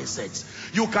scriptural mindsets.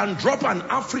 You can drop an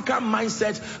African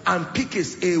mindset and pick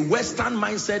a Western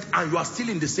mindset and you are still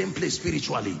in the same place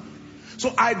spiritually.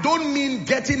 So I don't mean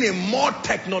getting a more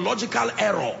technological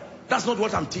error. That's not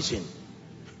what I'm teaching.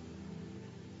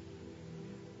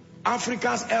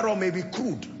 Africa's error may be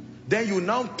crude. Then you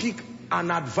now pick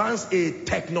and advance a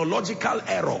technological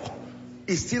error.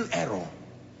 It's still error.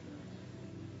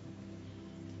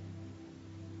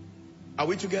 Are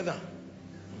we together?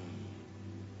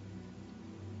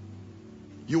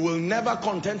 You will never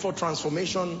contend for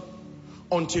transformation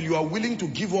until you are willing to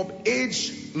give up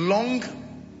age-long,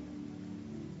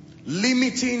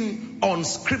 limiting,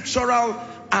 unscriptural,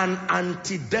 and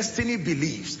anti-destiny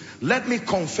beliefs. Let me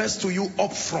confess to you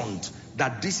up front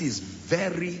that this is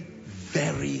very,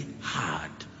 very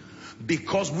hard.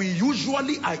 Because we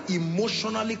usually are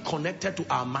emotionally connected to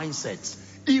our mindsets.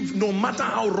 If no matter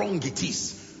how wrong it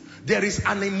is, there is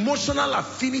an emotional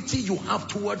affinity you have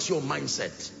towards your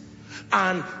mindset.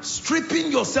 And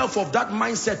stripping yourself of that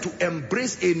mindset to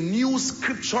embrace a new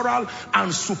scriptural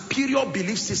and superior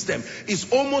belief system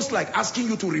is almost like asking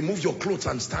you to remove your clothes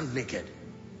and stand naked.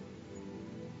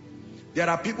 There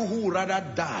are people who would rather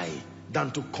die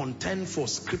than to contend for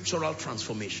scriptural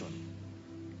transformation.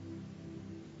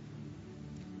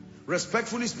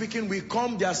 Respectfully speaking,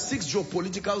 there are 6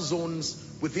 geopolitical zones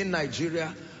within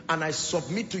Nigeria, and I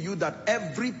submit to you that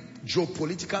every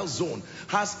geopolitical zone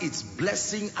has its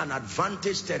blessing and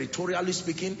advantage territorially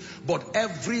speaking, but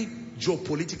every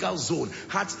geopolitical zone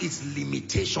has its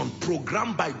limitation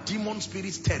programmed by demon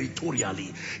spirits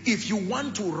territorially. If you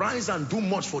want to rise and do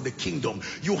much for the kingdom,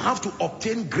 you have to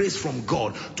obtain grace from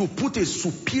God to put a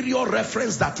superior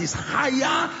reference that is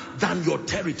higher than your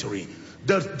territory.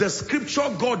 The scripture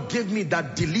God gave me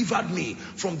that delivered me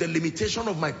from the limitation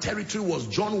of my territory was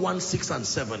John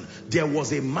 1:6-7. There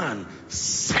was a man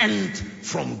sent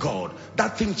from God.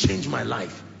 That thing changed my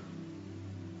life.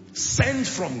 Sent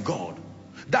from God.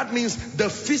 That means the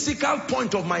physical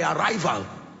point of my arrival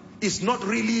is not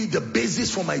really the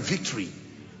basis for my victory.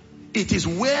 It is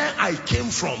where I came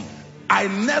from. I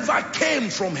never came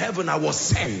from heaven. I was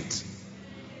sent.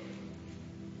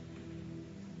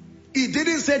 He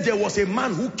didn't say there was a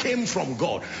man who came from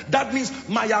God. That means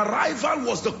my arrival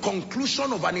was the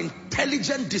conclusion of an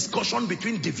intelligent discussion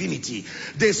between divinity.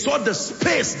 They saw the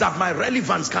space that my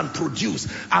relevance can produce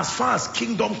as far as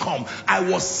kingdom come. I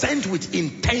was sent with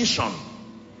intention.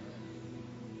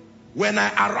 When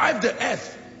I arrived at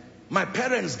earth, my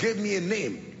parents gave me a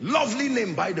name. Lovely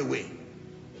name, by the way.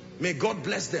 May God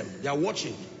bless them. They are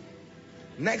watching.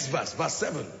 Next verse, verse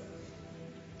 7.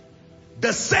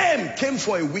 The same came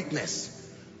for a witness.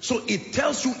 So it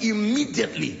tells you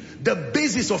immediately the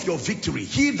basis of your victory.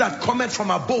 He that cometh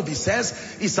from above, he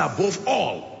says, is above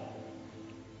all.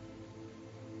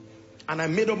 And I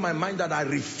made up my mind that I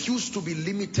refuse to be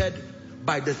limited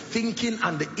by the thinking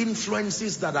and the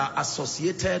influences that are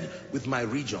associated with my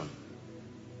region.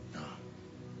 No.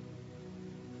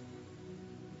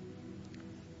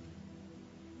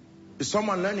 Is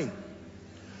someone learning?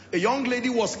 A young lady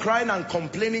was crying and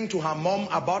complaining to her mom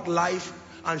about life,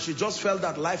 and she just felt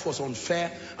that life was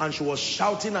unfair, and she was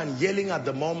shouting and yelling at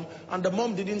the mom, and the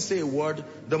mom didn't say a word.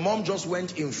 The mom just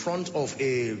went in front of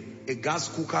a gas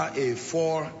cooker, a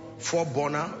four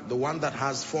burner, the one that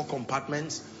has 4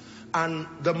 compartments, and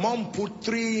the mom put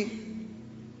three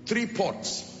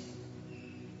pots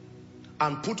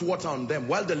and put water on them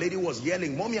while the lady was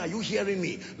yelling, "Mommy, are you hearing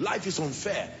me? Life is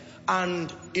unfair."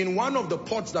 And in one of the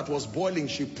pots that was boiling,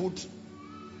 she put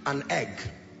an egg,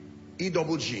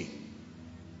 E-double-G.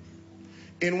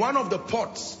 In one of the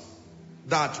pots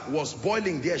that was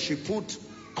boiling there, she put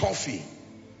coffee.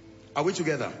 Are we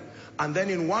together? And then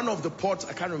in one of the pots,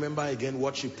 I can't remember again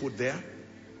what she put there.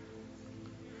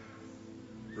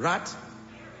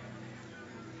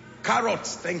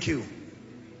 Carrots, thank you.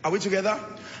 Are we together?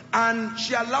 And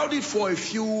she allowed it for a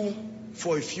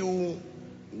few,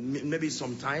 maybe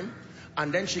some time,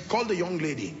 and then she called the young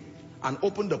lady and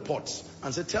opened the pots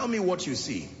and said, "Tell me what you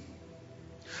see."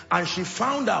 And she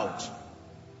found out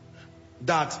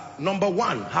that, number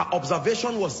one, her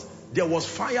observation was there was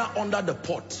fire under the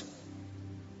pot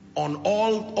on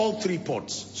all 3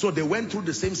 pots. So they went through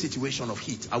the same situation of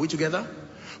heat. Are we together?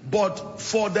 But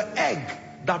for the egg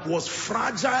that was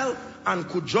fragile and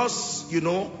could just,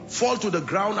 fall to the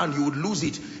ground and you would lose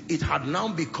it, it had now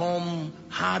become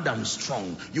hard and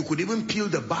strong. You could even peel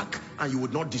the back and you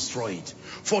would not destroy it.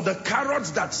 For the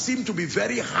carrots that seemed to be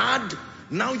very hard,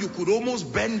 now you could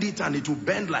almost bend it and it would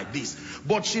bend like this.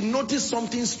 But she noticed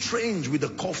something strange with the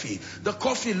coffee. The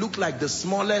coffee looked like the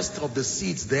smallest of the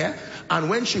seeds there, and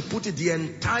when she put it, the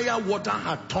entire water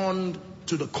had turned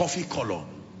to the coffee color.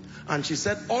 And she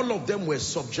said all of them were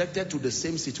subjected to the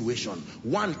same situation.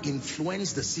 One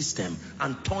influenced the system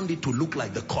and turned it to look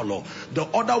like the color. The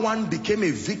other one became a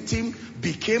victim,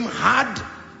 became hard.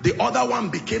 The other one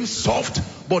became soft.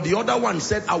 But the other one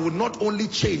said, I would not only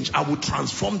change, I would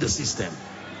transform the system.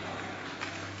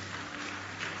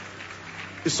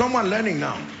 Is someone learning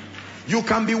now? You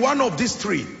can be one of these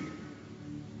 3.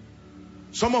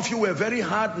 Some of you were very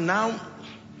hard now.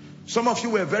 Some of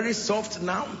you were very soft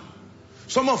now.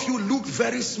 Some of you look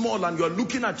very small and you're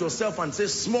looking at yourself and say,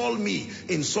 small me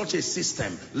in such a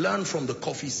system. Learn from the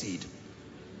coffee seed.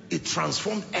 It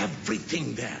transformed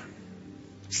everything there.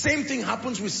 Same thing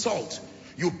happens with salt.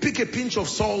 You pick a pinch of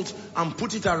salt and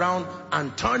put it around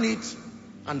and turn it,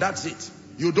 and that's it.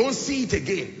 You don't see it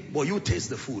again, but you taste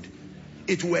the food.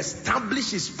 It will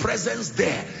establish its presence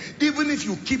there. Even if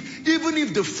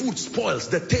the food spoils,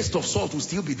 the taste of salt will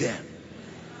still be there.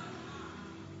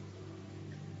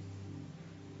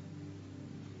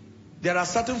 There are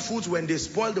certain foods, when they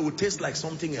spoil, they will taste like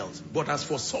something else. But as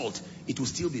for salt, it will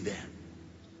still be there.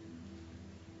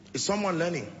 Is someone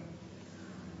learning?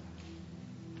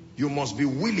 You must be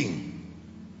willing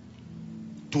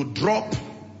to drop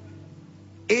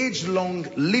age-long,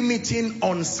 limiting,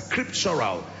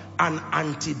 unscriptural, and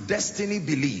anti-destiny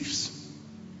beliefs.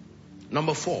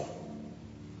 Number 4,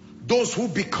 those who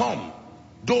become,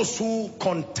 those who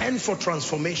contend for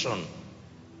transformation,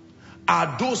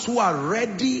 are those who are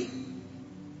ready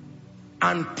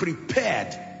and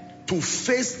prepared to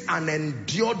face and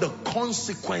endure the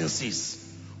consequences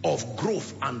of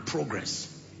growth and progress.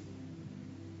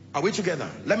 Are we together?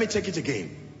 Let me take it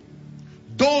again.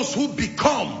 Those who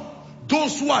become,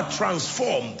 those who are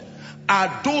transformed,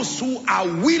 are those who are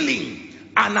willing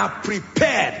and are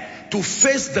prepared to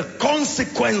face the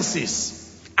consequences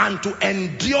and to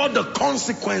endure the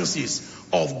consequences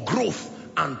of growth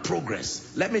and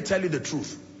progress. Let me tell you the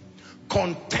truth.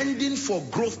 Contending for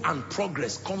growth and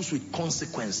progress comes with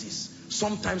consequences,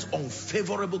 sometimes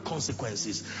unfavorable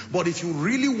consequences. But if you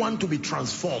really want to be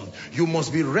transformed, you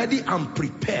must be ready and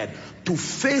prepared to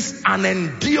face and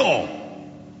endure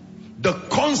the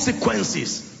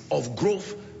consequences of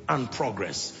growth and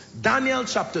progress. Daniel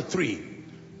chapter 3.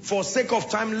 For sake of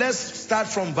time, let's start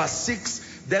from verse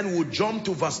 6, then we'll jump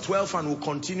to verse 12 and we'll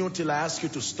continue till I ask you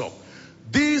to stop.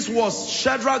 This was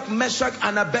Shadrach, Meshach,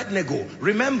 and Abednego.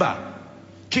 Remember,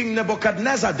 King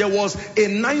Nebuchadnezzar, there was a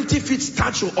 90-foot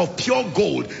statue of pure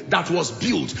gold that was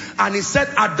built. And he said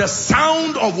at the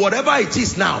sound of whatever it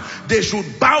is now, they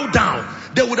should bow down.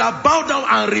 They would have bowed down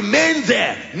and remained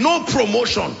there. No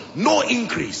promotion, no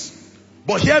increase.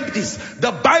 But here it is.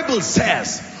 The Bible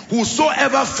says,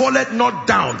 whosoever falleth not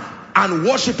down and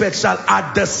worshipeth shall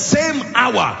at the same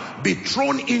hour be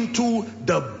thrown into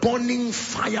the burning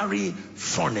fiery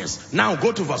furnace. Now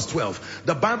go to verse 12.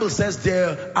 The Bible says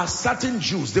there are certain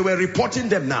Jews, they were reporting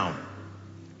them now.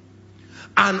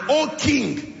 And O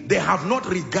king, they have not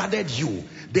regarded you.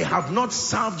 They have not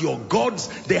served your gods.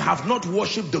 They have not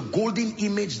worshipped the golden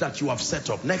image that you have set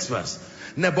up. Next verse.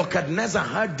 Nebuchadnezzar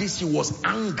heard this, he was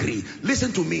angry.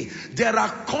 Listen to me. There are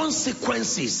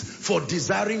consequences for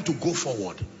desiring to go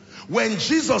forward. When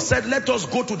Jesus said, let us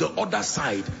go to the other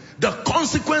side, the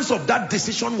consequence of that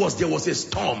decision was there was a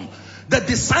storm. The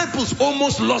disciples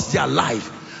almost lost their life.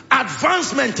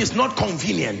 Advancement is not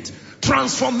convenient.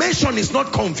 Transformation is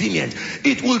not convenient.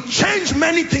 It will change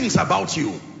many things about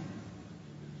you.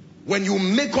 When you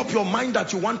make up your mind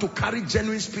that you want to carry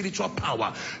genuine spiritual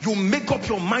power, you make up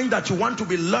your mind that you want to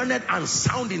be learned and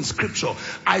sound in scripture,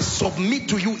 I submit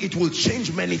to you, it will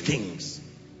change many things.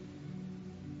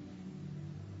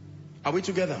 Are we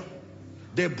together?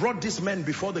 They brought these men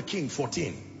before the king.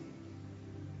 14.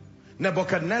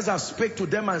 Nebuchadnezzar spake to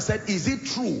them and said, is it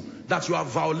true that you have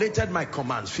violated my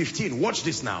commands? 15. Watch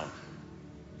this now.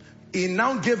 He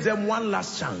now gave them one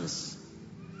last chance.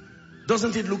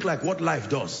 Doesn't it look like what life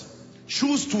does?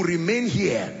 Choose to remain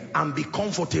here and be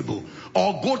comfortable,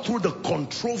 or go through the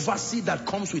controversy that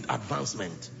comes with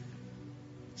advancement.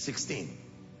 16.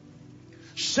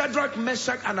 Shadrach,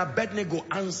 Meshach, and Abednego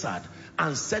answered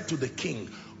and said to the king,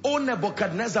 O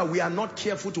Nebuchadnezzar, we are not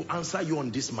careful to answer you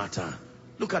on this matter.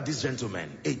 Look at this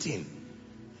gentleman. 18.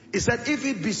 He said, if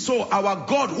it be so, our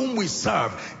God whom we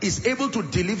serve is able to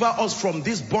deliver us from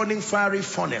this burning fiery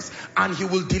furnace, and he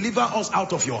will deliver us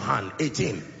out of your hand.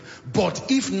 18.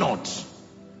 But if not,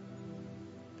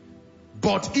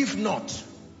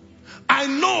 I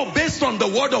know based on the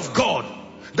word of God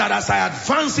that as I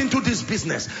advance into this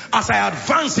business, as I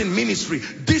advance in ministry,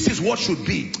 this is what should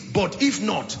be. But if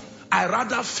not, I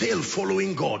rather fail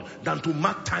following God than to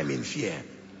mark time in fear.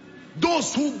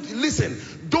 Those who, listen,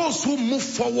 those who move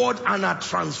forward and are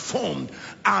transformed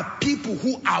are people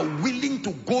who are willing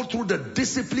to go through the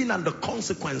discipline and the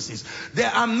consequences. There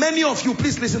are many of you,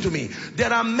 please listen to me.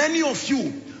 There are many of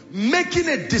you making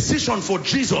a decision for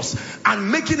Jesus and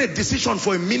making a decision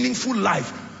for a meaningful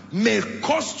life may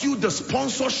cost you the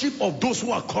sponsorship of those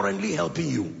who are currently helping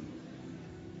you.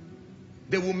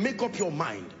 They will make up your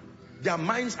mind, their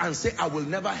minds, and say, I will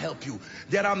never help you.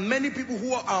 There are many people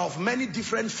who are of many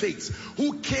different faiths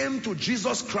who came to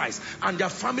Jesus Christ, and their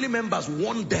family members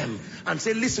warned them and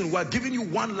say, listen, we're giving you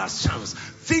one last chance.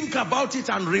 Think about it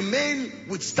and remain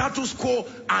with status quo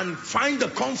and find the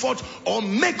comfort, or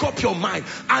make up your mind.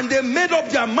 And they made up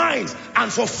their minds,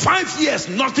 and for 5 years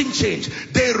nothing changed.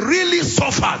 They really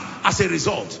suffered as a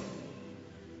result.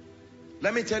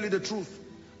 Let me tell you the truth.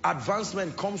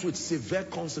 Advancement comes with severe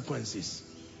consequences.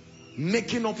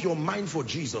 Making up your mind for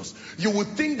Jesus. You would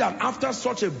think that after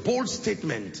such a bold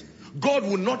statement, God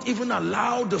would not even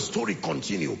allow the story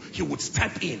continue. He would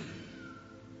step in.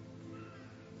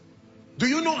 Do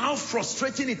you know how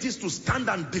frustrating it is to stand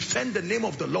and defend the name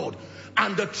of the Lord,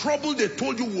 and the trouble they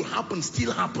told you will happen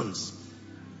still happens,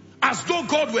 as though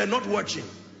God were not watching?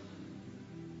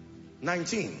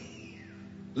 19.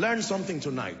 Learn something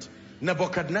tonight.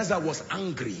 Nebuchadnezzar was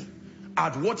angry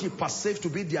at what he perceived to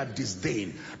be their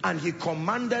disdain, and he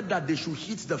commanded that they should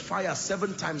heat the fire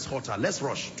 7 times hotter. Let's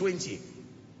rush. 20.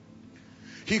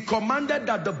 He commanded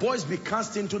that the boys be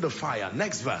cast into the fire.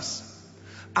 Next verse.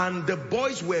 And the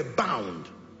boys were bound.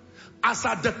 As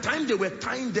at the time they were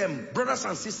tying them, brothers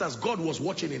and sisters, God was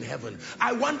watching in heaven.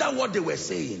 I wonder what they were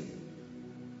saying.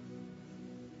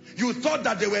 You thought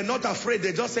that they were not afraid.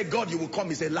 They just said, God, you will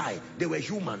come. It's a lie. They were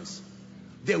humans.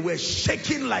 They were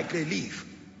shaking like a leaf.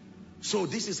 So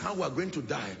this is how we're going to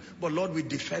die. But Lord, we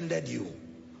defended you.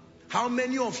 How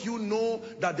many of you know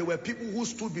that there were people who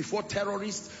stood before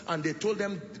terrorists and they told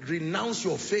them, renounce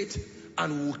your faith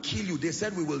and we will kill you? They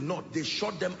said, we will not. They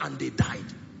shot them and they died.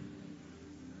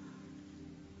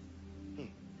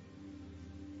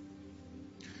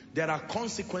 There are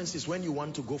consequences when you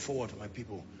want to go forward, my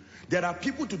people. There are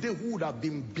people today who would have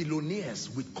been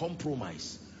billionaires with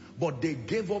compromise, but they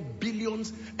gave up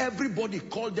billions. Everybody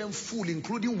called them fool,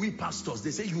 including we pastors.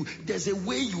 They say, there's a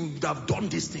way you would have done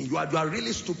this thing. You are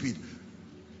really stupid.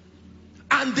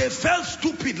 And they felt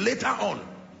stupid later on,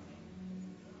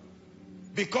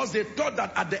 because they thought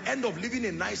that at the end of living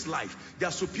a nice life,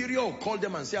 their superior will call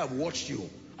them and say, I've watched you.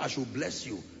 I should bless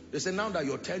you. They say, now that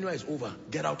your tenure is over,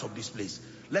 get out of this place.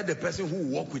 Let the person who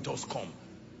walk with us come.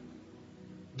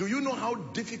 Do you know how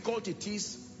difficult it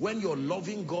is when your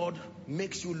loving God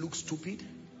makes you look stupid?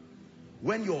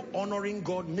 When your honoring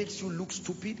God makes you look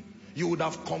stupid? You would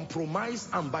have compromised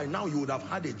and by now you would have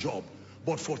had a job.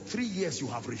 But for 3 years you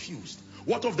have refused.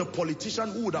 What of the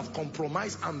politician who would have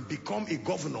compromised and become a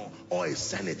governor or a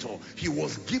senator? He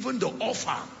was given the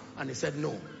offer and he said,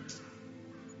 no,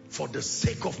 for the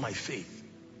sake of my faith.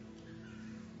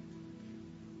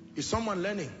 Is someone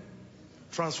learning?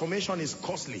 Transformation is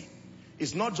costly.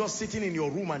 It's not just sitting in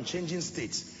your room and changing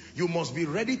states. You must be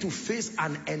ready to face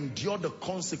and endure the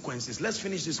consequences. Let's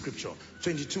finish this scripture.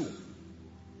 22.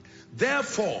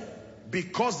 Therefore,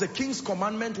 because the king's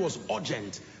commandment was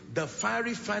urgent, the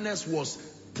fiery furnace was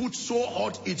put so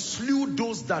hot it slew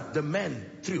those that the men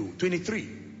threw. 23.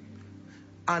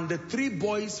 And the 3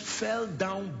 boys fell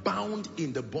down bound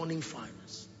in the burning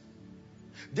furnace.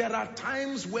 There are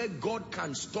times where God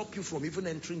can stop you from even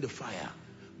entering the fire.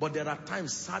 But there are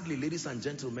times, sadly, ladies and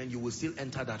gentlemen, you will still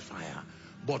enter that fire.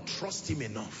 But trust him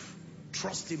enough.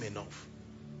 Trust him enough.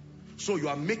 So you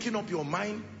are making up your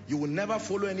mind, you will never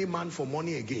follow any man for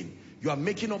money again. You are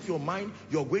making up your mind,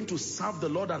 you're going to serve the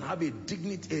Lord and have a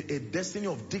destiny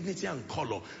of dignity and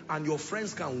color. And your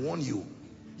friends can warn you.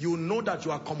 You know that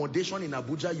your accommodation in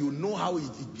Abuja, you know how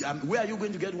where are you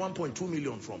going to get 1.2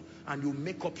 million from? And you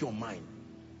make up your mind.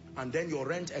 And then your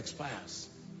rent expires.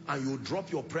 And you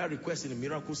drop your prayer request in a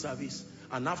miracle service,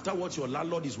 and afterwards your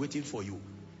landlord is waiting for you.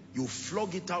 You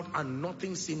flog it out and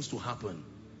nothing seems to happen.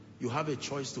 You have a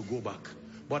choice to go back.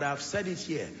 But I've said it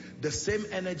here, the same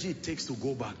energy it takes to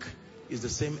go back is the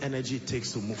same energy it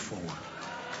takes to move forward.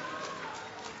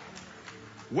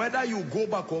 Whether you go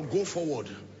back or go forward,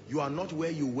 you are not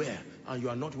where you were and you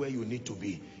are not where you need to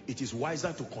be. It is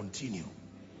wiser to continue.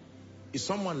 Is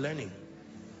someone learning?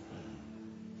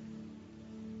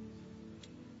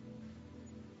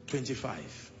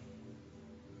 25.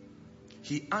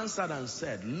 He answered and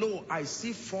said, lo, I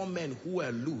see 4 men who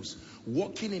were loose,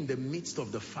 walking in the midst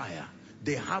of the fire.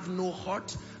 They have no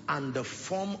heart, and the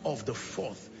form of the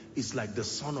 4th is like the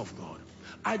Son of God.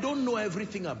 I don't know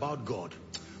everything about God,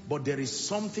 but there is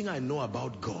something I know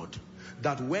about God.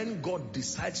 That when God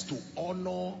decides to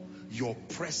honor your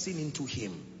pressing into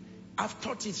him, I've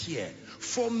taught it here.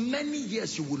 For many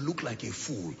years you will look like a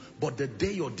fool, but the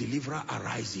day your deliverer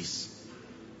arises,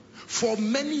 for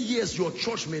many years your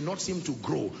church may not seem to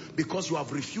grow because you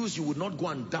have refused. You will not go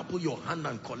and dapple your hand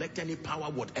and collect any power,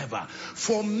 whatever.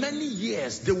 For many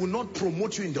years they will not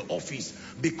promote you in the office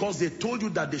because they told you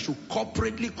that they should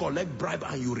corporately collect bribe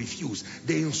and you refused.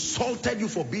 They insulted you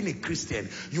for being a Christian.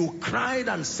 You cried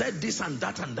and said this and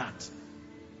that and that.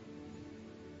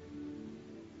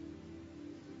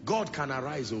 God can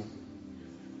arise. Oh,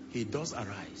 he does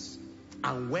arise.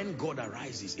 And when God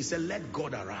arises, he said, let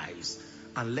God arise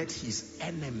and let his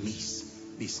enemies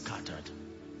be scattered.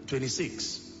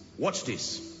 26. Watch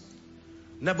this.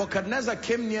 Nebuchadnezzar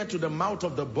came near to the mouth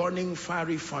of the burning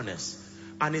fiery furnace,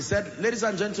 and he said, ladies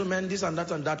and gentlemen, this and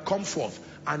that, come forth.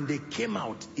 And they came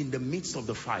out in the midst of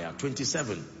the fire.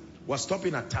 27. We're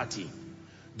stopping at 30.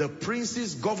 The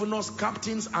princes, governors,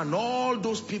 captains, and all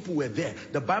those people were there.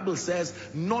 The Bible says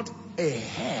not a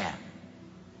hair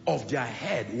of their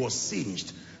head was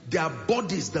singed. Their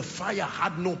bodies, the fire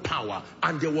had no power,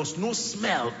 and there was no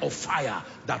smell of fire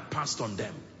that passed on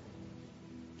them.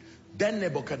 Then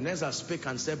Nebuchadnezzar spake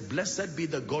and said, blessed be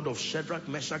the God of Shadrach,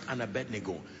 Meshach, and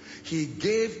Abednego. He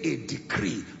gave a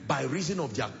decree by reason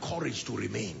of their courage to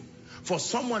remain. For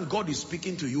someone, God is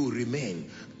speaking to you, remain.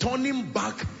 Turning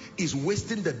back is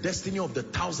wasting the destiny of the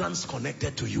thousands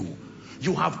connected to you.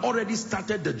 You have already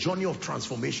started the journey of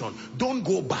transformation. Don't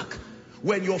go back.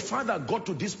 When your father got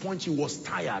to this point, he was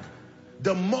tired.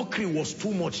 The mockery was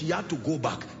too much. He had to go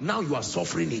back. Now you are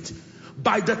suffering it.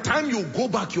 By the time you go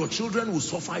back, your children will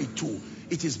suffer it too.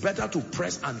 It is better to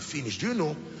press and finish. Do you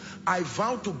know, I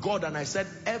vowed to God and I said,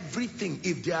 everything,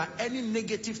 if there are any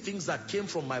negative things that came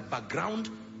from my background,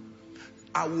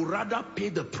 I would rather pay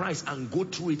the price and go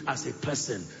through it as a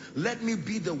person. Let me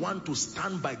be the one to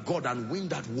stand by God and win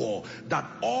that war. That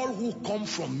all who come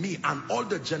from me and all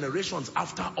the generations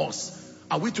after us,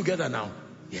 are we together now?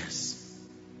 Yes.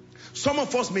 Some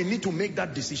of us may need to make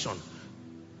that decision.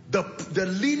 The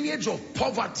lineage of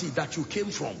poverty that you came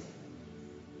from.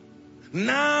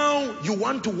 Now you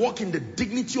want to walk in the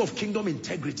dignity of kingdom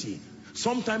integrity.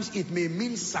 Sometimes it may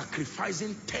mean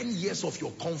sacrificing 10 years of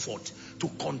your comfort to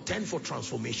contend for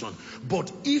transformation. But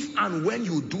if and when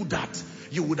you do that,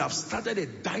 you would have started a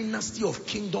dynasty of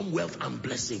kingdom wealth and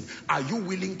blessing. Are you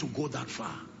willing to go that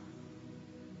far?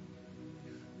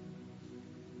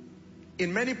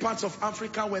 In many parts of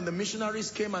Africa, when the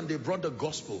missionaries came and they brought the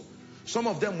gospel, some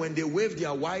of them, when they waved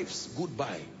their wives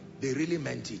goodbye, they really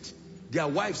meant it. Their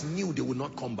wives knew they would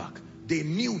not come back. They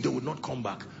knew they would not come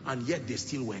back, and yet they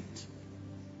still went.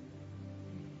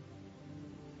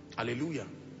 Hallelujah.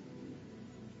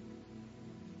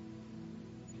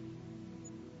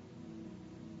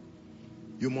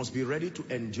 You must be ready to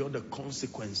endure the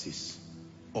consequences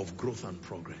of growth and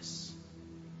progress.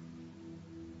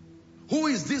 Who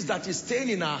is this that is staying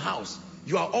in our house?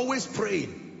 You are always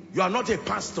praying. You are not a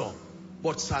pastor.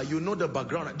 But sir, you know the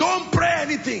background. Don't pray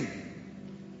anything.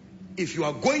 If you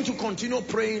are going to continue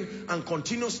praying and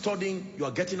continue studying, you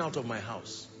are getting out of my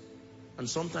house. And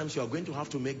sometimes you are going to have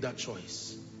to make that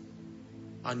choice.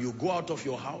 And you go out of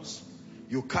your house,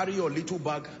 you carry your little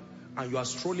bag, and you are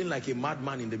strolling like a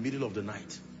madman in the middle of the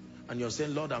night. And you're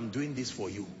saying, Lord, I'm doing this for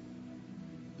you.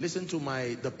 Listen to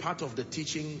the part of the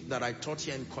teaching that I taught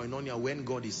here in Koinonia, when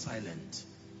God is silent.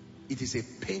 It is a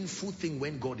painful thing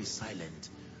when God is silent.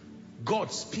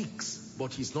 God speaks,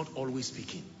 but he's not always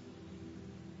speaking.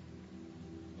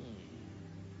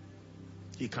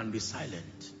 He can be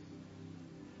silent.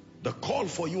 The call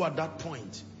for you at that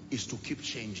point is to keep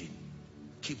changing.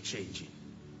 Keep changing.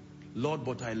 Lord,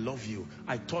 but I love you.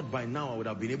 I thought by now I would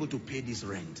have been able to pay this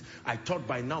rent. I thought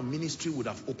by now ministry would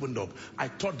have opened up. I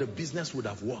thought the business would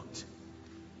have worked.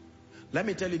 Let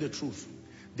me tell you the truth.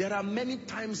 There are many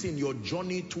times in your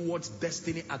journey towards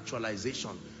destiny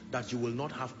actualization that you will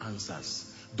not have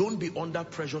answers. Don't be under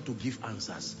pressure to give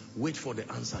answers. Wait for the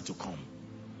answer to come.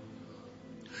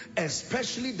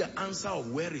 Especially the answer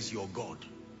of where is your God.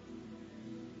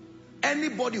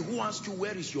 Anybody who asks you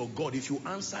where is your God, if you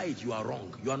answer it, you are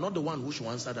wrong. You are not the one who should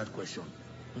answer that question.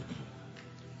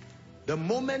 The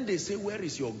moment they say where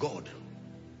is your God,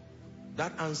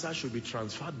 that answer should be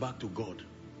transferred back to God.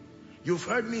 You've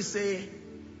heard me say,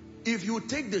 if you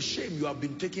take the shame, you have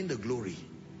been taking the glory.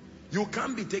 You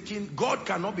can't be taking, God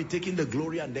cannot be taking the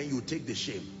glory and then you take the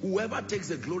shame. Whoever takes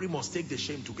the glory must take the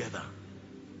shame together.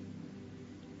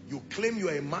 You claim you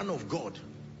are a man of God.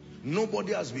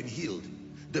 Nobody has been healed.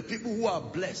 The people who are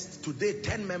blessed, today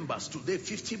 10 members, today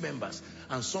 50 members,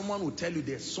 and someone will tell you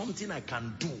there's something I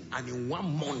can do, and in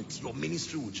 1 month your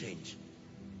ministry will change.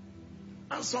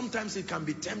 And sometimes it can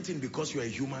be tempting because you're a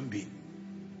human being.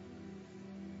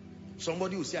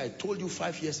 Somebody will say, I told you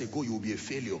 5 years ago you will be a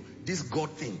failure. This God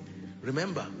thing.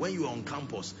 Remember, when you were on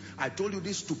campus, I told you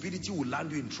this stupidity will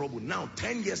land you in trouble. Now,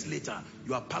 10 years later,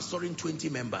 you are pastoring 20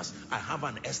 members. I have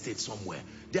an estate somewhere.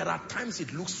 There are times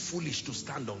it looks foolish to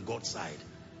stand on God's side.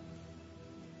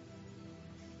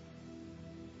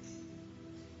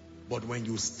 But when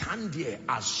you stand there,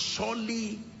 as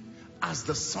surely as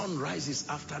the sun rises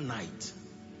after night,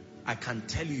 I can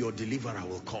tell you your deliverer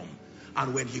will come.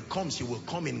 And when he comes, he will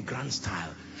come in grand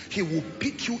style. He will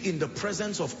pick you in the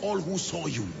presence of all who saw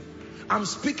you. I'm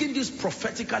speaking this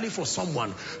prophetically for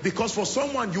someone, because for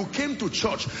someone, you came to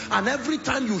church and every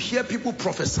time you hear people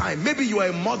prophesy, maybe you are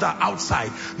a mother outside,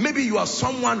 maybe you are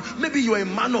someone, maybe you are a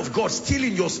man of God still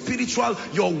in your spiritual,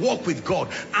 your walk with God,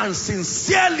 and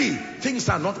sincerely things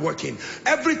are not working.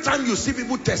 Every time you see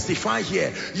people testify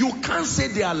here, you can't say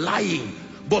they are lying,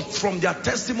 but from their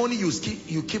testimony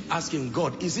you keep asking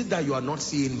God, is it that you are not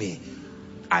seeing me?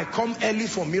 I come early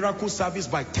for miracle service.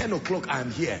 By 10 o'clock, I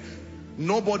am here.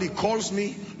 Nobody calls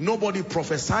me. Nobody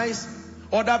prophesies.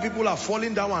 Other people are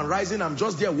falling down and rising. I'm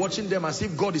just there watching them as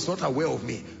if God is not aware of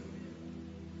me.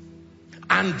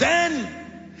 And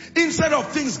then, instead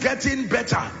of things getting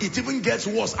better, it even gets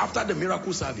worse after the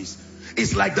miracle service.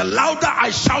 It's like the louder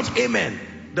I shout amen,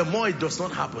 the more it does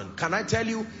not happen. Can I tell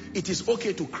you, it is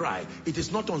okay to cry. It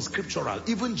is not unscriptural.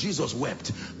 Even Jesus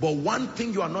wept. But one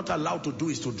thing you are not allowed to do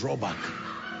is to draw back.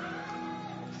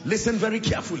 Listen very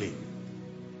carefully.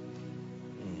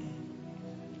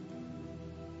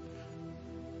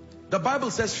 The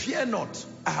Bible says, fear not,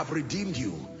 I have redeemed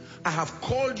you. I have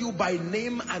called you by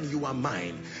name and you are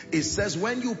mine. It says,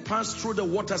 when you pass through the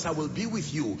waters, I will be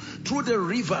with you. Through the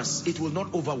rivers, it will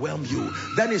not overwhelm you.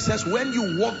 Then it says, when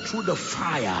you walk through the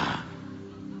fire,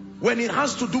 when it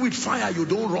has to do with fire, you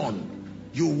don't run.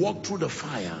 You walk through the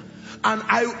fire. And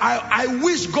I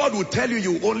wish God would tell you,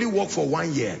 you only walk for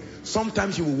 1 year.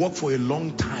 Sometimes you will walk for a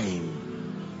long time.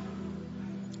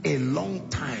 A long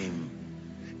time.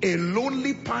 A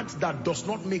lonely path that does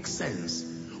not make sense.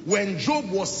 When Job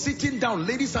was sitting down,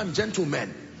 ladies and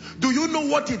gentlemen, do you know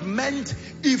what it meant?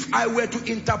 If I were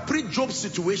to interpret Job's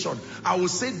situation, I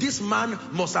would say this man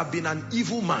must have been an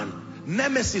evil man.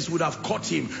 Nemesis would have caught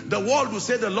him. The world would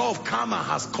say the law of karma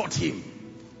has caught him.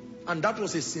 And that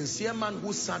was a sincere man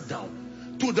who sat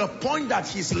down to the point that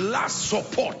his last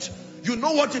support. You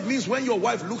know what it means when your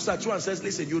wife looks at you and says,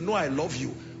 listen, you know I love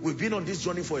you. We've been on this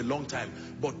journey for a long time.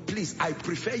 But please, I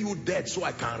prefer you dead so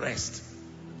I can rest.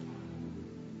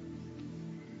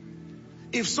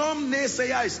 If some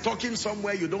naysayer is talking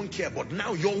somewhere, you don't care. But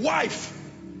now your wife.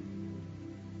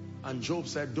 And Job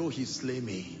said, though he slay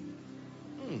me,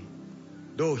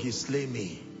 though he slay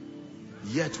me,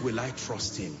 yet will I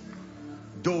trust him.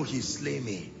 Though he slay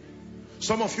me.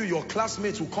 Some of you, your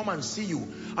classmates will come and see you.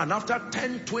 And after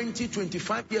 10, 20,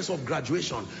 25 years of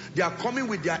graduation, they are coming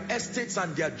with their estates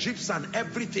and their jeeps and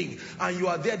everything. And you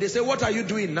are there. They say, what are you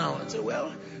doing now? I say,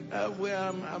 well,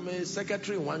 I'm a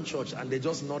secretary in one church. And they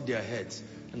just nod their heads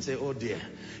and say, oh dear,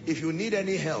 if you need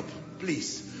any help,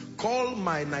 please call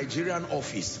my Nigerian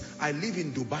office. I live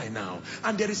in Dubai now.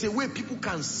 And there is a way people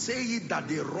can say it that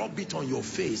they rub it on your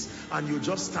face. And you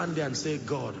just stand there and say,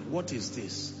 God, what is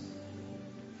this?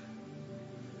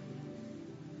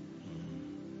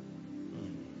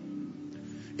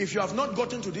 If you have not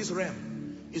gotten to this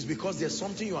realm, it's because there's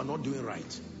something you are not doing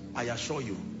right. I assure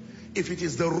you. If it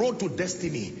is the road to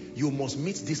destiny, you must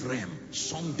meet this realm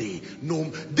someday. No,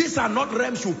 these are not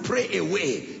realms you pray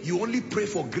away. You only pray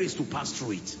for grace to pass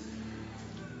through it.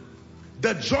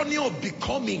 The journey of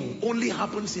becoming only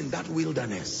happens in that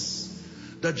wilderness.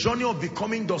 The journey of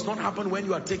becoming does not happen when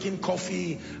you are taking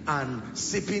coffee and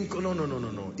sipping.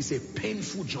 No. It's a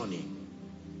painful journey.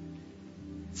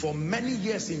 For many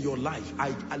years in your life,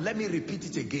 let me repeat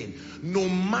it again. No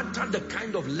matter the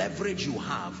kind of leverage you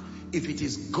have, if it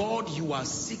is God you are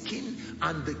seeking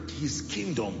and his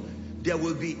kingdom, there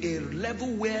will be a level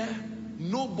where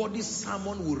nobody's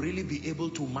sermon will really be able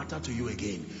to matter to you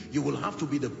again. You will have to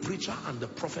be the preacher and the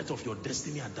prophet of your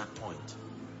destiny at that point.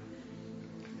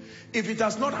 If it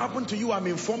has not happened to you, I'm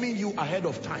informing you ahead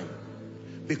of time.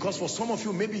 Because for some of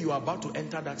you, maybe you are about to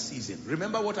enter that season.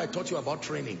 Remember what I taught you about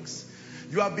trainings.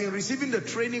 You have been receiving the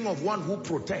training of one who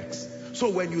protects. So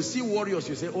when you see warriors,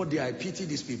 you say, oh dear, I pity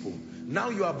these people. Now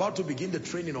you are about to begin the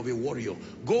training of a warrior.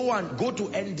 Go to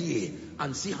NDA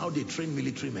and see how they train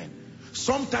military men.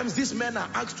 Sometimes these men are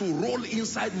asked to roll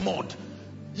inside mud.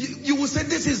 You will say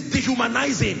this is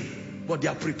dehumanizing. But they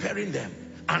are preparing them.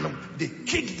 And they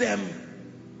kick them.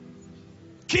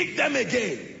 Kick them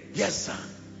again. Yes, sir.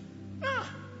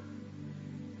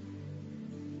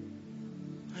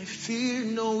 I fear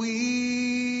no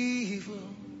evil.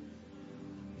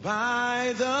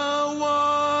 By the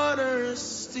waters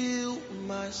still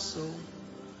my soul.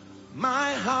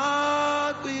 My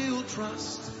heart will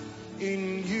trust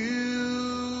in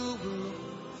you.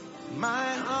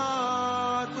 My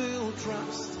heart will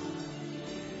trust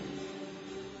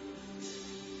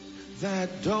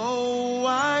that though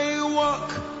I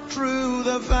walk through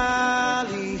the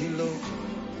valley low,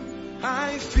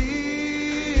 I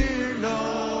fear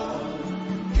no.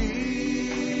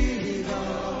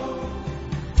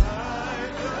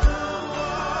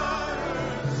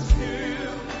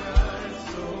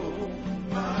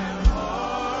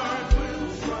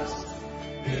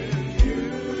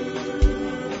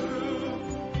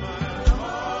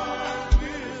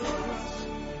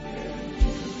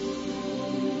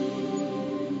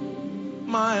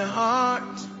 My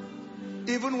heart,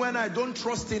 even when I don't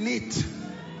trust in it,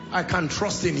 I can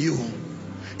trust in you.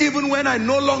 Even when I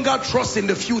no longer trust in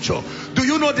the future. Do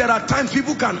you know there are times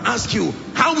people can ask you,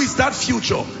 how is that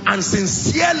future? And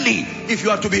sincerely, if you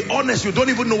are to be honest, you don't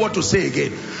even know what to say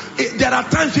again. There are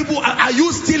times people, are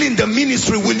you still in the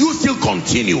ministry? Will you still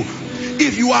continue?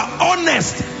 If you are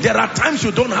honest, there are times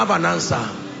you don't have an answer.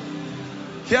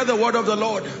 Hear the word of the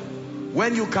Lord.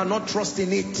 When you cannot trust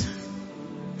in it,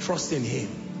 trust in Him.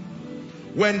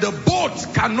 When the boat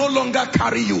can no longer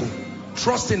carry you,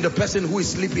 trust in the person who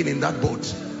is sleeping in that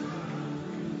boat.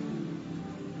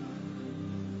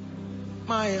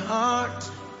 My heart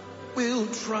will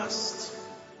trust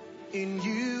in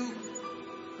you,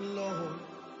 Lord.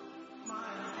 My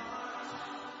heart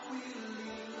will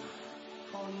lean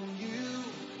on you.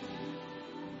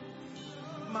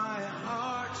 My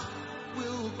heart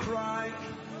will cry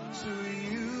to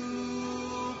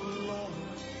you, Lord.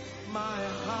 My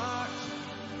heart.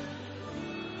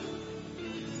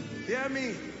 Hear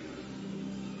me.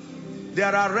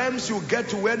 There are realms you get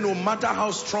to where no matter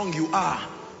how strong you are,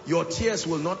 your tears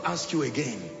will not ask you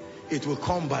again. It will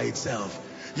come by itself.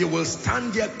 You will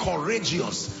stand there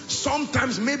courageous.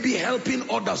 Sometimes maybe helping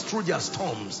others through their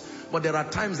storms. But there are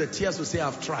times the tears will say,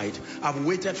 I've tried. I've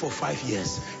waited for 5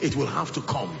 years. It will have to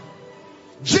come.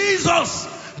 Jesus,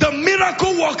 the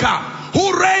miracle worker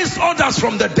who raised others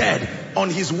from the dead, on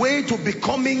his way to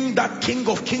becoming that King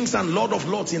of Kings and Lord of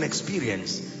Lords in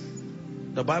experience.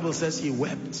 The Bible says he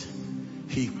wept.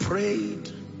 He prayed.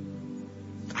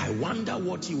 I wonder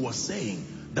what he was saying.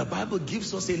 The Bible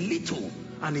gives us a little,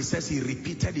 and it says he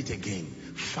repeated it again.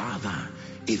 Father,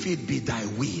 if it be thy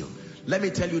will. Let me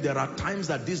tell you, there are times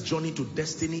that this journey to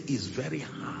destiny is very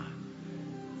hard.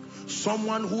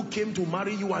 Someone who came to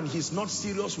marry you and he's not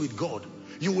serious with God,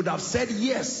 you would have said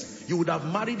yes. You would have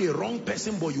married a wrong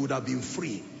person, but you would have been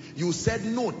free. You said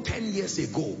no 10 years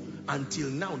ago, until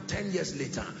now, 10 years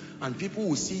later, and people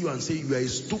will see you and say, you are a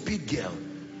stupid girl.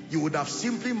 You would have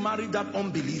simply married that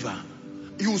unbeliever.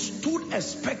 You stood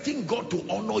expecting God to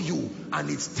honor you, and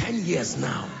it's 10 years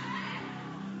now.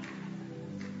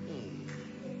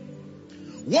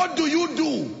 What do you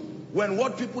do when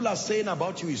what people are saying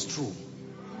about you is true?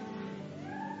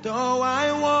 Though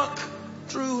I walk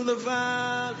through the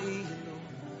valley,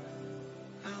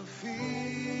 I'll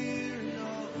fear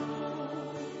no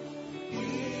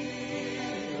evil.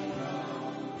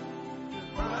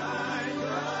 By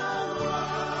the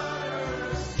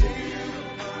water still,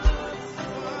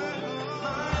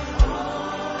 my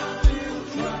heart will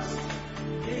trust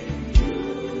in you.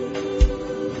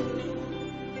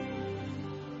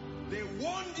 They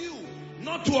warned you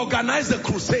not to organize the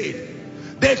crusade.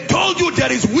 They told you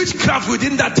there is witchcraft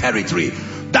within that territory,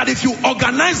 that if you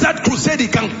organize that crusade,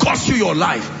 it can cost you your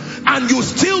life. And you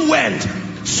still went.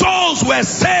 Souls were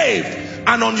saved.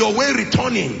 And on your way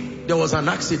returning, there was an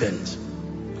accident.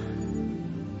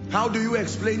 How do you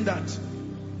explain that?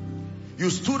 You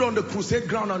stood on the crusade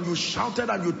ground and you shouted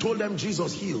and you told them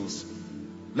Jesus heals.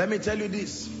 Let me tell you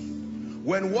this.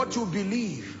 When what you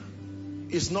believe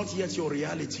is not yet your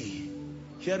reality,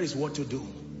 here is what to do.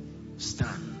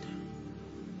 Stand.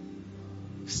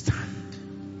 Stand.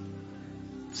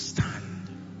 Stand.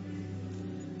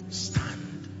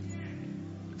 Stand.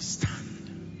 Stand.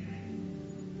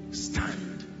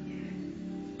 Stand.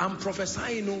 I'm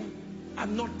prophesying,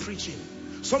 I'm not preaching.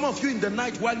 Some of you in the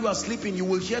night while you are sleeping, you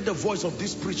will hear the voice of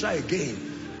this preacher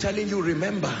again, telling you,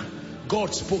 remember,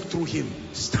 God spoke through him.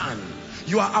 Stand.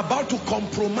 You are about to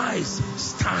compromise.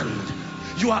 Stand.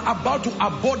 You are about to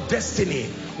abort destiny,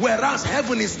 whereas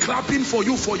heaven is clapping for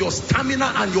you for your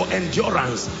stamina and your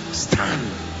endurance. Stand.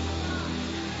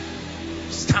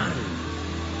 Stand.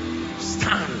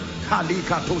 Stand.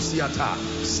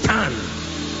 Stand.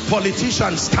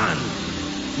 Politician, stand.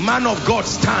 Man of God,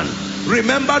 stand.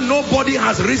 Remember, nobody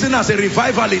has risen as a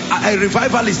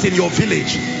revivalist in your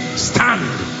village. Stand.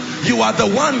 You are the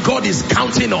one God is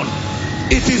counting on.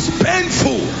 It is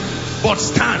painful, but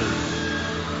stand.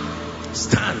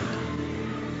 Stand.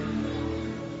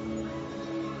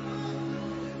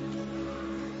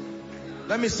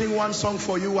 Let me sing one song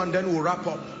for you and then we'll wrap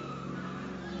up.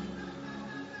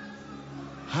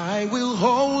 I will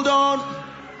hold on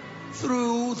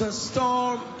through the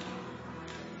storm.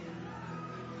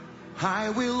 I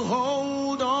will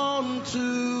hold on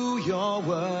to your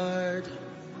word.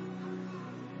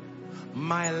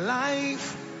 My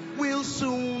life will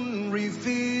soon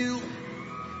reveal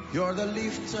you're the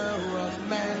lifter of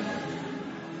men,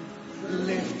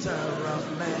 lifter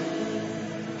of men.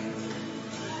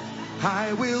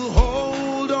 I will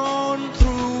hold on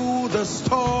through the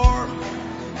storm,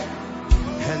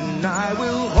 and I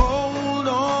will hold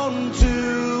on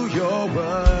to your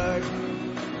word.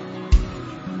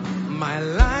 My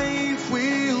life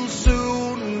will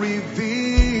soon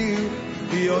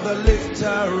the lifter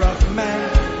of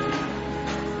men.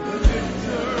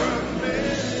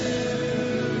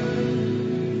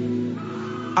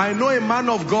 I know a man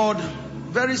of God,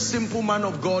 very simple man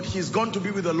of God. He's gone to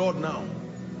be with the Lord now.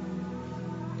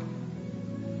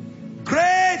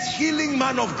 Great healing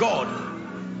man of God.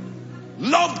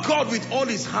 Loved God with all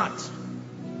his heart.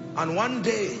 And one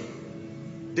day,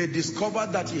 they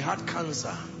discovered that he had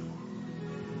cancer.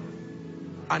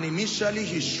 And initially,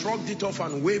 he shrugged it off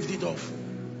and waved it off.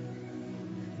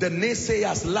 The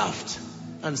naysayers laughed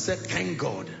and said, thank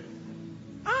God.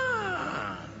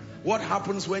 What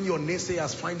happens when your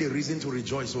naysayers find a reason to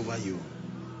rejoice over you?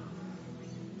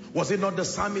 Was it not the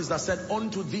psalmist that said,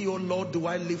 unto thee, O Lord, do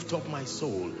I lift up my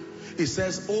soul? He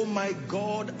says, oh my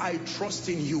God, I trust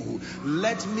in you.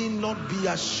 Let me not be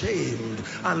ashamed,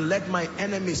 and let my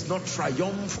enemies not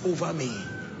triumph over me.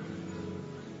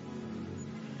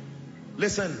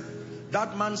 Listen,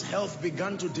 that man's health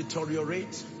began to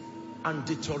deteriorate and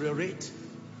deteriorate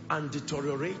and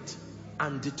deteriorate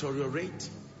and deteriorate.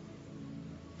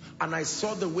 And I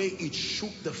saw the way it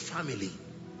shook the family.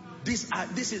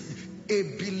 This is a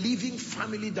believing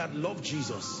family that loved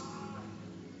Jesus.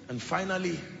 And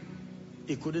finally,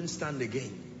 he couldn't stand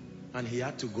again. And he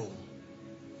had to go.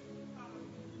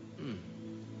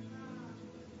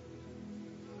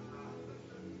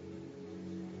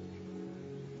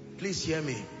 Please hear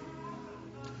me.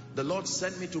 The Lord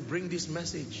sent me to bring this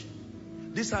message.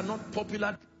 These are not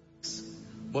popular things,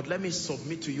 but let me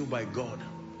submit to you by God.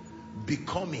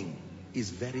 Becoming is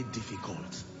very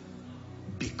difficult.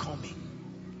 Becoming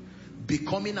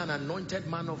an anointed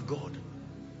man of God.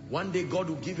 One day God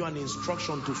will give you an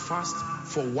instruction to fast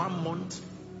for 1 month,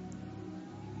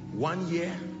 1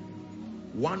 year,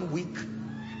 1 week.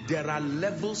 There are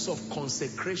levels of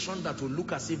consecration that will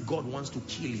look as if God wants to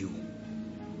kill you.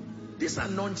 This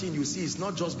anointing you see is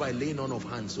not just by laying on of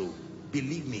hands. So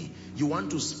believe me, you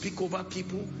want to speak over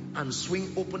people and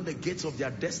swing open the gates of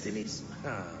their destinies.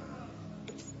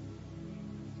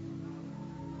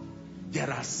 There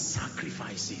are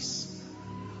sacrifices.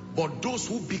 But those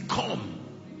who become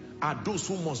are those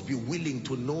who must be willing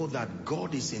to know that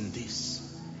God is in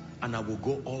this. And I will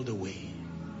go all the way.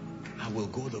 I will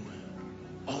go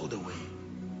all the way.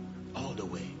 All the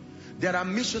way. There are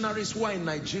missionaries who are in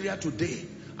Nigeria today,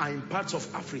 are in parts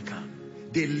of Africa.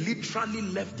 They literally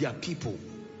left their people,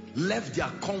 left their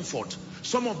comfort.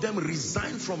 Some of them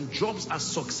resigned from jobs as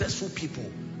successful people,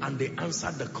 and they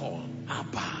answered the call.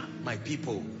 Abba, my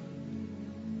people.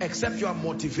 Except you are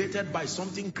motivated by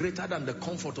something greater than the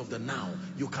comfort of the now,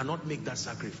 you cannot make that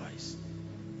sacrifice.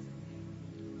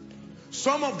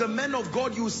 Some of the men of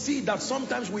God, you see that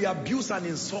sometimes we abuse and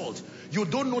insult. You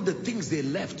don't know the things they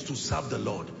left to serve the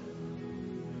Lord.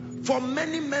 For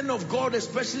many men of God,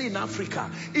 especially in Africa,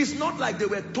 it's not like they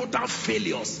were total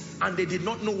failures and they did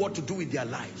not know what to do with their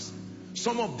lives.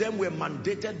 Some of them were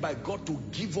mandated by God to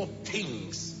give up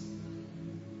things.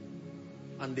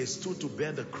 And they stood to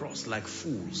bear the cross like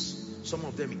fools. Some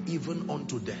of them even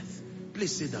unto death.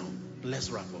 Please sit down.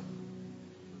 Let's wrap up.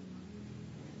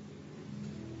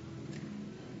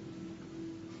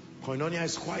 Koinonia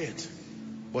is quiet,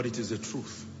 but it is the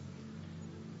truth.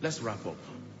 Let's wrap up.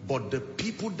 But the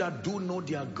people that do know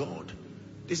their God,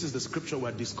 this is the scripture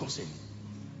we're discussing.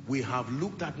 We have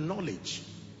looked at knowledge.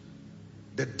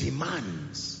 The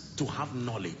demands to have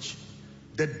knowledge.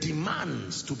 The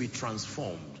demands to be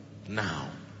transformed. Now,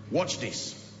 watch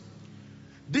this.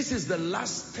 This is the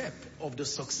last step of the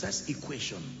success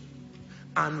equation.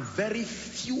 And very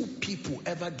few people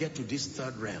ever get to this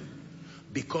third realm.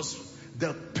 Because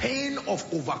the pain of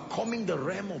overcoming the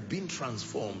realm of being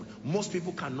transformed, most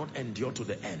people cannot endure to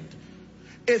the end.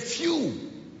 A few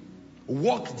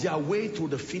walk their way to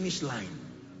the finish line.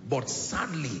 But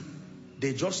sadly,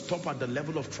 they just stop at the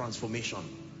level of transformation.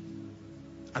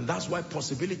 And that's why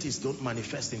possibilities don't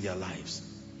manifest in their lives.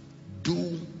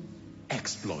 Do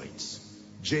exploits.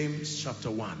 James chapter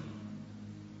 1.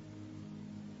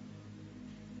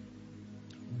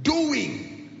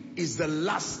 Doing is the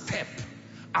last step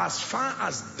as far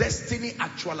as destiny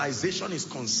actualization is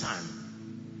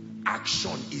concerned.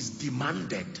 Action is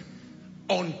demanded.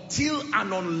 Until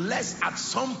and unless at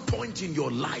some point in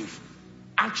your life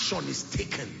action is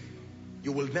taken,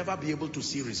 you will never be able to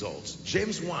see results.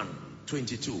 James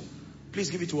 1:22. Please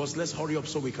give it to us. Let's hurry up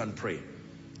so we can pray.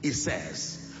 It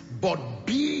says, but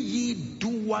be ye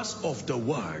doers of the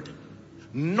word,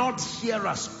 not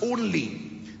hearers only,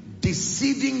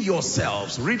 deceiving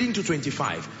yourselves. Reading to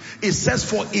 25. It says,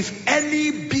 for if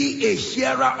any be a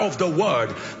hearer of the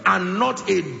word and not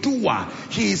a doer,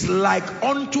 he is like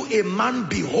unto a man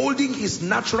beholding his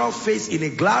natural face in a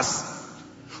glass.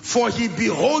 For he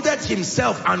beholdeth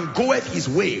himself and goeth his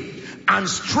way, and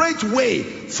straightway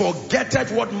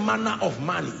forgetteth what manner of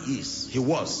man he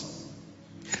was.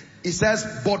 He says,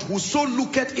 but whoso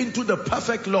looketh into the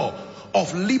perfect law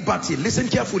of liberty, listen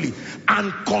carefully,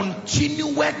 and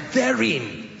continueth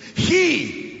therein,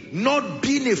 he, not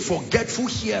being a forgetful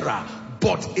hearer,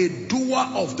 but a doer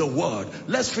of the word.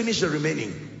 Let's finish the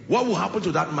remaining. What will happen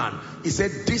to that man? He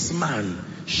said, this man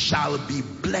shall be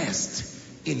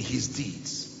blessed in his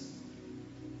deeds.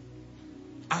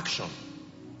 Action.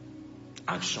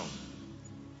 Action.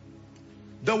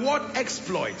 The word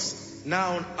exploits.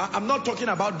 Now, I'm not talking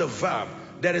about the verb.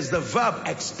 There is the verb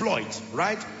exploit,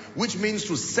 right? Which means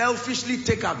to selfishly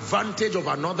take advantage of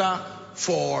another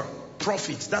for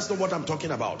profit. That's not what I'm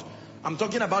talking about. I'm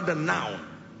talking about the noun,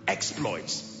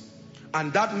 exploits.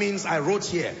 And that means, I wrote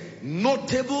here,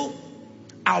 notable,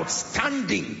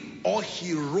 outstanding, or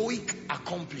heroic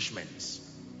accomplishments.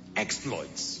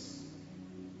 Exploits.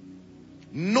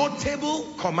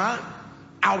 Notable,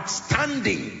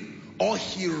 outstanding, or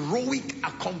heroic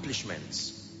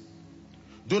accomplishments.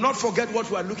 Do not forget what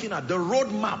we are looking at. The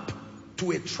roadmap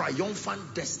to a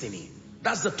triumphant destiny.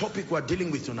 That's the topic we're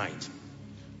dealing with tonight.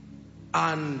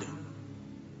 And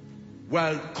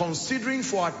while considering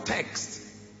for our text,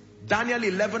 Daniel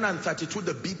 11 and 32,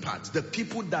 the B part, the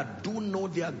people that do know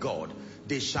their God,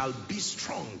 they shall be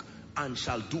strong and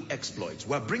shall do exploits.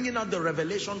 We're bringing out the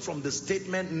revelation from the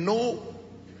statement, know,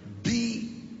 be,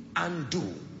 and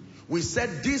do. We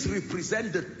said these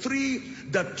represent the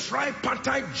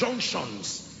tripartite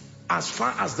junctions as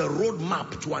far as the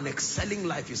roadmap to an excelling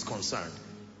life is concerned.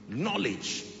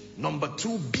 Knowledge. Number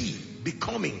 2, be,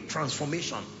 becoming,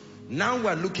 transformation. Now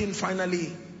we're looking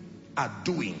finally at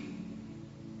doing.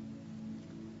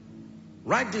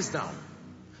 Write this down.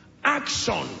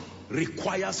 Action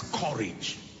requires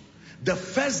courage. The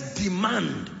first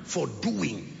demand for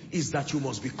doing is that you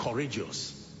must be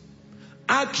courageous.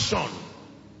 Action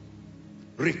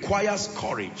requires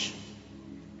courage.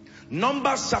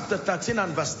 Numbers chapter 13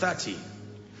 and verse 30.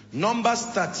 Numbers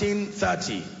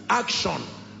 13:30. Action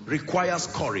requires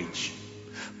courage.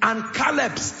 And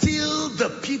Caleb stilled the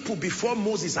people before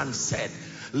Moses and said,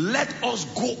 let us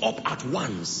go up at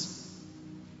once.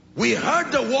 We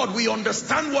heard the word, we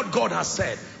understand what God has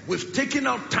said. We've taken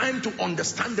out time to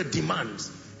understand the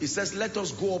demands. He says, let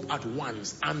us go up at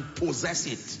once and possess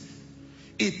it.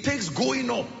 It takes going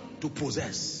up to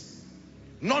possess.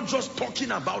 Not just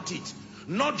talking about it.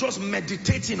 Not just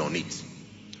meditating on it.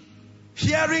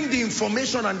 Hearing the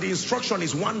information and the instruction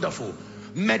is wonderful.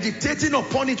 Meditating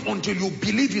upon it until you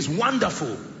believe is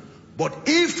wonderful. But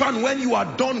if and when you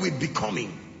are done with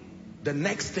becoming, the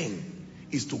next thing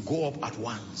is to go up at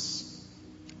once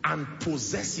and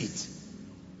possess it.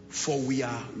 For we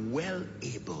are well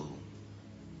able.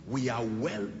 We are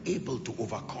well able to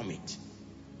overcome it.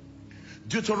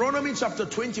 Deuteronomy chapter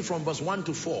 20 from verse 1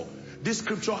 to 4. This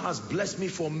scripture has blessed me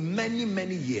for many,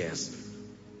 many years.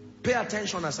 Pay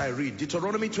attention as I read.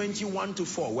 Deuteronomy 21 to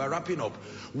 4. We're wrapping up.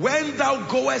 When thou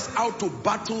goest out to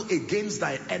battle against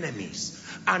thy enemies,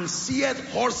 and seest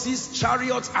horses,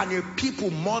 chariots, and a people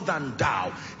more than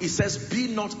thou, it says, be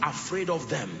not afraid of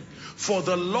them. For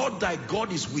the Lord thy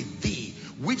God is with thee,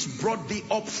 which brought thee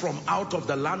up from out of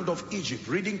the land of Egypt.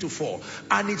 Reading to 4.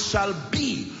 And it shall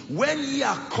be, when ye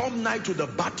are come nigh to the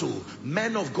battle,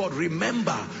 men of God,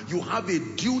 remember, you have a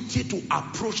duty to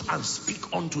approach and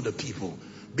speak unto the people.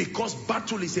 Because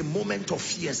battle is a moment of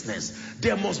fierceness.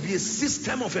 There must be a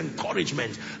system of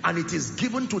encouragement, and it is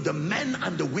given to the men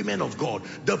and the women of God.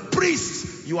 The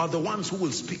priests, you are the ones who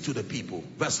will speak to the people.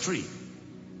 Verse 3.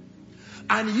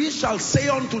 And ye shall say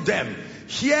unto them,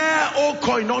 hear, O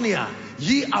Koinonia,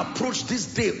 ye approach this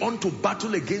day unto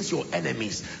battle against your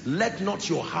enemies. Let not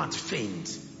your heart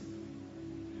faint.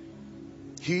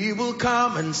 He will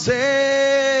come and save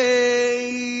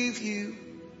you.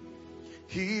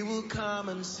 He will come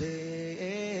and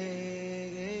save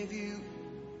you.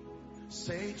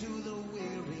 Say to the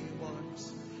weary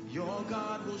ones, your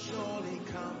God will surely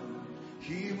come.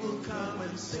 He will come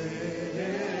and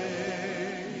save.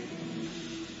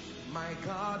 My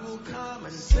God will come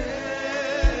and save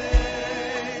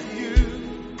you.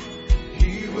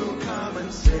 He will come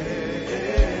and save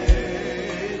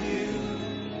you.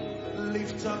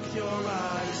 Lift up your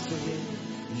eyes to him.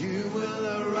 You will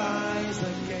arise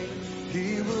again.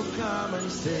 He will come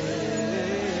and save.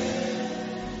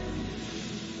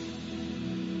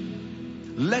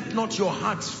 Let not your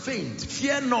hearts faint.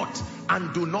 Fear not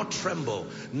and do not tremble.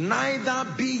 Neither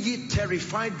be ye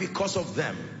terrified because of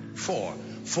them.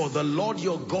 For the Lord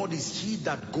your God is he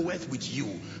that goeth with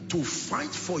you to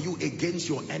fight for you against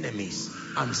your enemies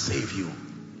and save you.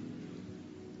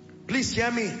 Please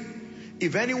hear me.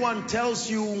 If anyone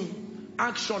tells you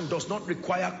action does not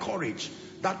require courage,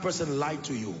 that person lied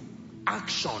to you.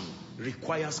 Action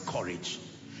requires courage.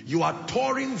 You are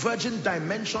touring virgin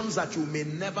dimensions that you may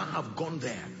never have gone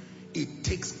there. It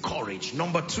takes courage.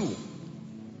 Number 2,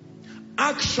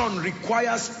 action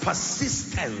requires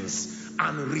persistence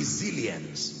and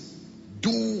resilience.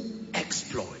 Do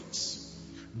exploits.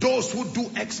 Those who do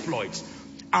exploits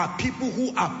are people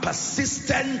who are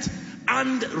persistent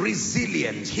and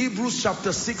resilient. Hebrews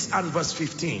chapter 6 and verse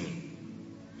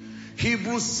 15.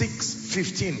 Hebrews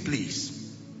 6:15,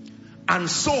 please. And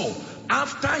so,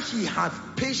 after he had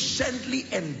patiently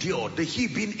endured, the he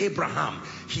being Abraham,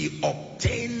 he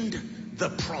obtained the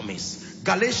promise.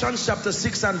 Galatians chapter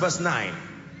 6 and verse 9.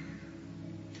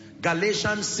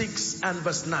 Galatians 6 and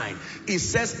verse 9. It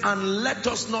says, and let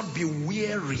us not be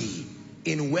weary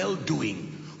in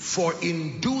well-doing, for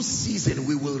in due season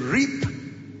we will reap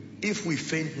if we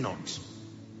faint not.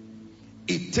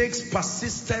 It takes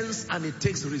persistence and it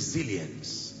takes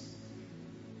resilience.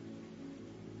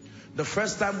 The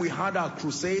first time we had our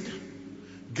crusade,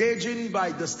 gauging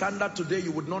by the standard today,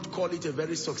 you would not call it a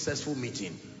very successful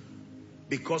meeting.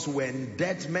 Because when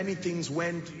death, many things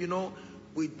went, you know,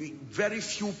 with very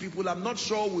few people. I'm not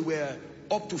sure we were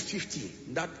up to 50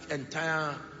 in that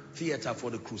entire theater for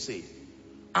the crusade.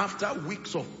 After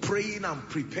weeks of praying and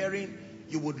preparing,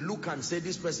 you would look and say,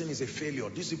 this person is a failure.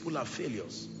 These people are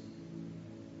failures.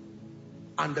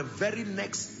 And the very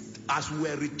next, as we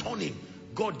were returning,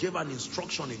 God gave an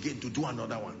instruction again to do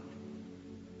another one.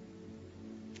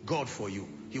 God for you.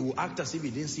 He will act as if he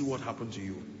didn't see what happened to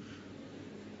you.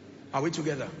 Are we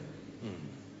together?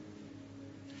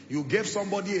 You gave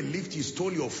somebody a lift, he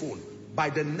stole your phone. By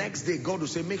the next day, God will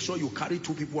say, make sure you carry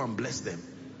 2 people and bless them.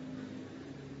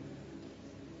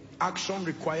 Action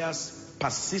requires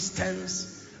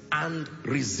persistence and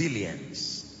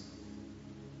resilience.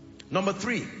 Number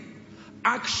 3,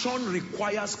 action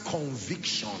requires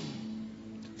conviction.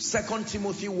 2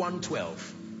 Timothy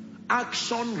 1:12.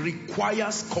 Action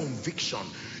requires conviction.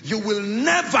 You will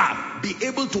never be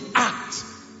able to act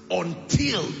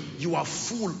until you are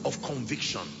full of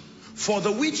conviction. For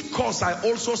the which cause I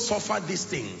also suffer these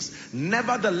things.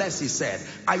 Nevertheless, he said,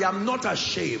 I am not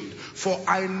ashamed, for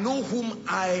I know whom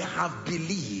I have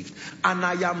believed, and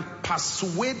I am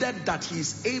persuaded that he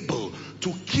is able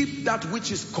to keep that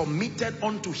which is committed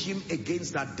unto him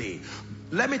against that day.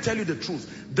 Let me tell you the truth.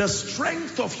 The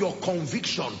strength of your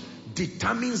conviction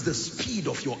determines the speed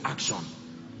of your action.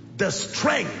 The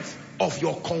strength of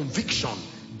your conviction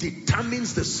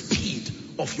determines the speed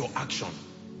of your action.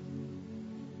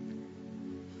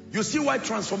 You see why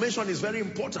transformation is very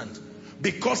important?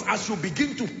 Because as you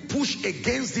begin to push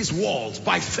against these walls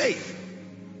by faith,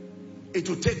 it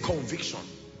will take conviction.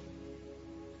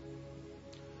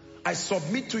 I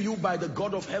submit to you by the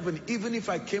God of heaven, even if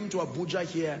I came to Abuja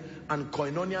here and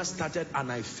Koinonia started and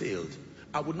I failed,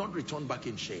 I would not return back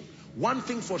in shame. One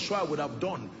thing for sure I would have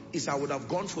done is I would have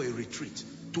gone for a retreat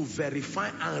to verify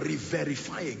and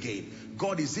re-verify again.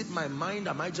 God, is it my mind?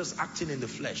 Am I just acting in the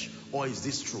flesh? Or is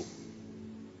this true?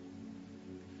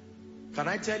 Can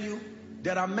I tell you,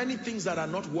 there are many things that are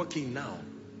not working now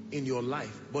in your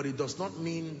life, but it does not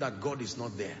mean that God is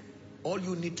not there. All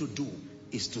you need to do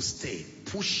is to stay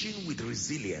pushing with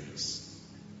resilience.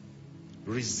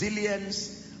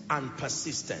 Resilience and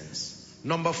persistence.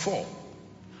 Number 4,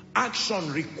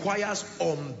 action requires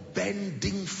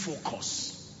unbending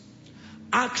focus.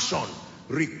 Action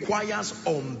requires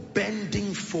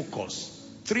unbending focus.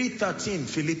 3:13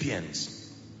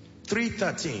 Philippians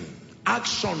 3:13.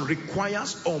 Action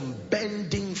requires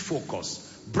unbending focus.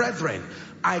 Brethren,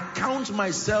 I count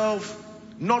myself,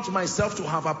 not myself to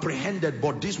have apprehended,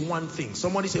 but this one thing.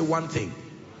 Somebody say one thing.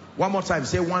 One more time,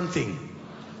 say one thing.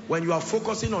 When you are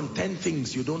focusing on 10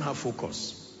 things, you don't have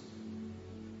focus.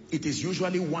 It is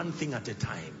usually one thing at a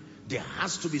time. There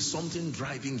has to be something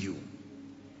driving you.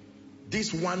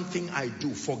 This one thing I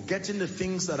do, forgetting the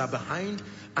things that are behind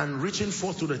and reaching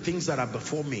forth to the things that are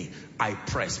before me, I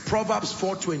press. Proverbs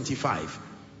 4:25.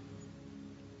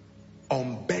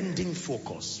 Unbending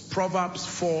focus. Proverbs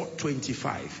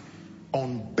 4:25.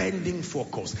 Unbending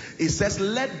focus. It says,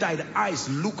 let thy eyes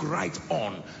look right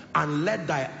on, and let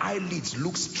thy eyelids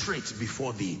look straight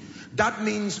before thee. That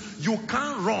means you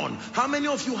can't run. How many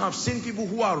of you have seen people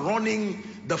who are running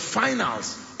the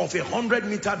finals of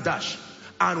 100-meter dash?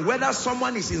 And whether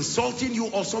someone is insulting you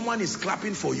or someone is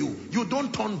clapping for you, you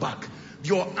don't turn back.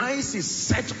 Your eyes is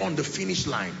set on the finish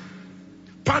line.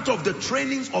 Part of the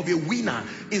training of a winner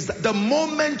is that the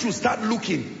moment you start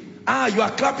looking, you are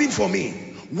clapping for me.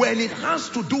 When it has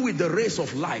to do with the race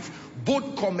of life,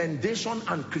 both commendation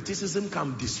and criticism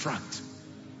can distract.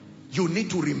 You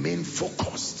need to remain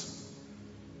focused.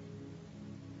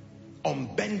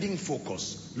 Unbending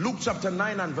focus. Luke chapter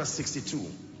 9 and verse 62.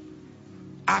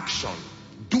 Action.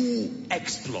 Do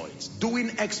exploits.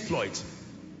 Doing exploits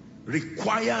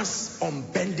requires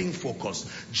unbending focus.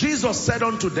 Jesus said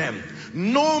unto them,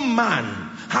 no man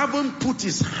having put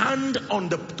his hand on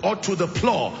to the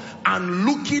plow and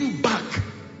looking back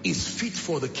is fit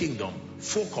for the kingdom.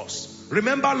 Focus.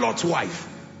 Remember Lot's wife.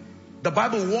 The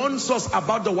Bible warns us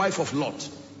about the wife of Lot.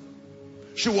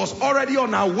 She was already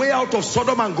on her way out of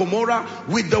Sodom and Gomorrah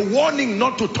with the warning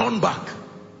not to turn back.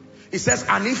 It says,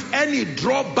 and if any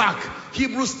draw back,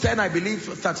 Hebrews 10, I believe,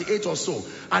 38 or so.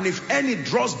 And if any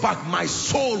draws back, my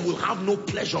soul will have no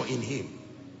pleasure in him.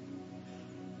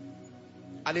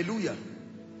 Hallelujah.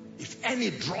 If any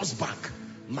draws back,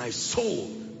 my soul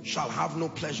shall have no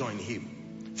pleasure in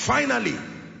him. Finally,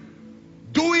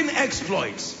 doing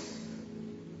exploits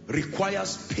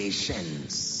requires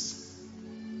patience.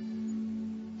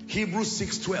 Hebrews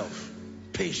 6:12,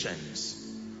 patience.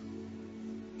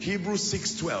 Hebrews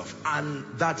 6:12, and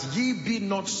that ye be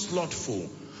not slothful,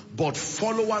 but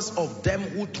followers of them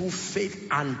who through faith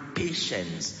and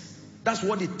patience. That's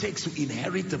what it takes to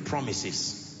inherit the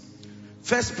promises.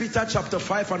 1 Peter chapter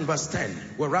 5 and verse 10.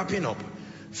 We're wrapping up.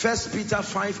 1 Peter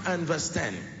 5 and verse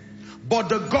 10. But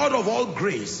the God of all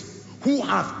grace, who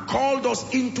hath called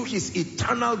us into his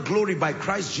eternal glory by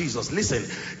Christ Jesus. Listen,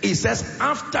 it says,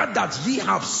 after that ye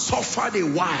have suffered a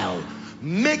while,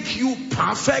 make you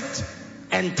perfect,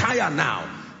 entire now,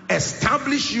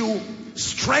 establish you,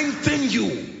 strengthen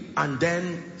you, and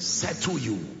then settle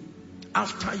you.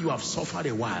 After you have suffered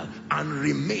a while and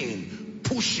remain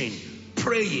pushing,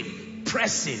 praying,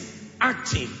 pressing,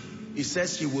 acting, it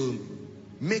says he will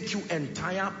make you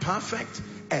entire, perfect,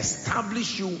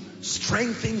 establish you,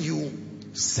 strengthen you,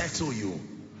 settle you.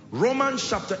 Romans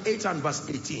chapter 8 and verse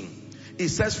 18. It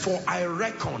says, for I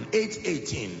reckon,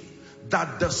 8:18,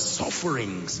 that the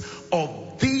sufferings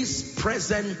of this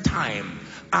present time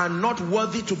are not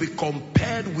worthy to be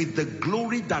compared with the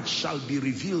glory that shall be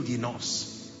revealed in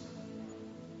us.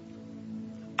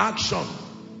 Action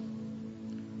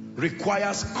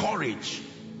requires courage.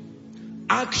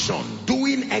 Action,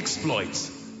 doing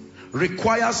exploits,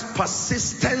 requires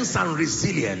persistence and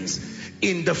resilience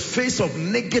in the face of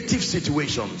negative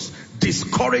situations,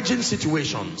 discouraging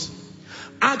situations.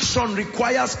 Action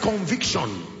requires conviction.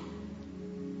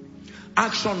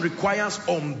 Action requires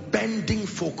unbending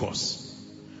focus.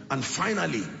 And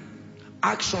finally,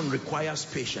 action requires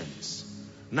patience.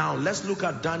 Now let's look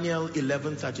at Daniel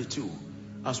 11:32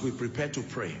 as we prepare to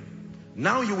pray.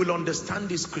 Now you will understand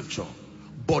this scripture.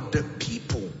 But the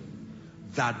people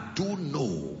that do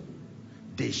know,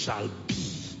 they shall be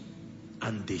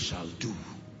and they shall do.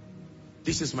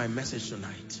 This is my message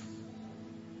tonight.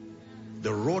 The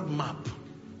roadmap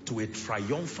to a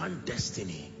triumphant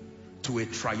destiny, to a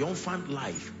triumphant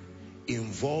life,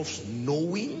 involves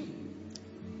knowing,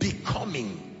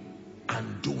 becoming,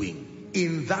 and doing.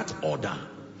 In that order.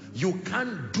 You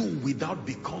can't do without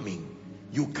becoming.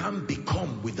 You can't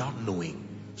become without knowing.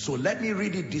 So let me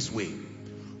read it this way.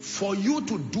 For you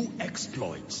to do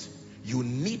exploits, you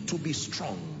need to be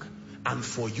strong. And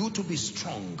for you to be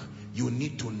strong, you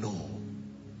need to know.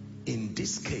 In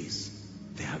this case,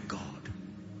 they are God.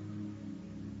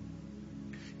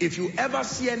 If you ever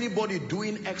see anybody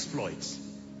doing exploits,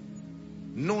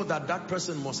 know that that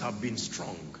person must have been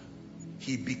strong.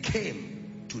 He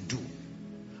became to do.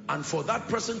 And for that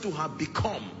person to have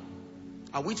become,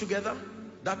 are we together?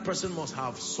 That person must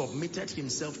have submitted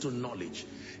himself to knowledge.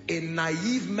 A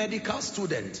naive medical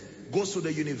student goes to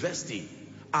the university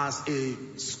as a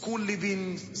school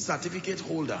living certificate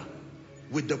holder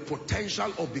with the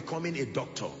potential of becoming a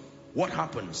doctor. What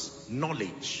happens?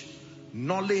 Knowledge.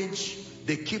 Knowledge.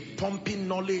 They keep pumping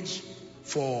knowledge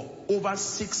for over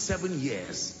 6-7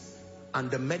 years.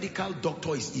 And the medical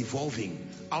doctor is evolving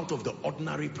out of the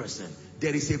ordinary person.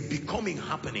 There is a becoming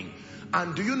happening.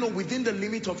 And do you know, within the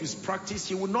limit of his practice,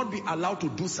 he will not be allowed to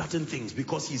do certain things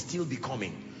because he's still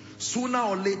becoming. Sooner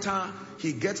or later,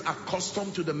 he gets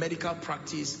accustomed to the medical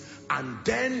practice, and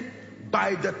then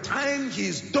by the time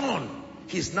he's done,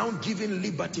 he's now given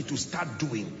liberty to start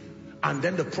doing. And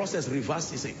then the process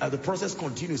reverses, the process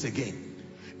continues again.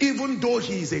 Even though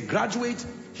he is a graduate,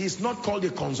 he's not called a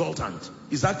consultant.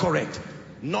 Is that correct?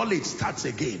 Knowledge starts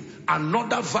again.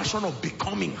 Another version of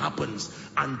becoming happens,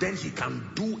 and then he can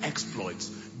do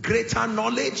exploits. Greater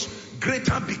knowledge,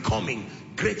 greater becoming,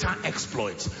 greater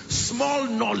exploits. Small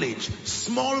knowledge,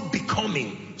 small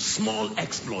becoming, small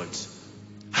exploits.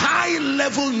 High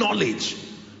level knowledge,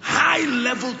 high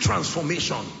level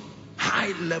transformation,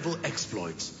 high level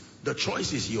exploits. The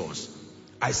choice is yours.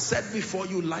 I set before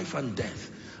you life and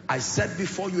death. I set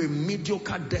before you a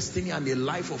mediocre destiny and a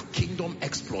life of kingdom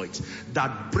exploits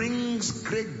that brings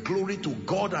great glory to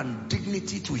God and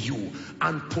dignity to you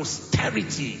and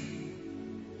posterity,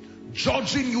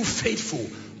 judging you faithful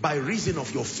by reason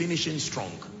of your finishing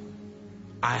strong.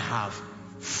 I have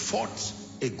fought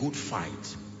a good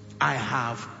fight. I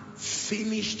have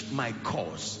finished my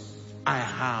cause. I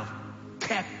have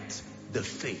kept the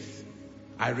faith.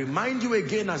 I remind you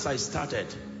again as I started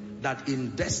that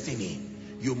in destiny,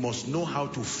 you must know how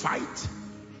to fight.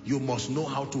 You must know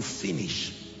how to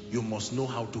finish. You must know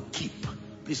how to keep.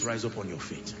 Please rise up on your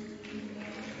feet.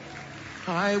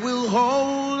 I will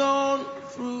hold on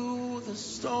through the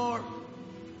storm.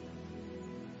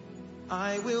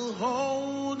 I will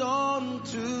hold on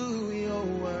to your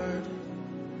word.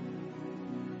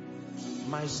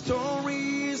 My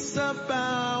story is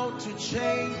about to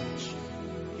change.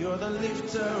 You're the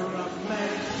lifter of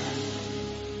men.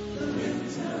 The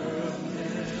lifter of men.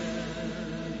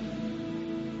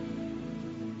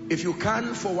 If you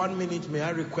can, for 1 minute, may I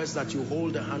request that you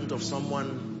hold the hand of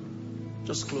someone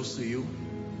just close to you.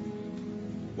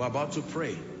 We're about to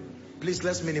pray. Please,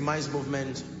 let's minimize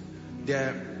movement.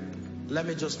 Let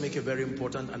me just make a very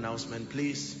important announcement.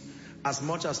 Please, as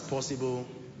much as possible,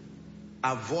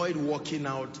 avoid walking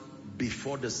out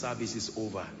before the service is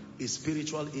over. It's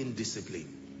spiritual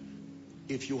indiscipline.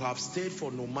 If you have stayed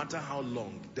for no matter how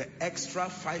long, the extra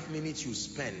 5 minutes you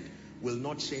spend will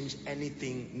not change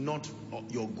anything, not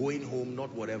your going home,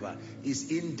 not whatever. It's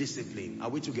indiscipline. Are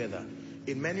we together?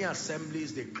 In many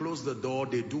assemblies, they close the door,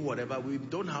 they do whatever. We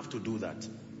don't have to do that.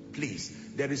 Please,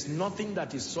 there is nothing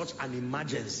that is such an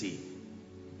emergency.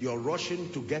 You're rushing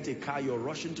to get a car, you're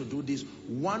rushing to do this.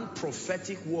 One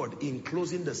prophetic word in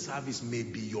closing the service may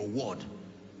be your word.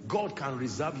 God can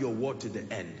reserve your word to the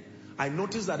end. I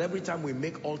notice that every time we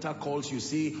make altar calls, you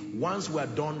see, once we're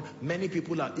done, many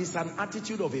people it's an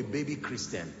attitude of a baby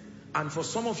Christian. And for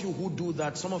some of you who do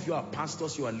that, some of you are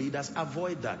pastors, you are leaders,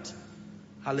 avoid that.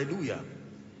 Hallelujah.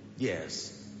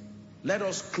 Yes. Let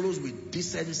us close with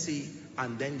decency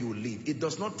and then you leave. It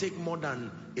does not take more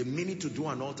than a minute to do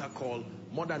an altar call,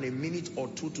 more than a minute or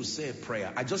two to say a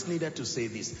prayer. I just needed to say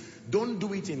this. Don't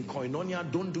do it in Koinonia,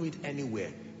 don't do it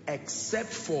anywhere,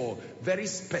 except for very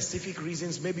specific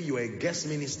reasons. Maybe you're a guest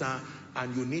minister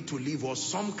and you need to leave, or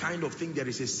some kind of thing. There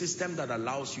is a system that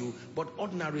allows you, but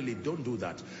ordinarily don't do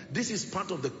that. This is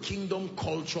part of the kingdom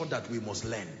culture that we must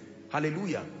learn.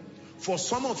 Hallelujah. For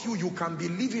some of you, you can be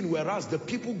living whereas the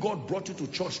people God brought you to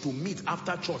church to meet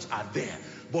after church are there.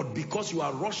 But because you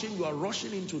are rushing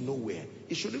into nowhere.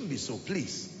 It shouldn't be so,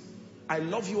 please. I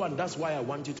love you and that's why I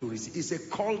want you to receive. It's a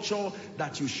culture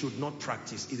that you should not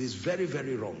practice. It is very,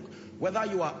 very wrong. Whether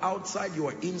you are outside, you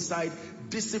are inside,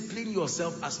 discipline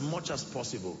yourself as much as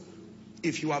possible.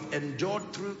 If you have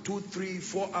endured through 2, 3,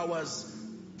 4 hours,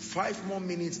 5 more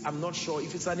minutes, I'm not sure.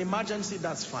 If it's an emergency,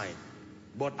 that's fine.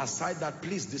 But aside that,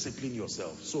 please discipline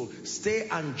yourself. So stay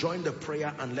and join the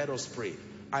prayer and let us pray.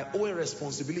 I owe a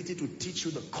responsibility to teach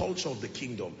you the culture of the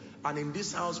kingdom. And in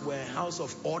this house, we're a house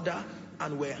of order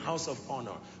and we're a house of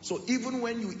honor. So even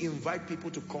when you invite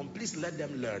people to come, please let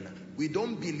them learn. We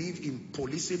don't believe in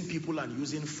policing people and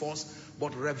using force,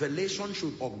 but revelation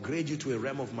should upgrade you to a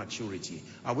realm of maturity.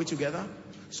 Are we together?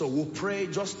 So we'll pray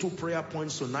just 2 prayer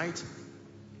points tonight.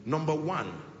 Number 1,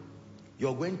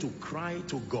 you're going to cry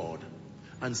to God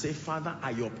and say, Father,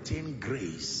 I obtain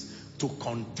grace to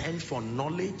contend for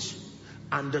knowledge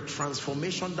and the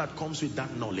transformation that comes with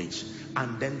that knowledge,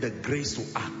 and then the grace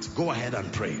to act. Go ahead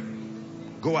and pray.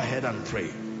 Go ahead and pray.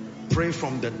 Pray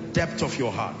from the depth of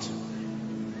your heart.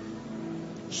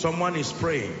 Someone is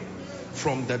praying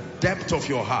from the depth of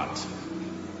your heart.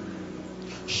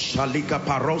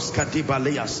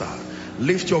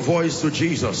 Lift your voice to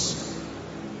Jesus.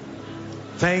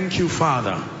 Thank you,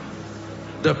 Father.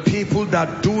 The people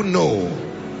that do know,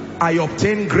 I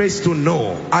obtain grace to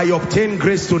know. I obtain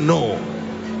grace to know.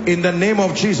 In the name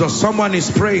of Jesus, someone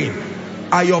is praying.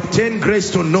 I obtain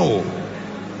grace to know.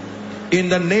 In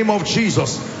the name of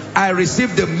Jesus, I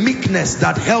receive the meekness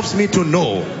that helps me to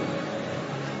know.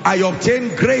 I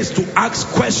obtain grace to ask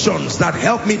questions that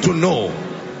help me to know.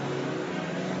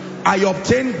 I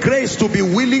obtain grace to be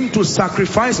willing to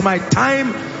sacrifice my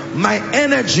time, my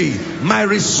energy, my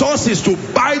resources to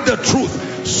buy the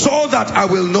truth so that I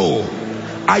will know.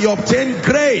 I obtain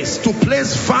grace to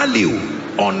place value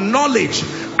on knowledge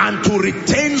and to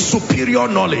retain superior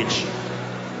knowledge.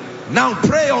 Now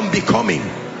pray on becoming.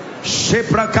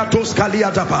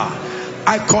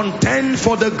 I contend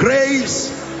for the grace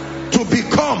to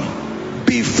become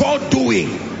before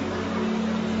doing.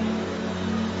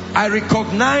 I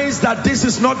recognize that this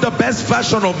is not the best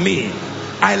version of me.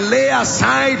 I lay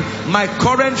aside my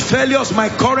current failures, my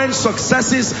current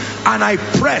successes, and I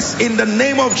press in the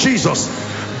name of Jesus,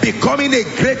 becoming a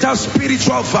greater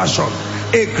spiritual version,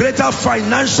 a greater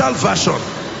financial version,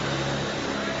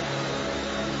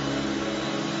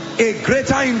 a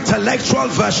greater intellectual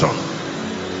version.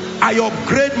 I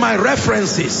upgrade my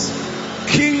references,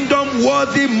 kingdom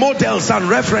worthy models and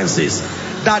references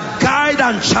that guide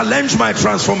and challenge my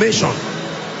transformation.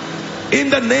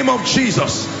 In the name of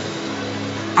Jesus,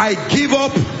 I give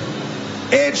up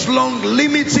age-long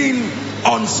limiting,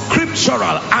 unscriptural,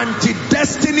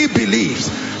 anti-destiny beliefs,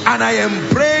 and I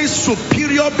embrace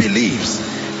superior beliefs.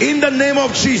 In the name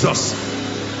of Jesus,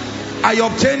 I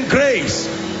obtain grace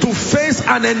to face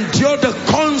and endure the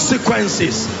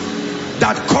consequences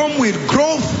that come with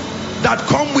growth, that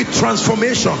come with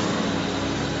transformation.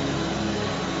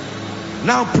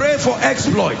 Now pray for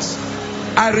exploits.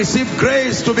 I receive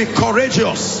grace to be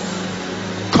courageous.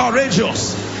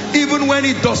 Courageous, even when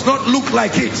it does not look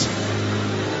like it.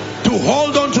 To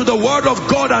hold on to the word of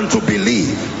God and to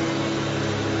believe.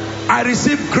 I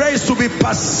receive grace to be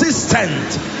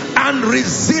persistent and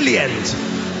resilient.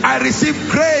 I receive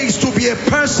grace to be a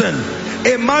person,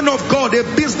 a man of God, a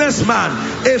businessman,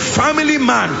 a family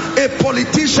man, a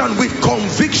politician with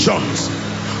convictions.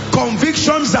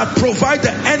 Convictions that provide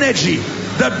the energy,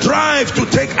 the drive to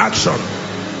take action.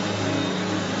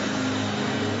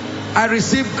 I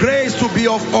receive grace to be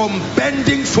of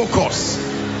unbending focus.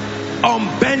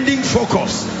 Unbending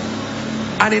focus.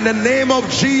 And in the name of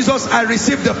Jesus, I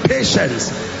receive the patience,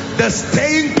 the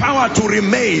staying power to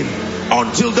remain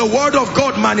until the word of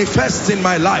God manifests in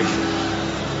my life.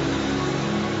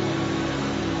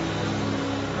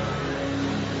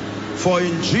 For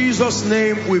in Jesus'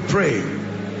 name we pray.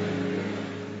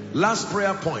 Last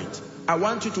prayer point. I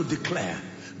want you to declare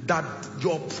that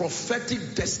your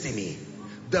prophetic destiny,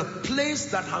 the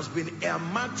place that has been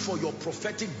earmarked for your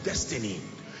prophetic destiny,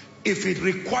 if it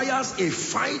requires a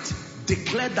fight,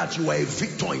 declare that you are a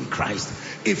victor in Christ.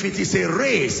 If it is a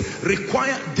race,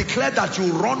 declare that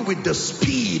you run with the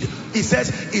speed. He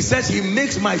says he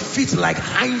makes my feet like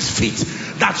hinds feet,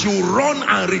 that you run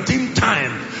and redeem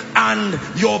time. And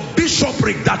your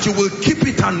bishopric, that you will keep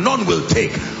it and none will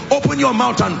take. Open your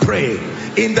mouth and pray.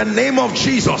 In the name of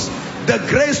Jesus, the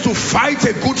grace to fight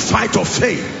a good fight of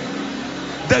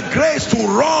faith. The grace to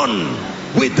run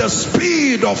with the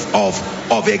speed of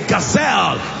a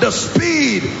gazelle, the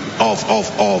speed of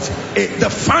the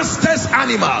fastest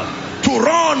animal, to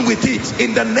run with it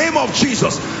in the name of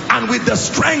Jesus, and with the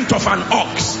strength of an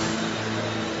ox.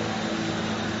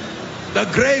 The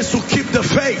grace to keep the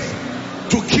faith,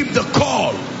 to keep the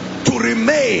call, to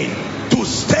remain, to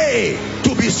stay,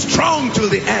 to be strong till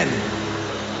the end.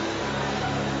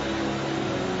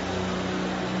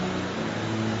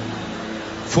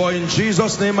 For in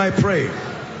Jesus' name I pray.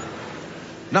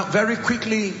 Now very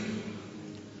quickly,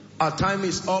 our time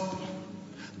is up.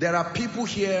 There are people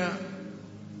here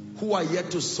who are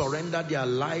yet to surrender their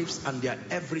lives and their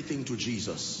everything to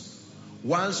Jesus.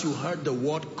 Once you heard the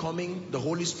word coming, the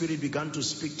Holy Spirit began to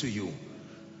speak to you,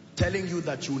 telling you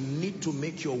that you need to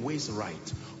make your ways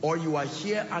right. Or you are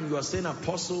here and you are saying,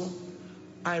 Apostle,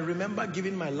 I remember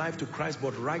giving my life to Christ,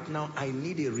 but right now I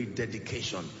need a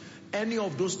rededication. Any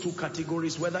of those two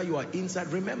categories, whether you are inside,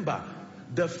 remember,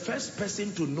 the first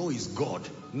person to know is God,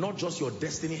 not just your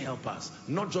destiny helpers,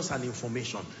 not just an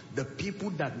information. The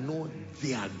people that know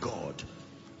their God.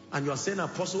 And you are saying,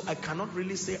 Apostle, I cannot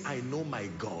really say I know my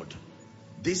God.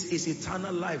 This is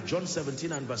eternal life, John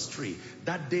 17 and verse 3,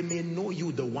 that they may know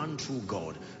you, the one true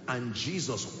God, and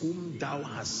Jesus whom thou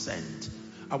hast sent.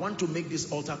 I want to make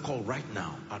this altar call right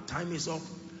now. Our time is up.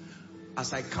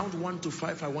 As I count 1 to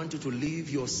 5, I want you to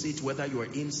leave your seat, whether you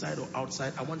are inside or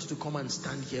outside. I want you to come and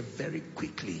stand here very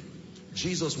quickly.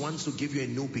 Jesus wants to give you a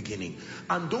new beginning.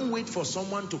 And don't wait for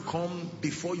someone to come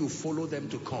before you follow them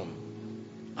to come.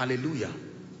 Hallelujah.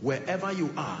 Wherever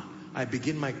you are, I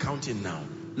begin my counting now.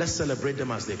 Let's celebrate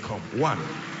them as they come. 1.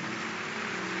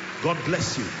 God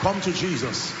bless you. Come to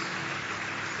Jesus.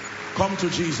 Come to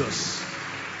Jesus.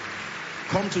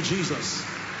 Come to Jesus.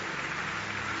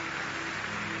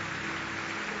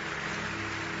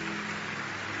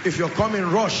 If you're coming,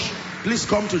 rush. Please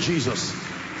come to Jesus.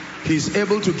 He's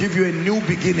able to give you a new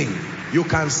beginning. You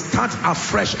can start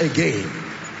afresh again.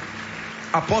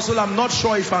 Apostle, I'm not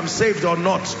sure if I'm saved or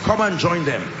not. Come and join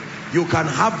them. You can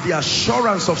have the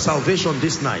assurance of salvation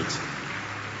this night.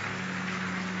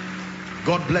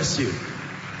 God bless you.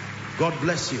 God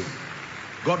bless you.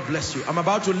 God bless you. I'm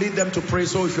about to lead them to pray,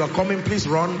 so if you are coming, please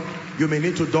run. You may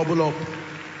need to double up.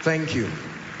 Thank you.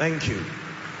 Thank you.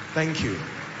 Thank you.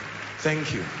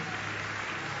 Thank you.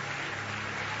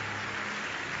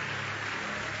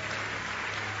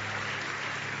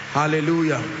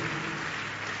 Hallelujah.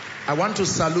 I want to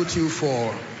salute you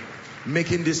for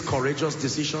making this courageous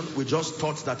decision. We just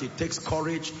thought that it takes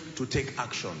courage to take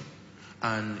action.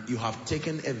 And you have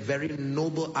taken a very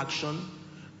noble action.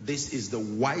 This is the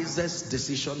wisest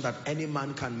decision that any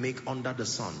man can make under the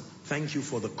sun. Thank you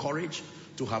for the courage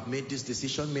to have made this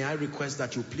decision. May I request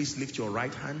that you please lift your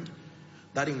right hand.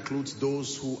 That includes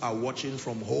those who are watching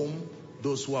from home,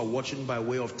 those who are watching by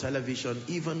way of television,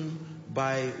 even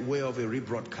by way of a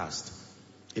rebroadcast.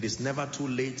 It is never too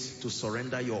late to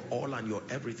surrender your all and your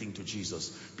everything to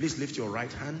Jesus. Please lift your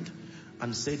right hand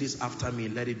and say this after me.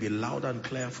 Let it be loud and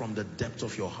clear from the depth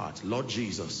of your heart. Lord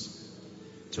Jesus,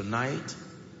 tonight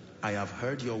I have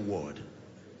heard your word.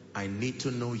 I need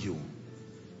to know you.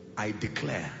 I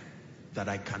declare that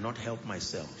I cannot help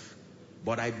myself,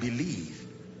 but I believe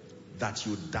that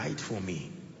you died for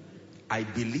me. I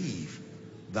believe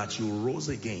that you rose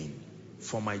again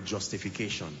for my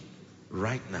justification.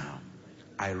 Right now,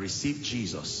 I receive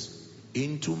Jesus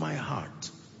into my heart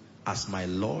as my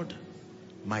Lord,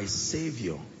 my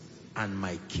Savior, and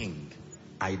my King.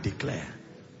 I declare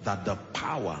that the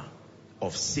power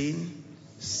of sin,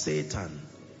 Satan,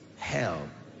 hell,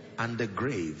 and the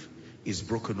grave is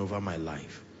broken over my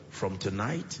life. From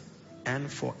tonight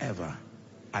and forever,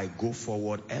 I go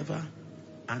forward ever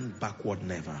and backward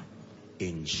never.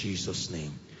 In Jesus'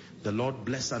 name. The Lord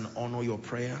bless and honor your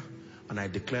prayer. And I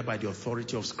declare by the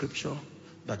authority of Scripture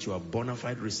that you are bona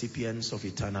fide recipients of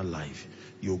eternal life.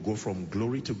 You'll go from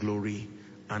glory to glory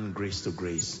and grace to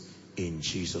grace in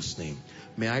Jesus' name.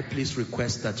 May I please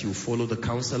request that you follow the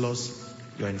counselors.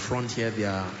 You're in front here. They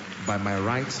are by my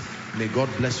right. May God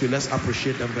bless you. Let's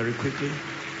appreciate them very quickly.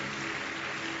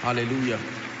 Hallelujah.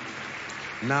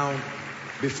 Now,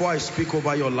 before I speak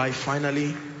over your life,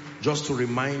 finally, just to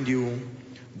remind you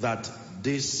that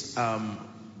this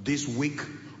week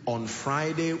on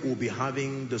Friday, we'll be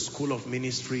having the School of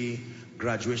Ministry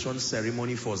graduation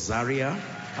ceremony for Zaria,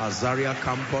 our Zaria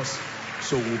campus.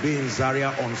 So we'll be in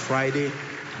Zaria on Friday,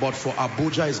 but for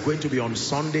Abuja, it's going to be on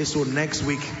Sunday. So next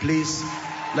week, please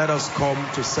let us come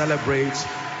to celebrate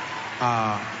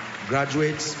our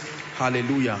graduates.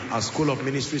 Hallelujah. Our School of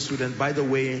Ministry students. By the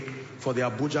way, for the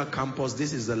Abuja campus,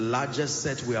 this is the largest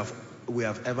set we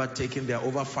have ever taken. There are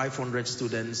over 500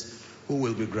 students who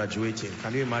will be graduating.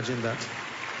 Can you imagine that?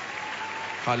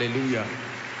 Hallelujah.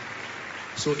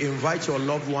 So invite your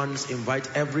loved ones,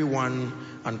 invite everyone,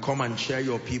 and come and share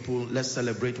your people. Let's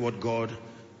celebrate what God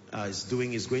is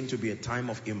doing. It's going to be a time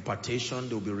of impartation.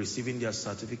 They'll be receiving their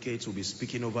certificates. We'll be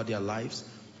speaking over their lives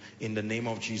in the name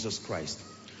of Jesus Christ.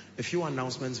 A few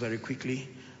announcements very quickly.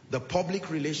 The Public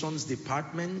Relations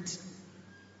Department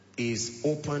is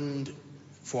opened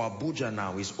for Abuja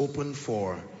now. Is open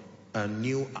for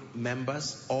new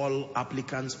members. All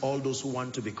applicants, all those who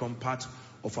want to become part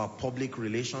of our Public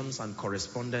Relations and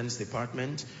Correspondence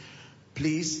Department,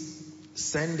 please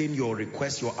send in your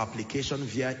request, your application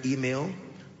via email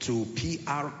to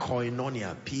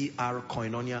prkoinonia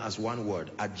as one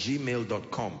word,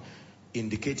 @gmail.com,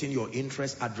 indicating your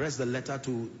interest. Address the letter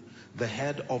to the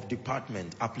head of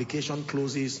department. Application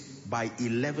closes by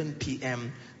 11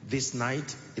 p.m. this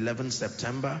night, 11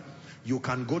 September. You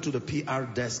can go to the PR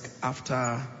desk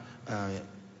after,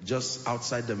 just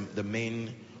outside the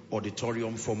main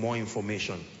auditorium for more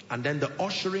information. And then the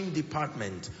ushering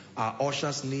department, our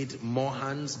ushers need more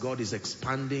hands. God is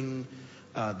expanding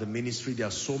the ministry. There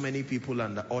are so many people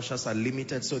and the ushers are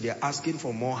limited, so they're asking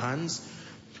for more hands.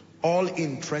 All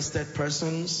interested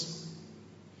persons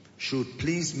should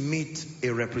please meet a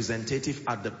representative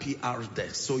at the PR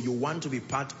desk. So you want to be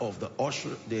part of the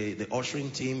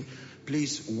ushering team,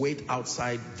 please wait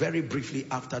outside very briefly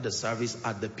after the service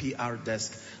at the PR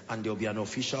desk, and there'll be an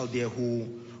official there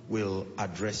who will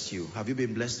address you. Have you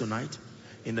been blessed tonight?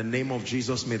 In the name of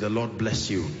Jesus, may the Lord bless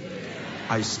you.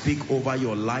 I speak over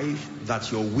your life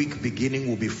that your week beginning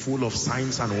will be full of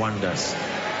signs and wonders.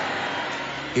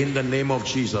 In the name of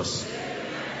Jesus,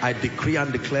 I decree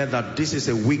and declare that this is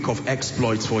a week of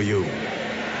exploits for you.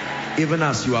 Even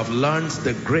as you have learned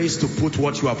the grace to put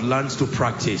what you have learned to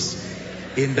practice.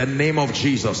 In the name of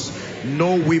Jesus,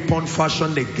 no weapon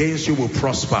fashioned against you will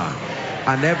prosper.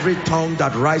 And every tongue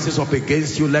that rises up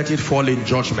against you, let it fall in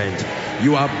judgment.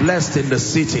 You are blessed in the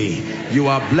city. You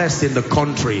are blessed in the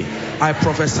country. I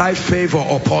prophesy favor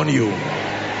upon you.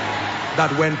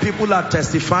 That when people are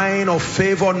testifying of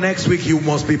favor next week, you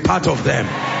must be part of them.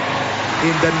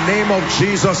 In the name of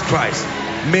Jesus Christ,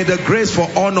 may the grace for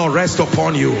honor rest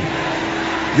upon you.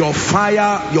 Your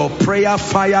fire, your prayer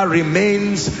fire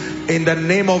remains in the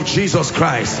name of Jesus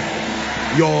Christ.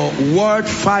 Your word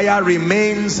fire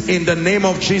remains in the name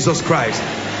of Jesus Christ.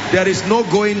 There is no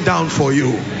going down for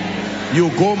you. You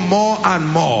go more and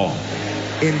more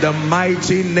in the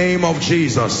mighty name of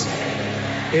Jesus.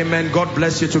 Amen. God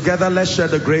bless you. Together, let's share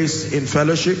the grace in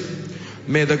fellowship.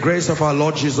 May the grace of our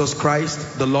Lord Jesus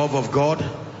Christ, the love of God,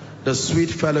 the sweet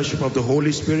fellowship of the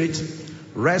Holy Spirit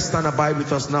rest and abide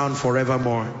with us now and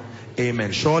forevermore.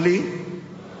 Amen. Surely,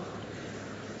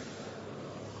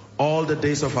 all the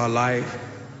days of our life.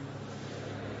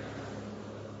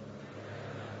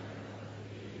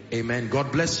 Amen.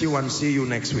 God bless you and see you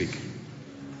next week.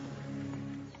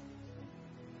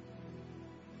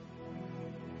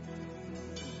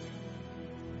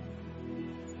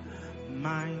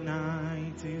 My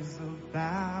night is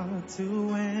about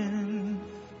to end,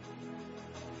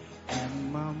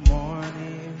 and my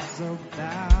morning is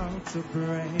about to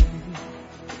break.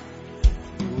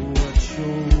 You watch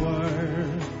your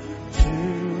word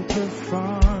to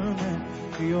perform it.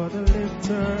 You're the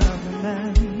lifter of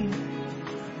men,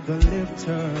 the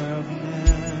lifter of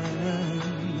men.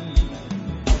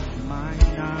 My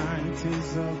night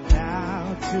is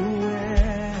about to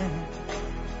end,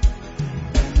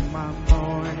 my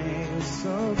morning is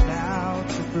about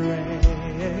to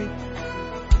break.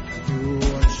 You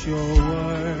watch your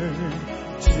word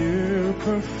to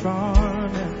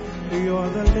perform it. You're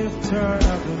the lifter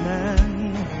of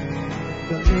men,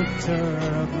 the lifter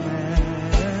of men.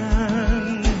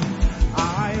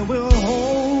 I will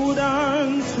hold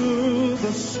on to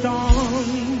the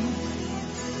storm.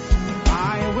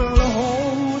 I will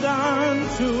hold on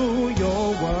to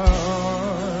your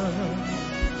word.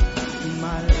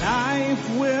 My life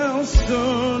will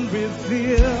soon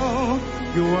reveal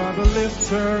you are the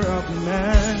lifter of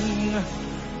men,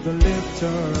 the lifter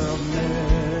of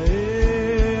men.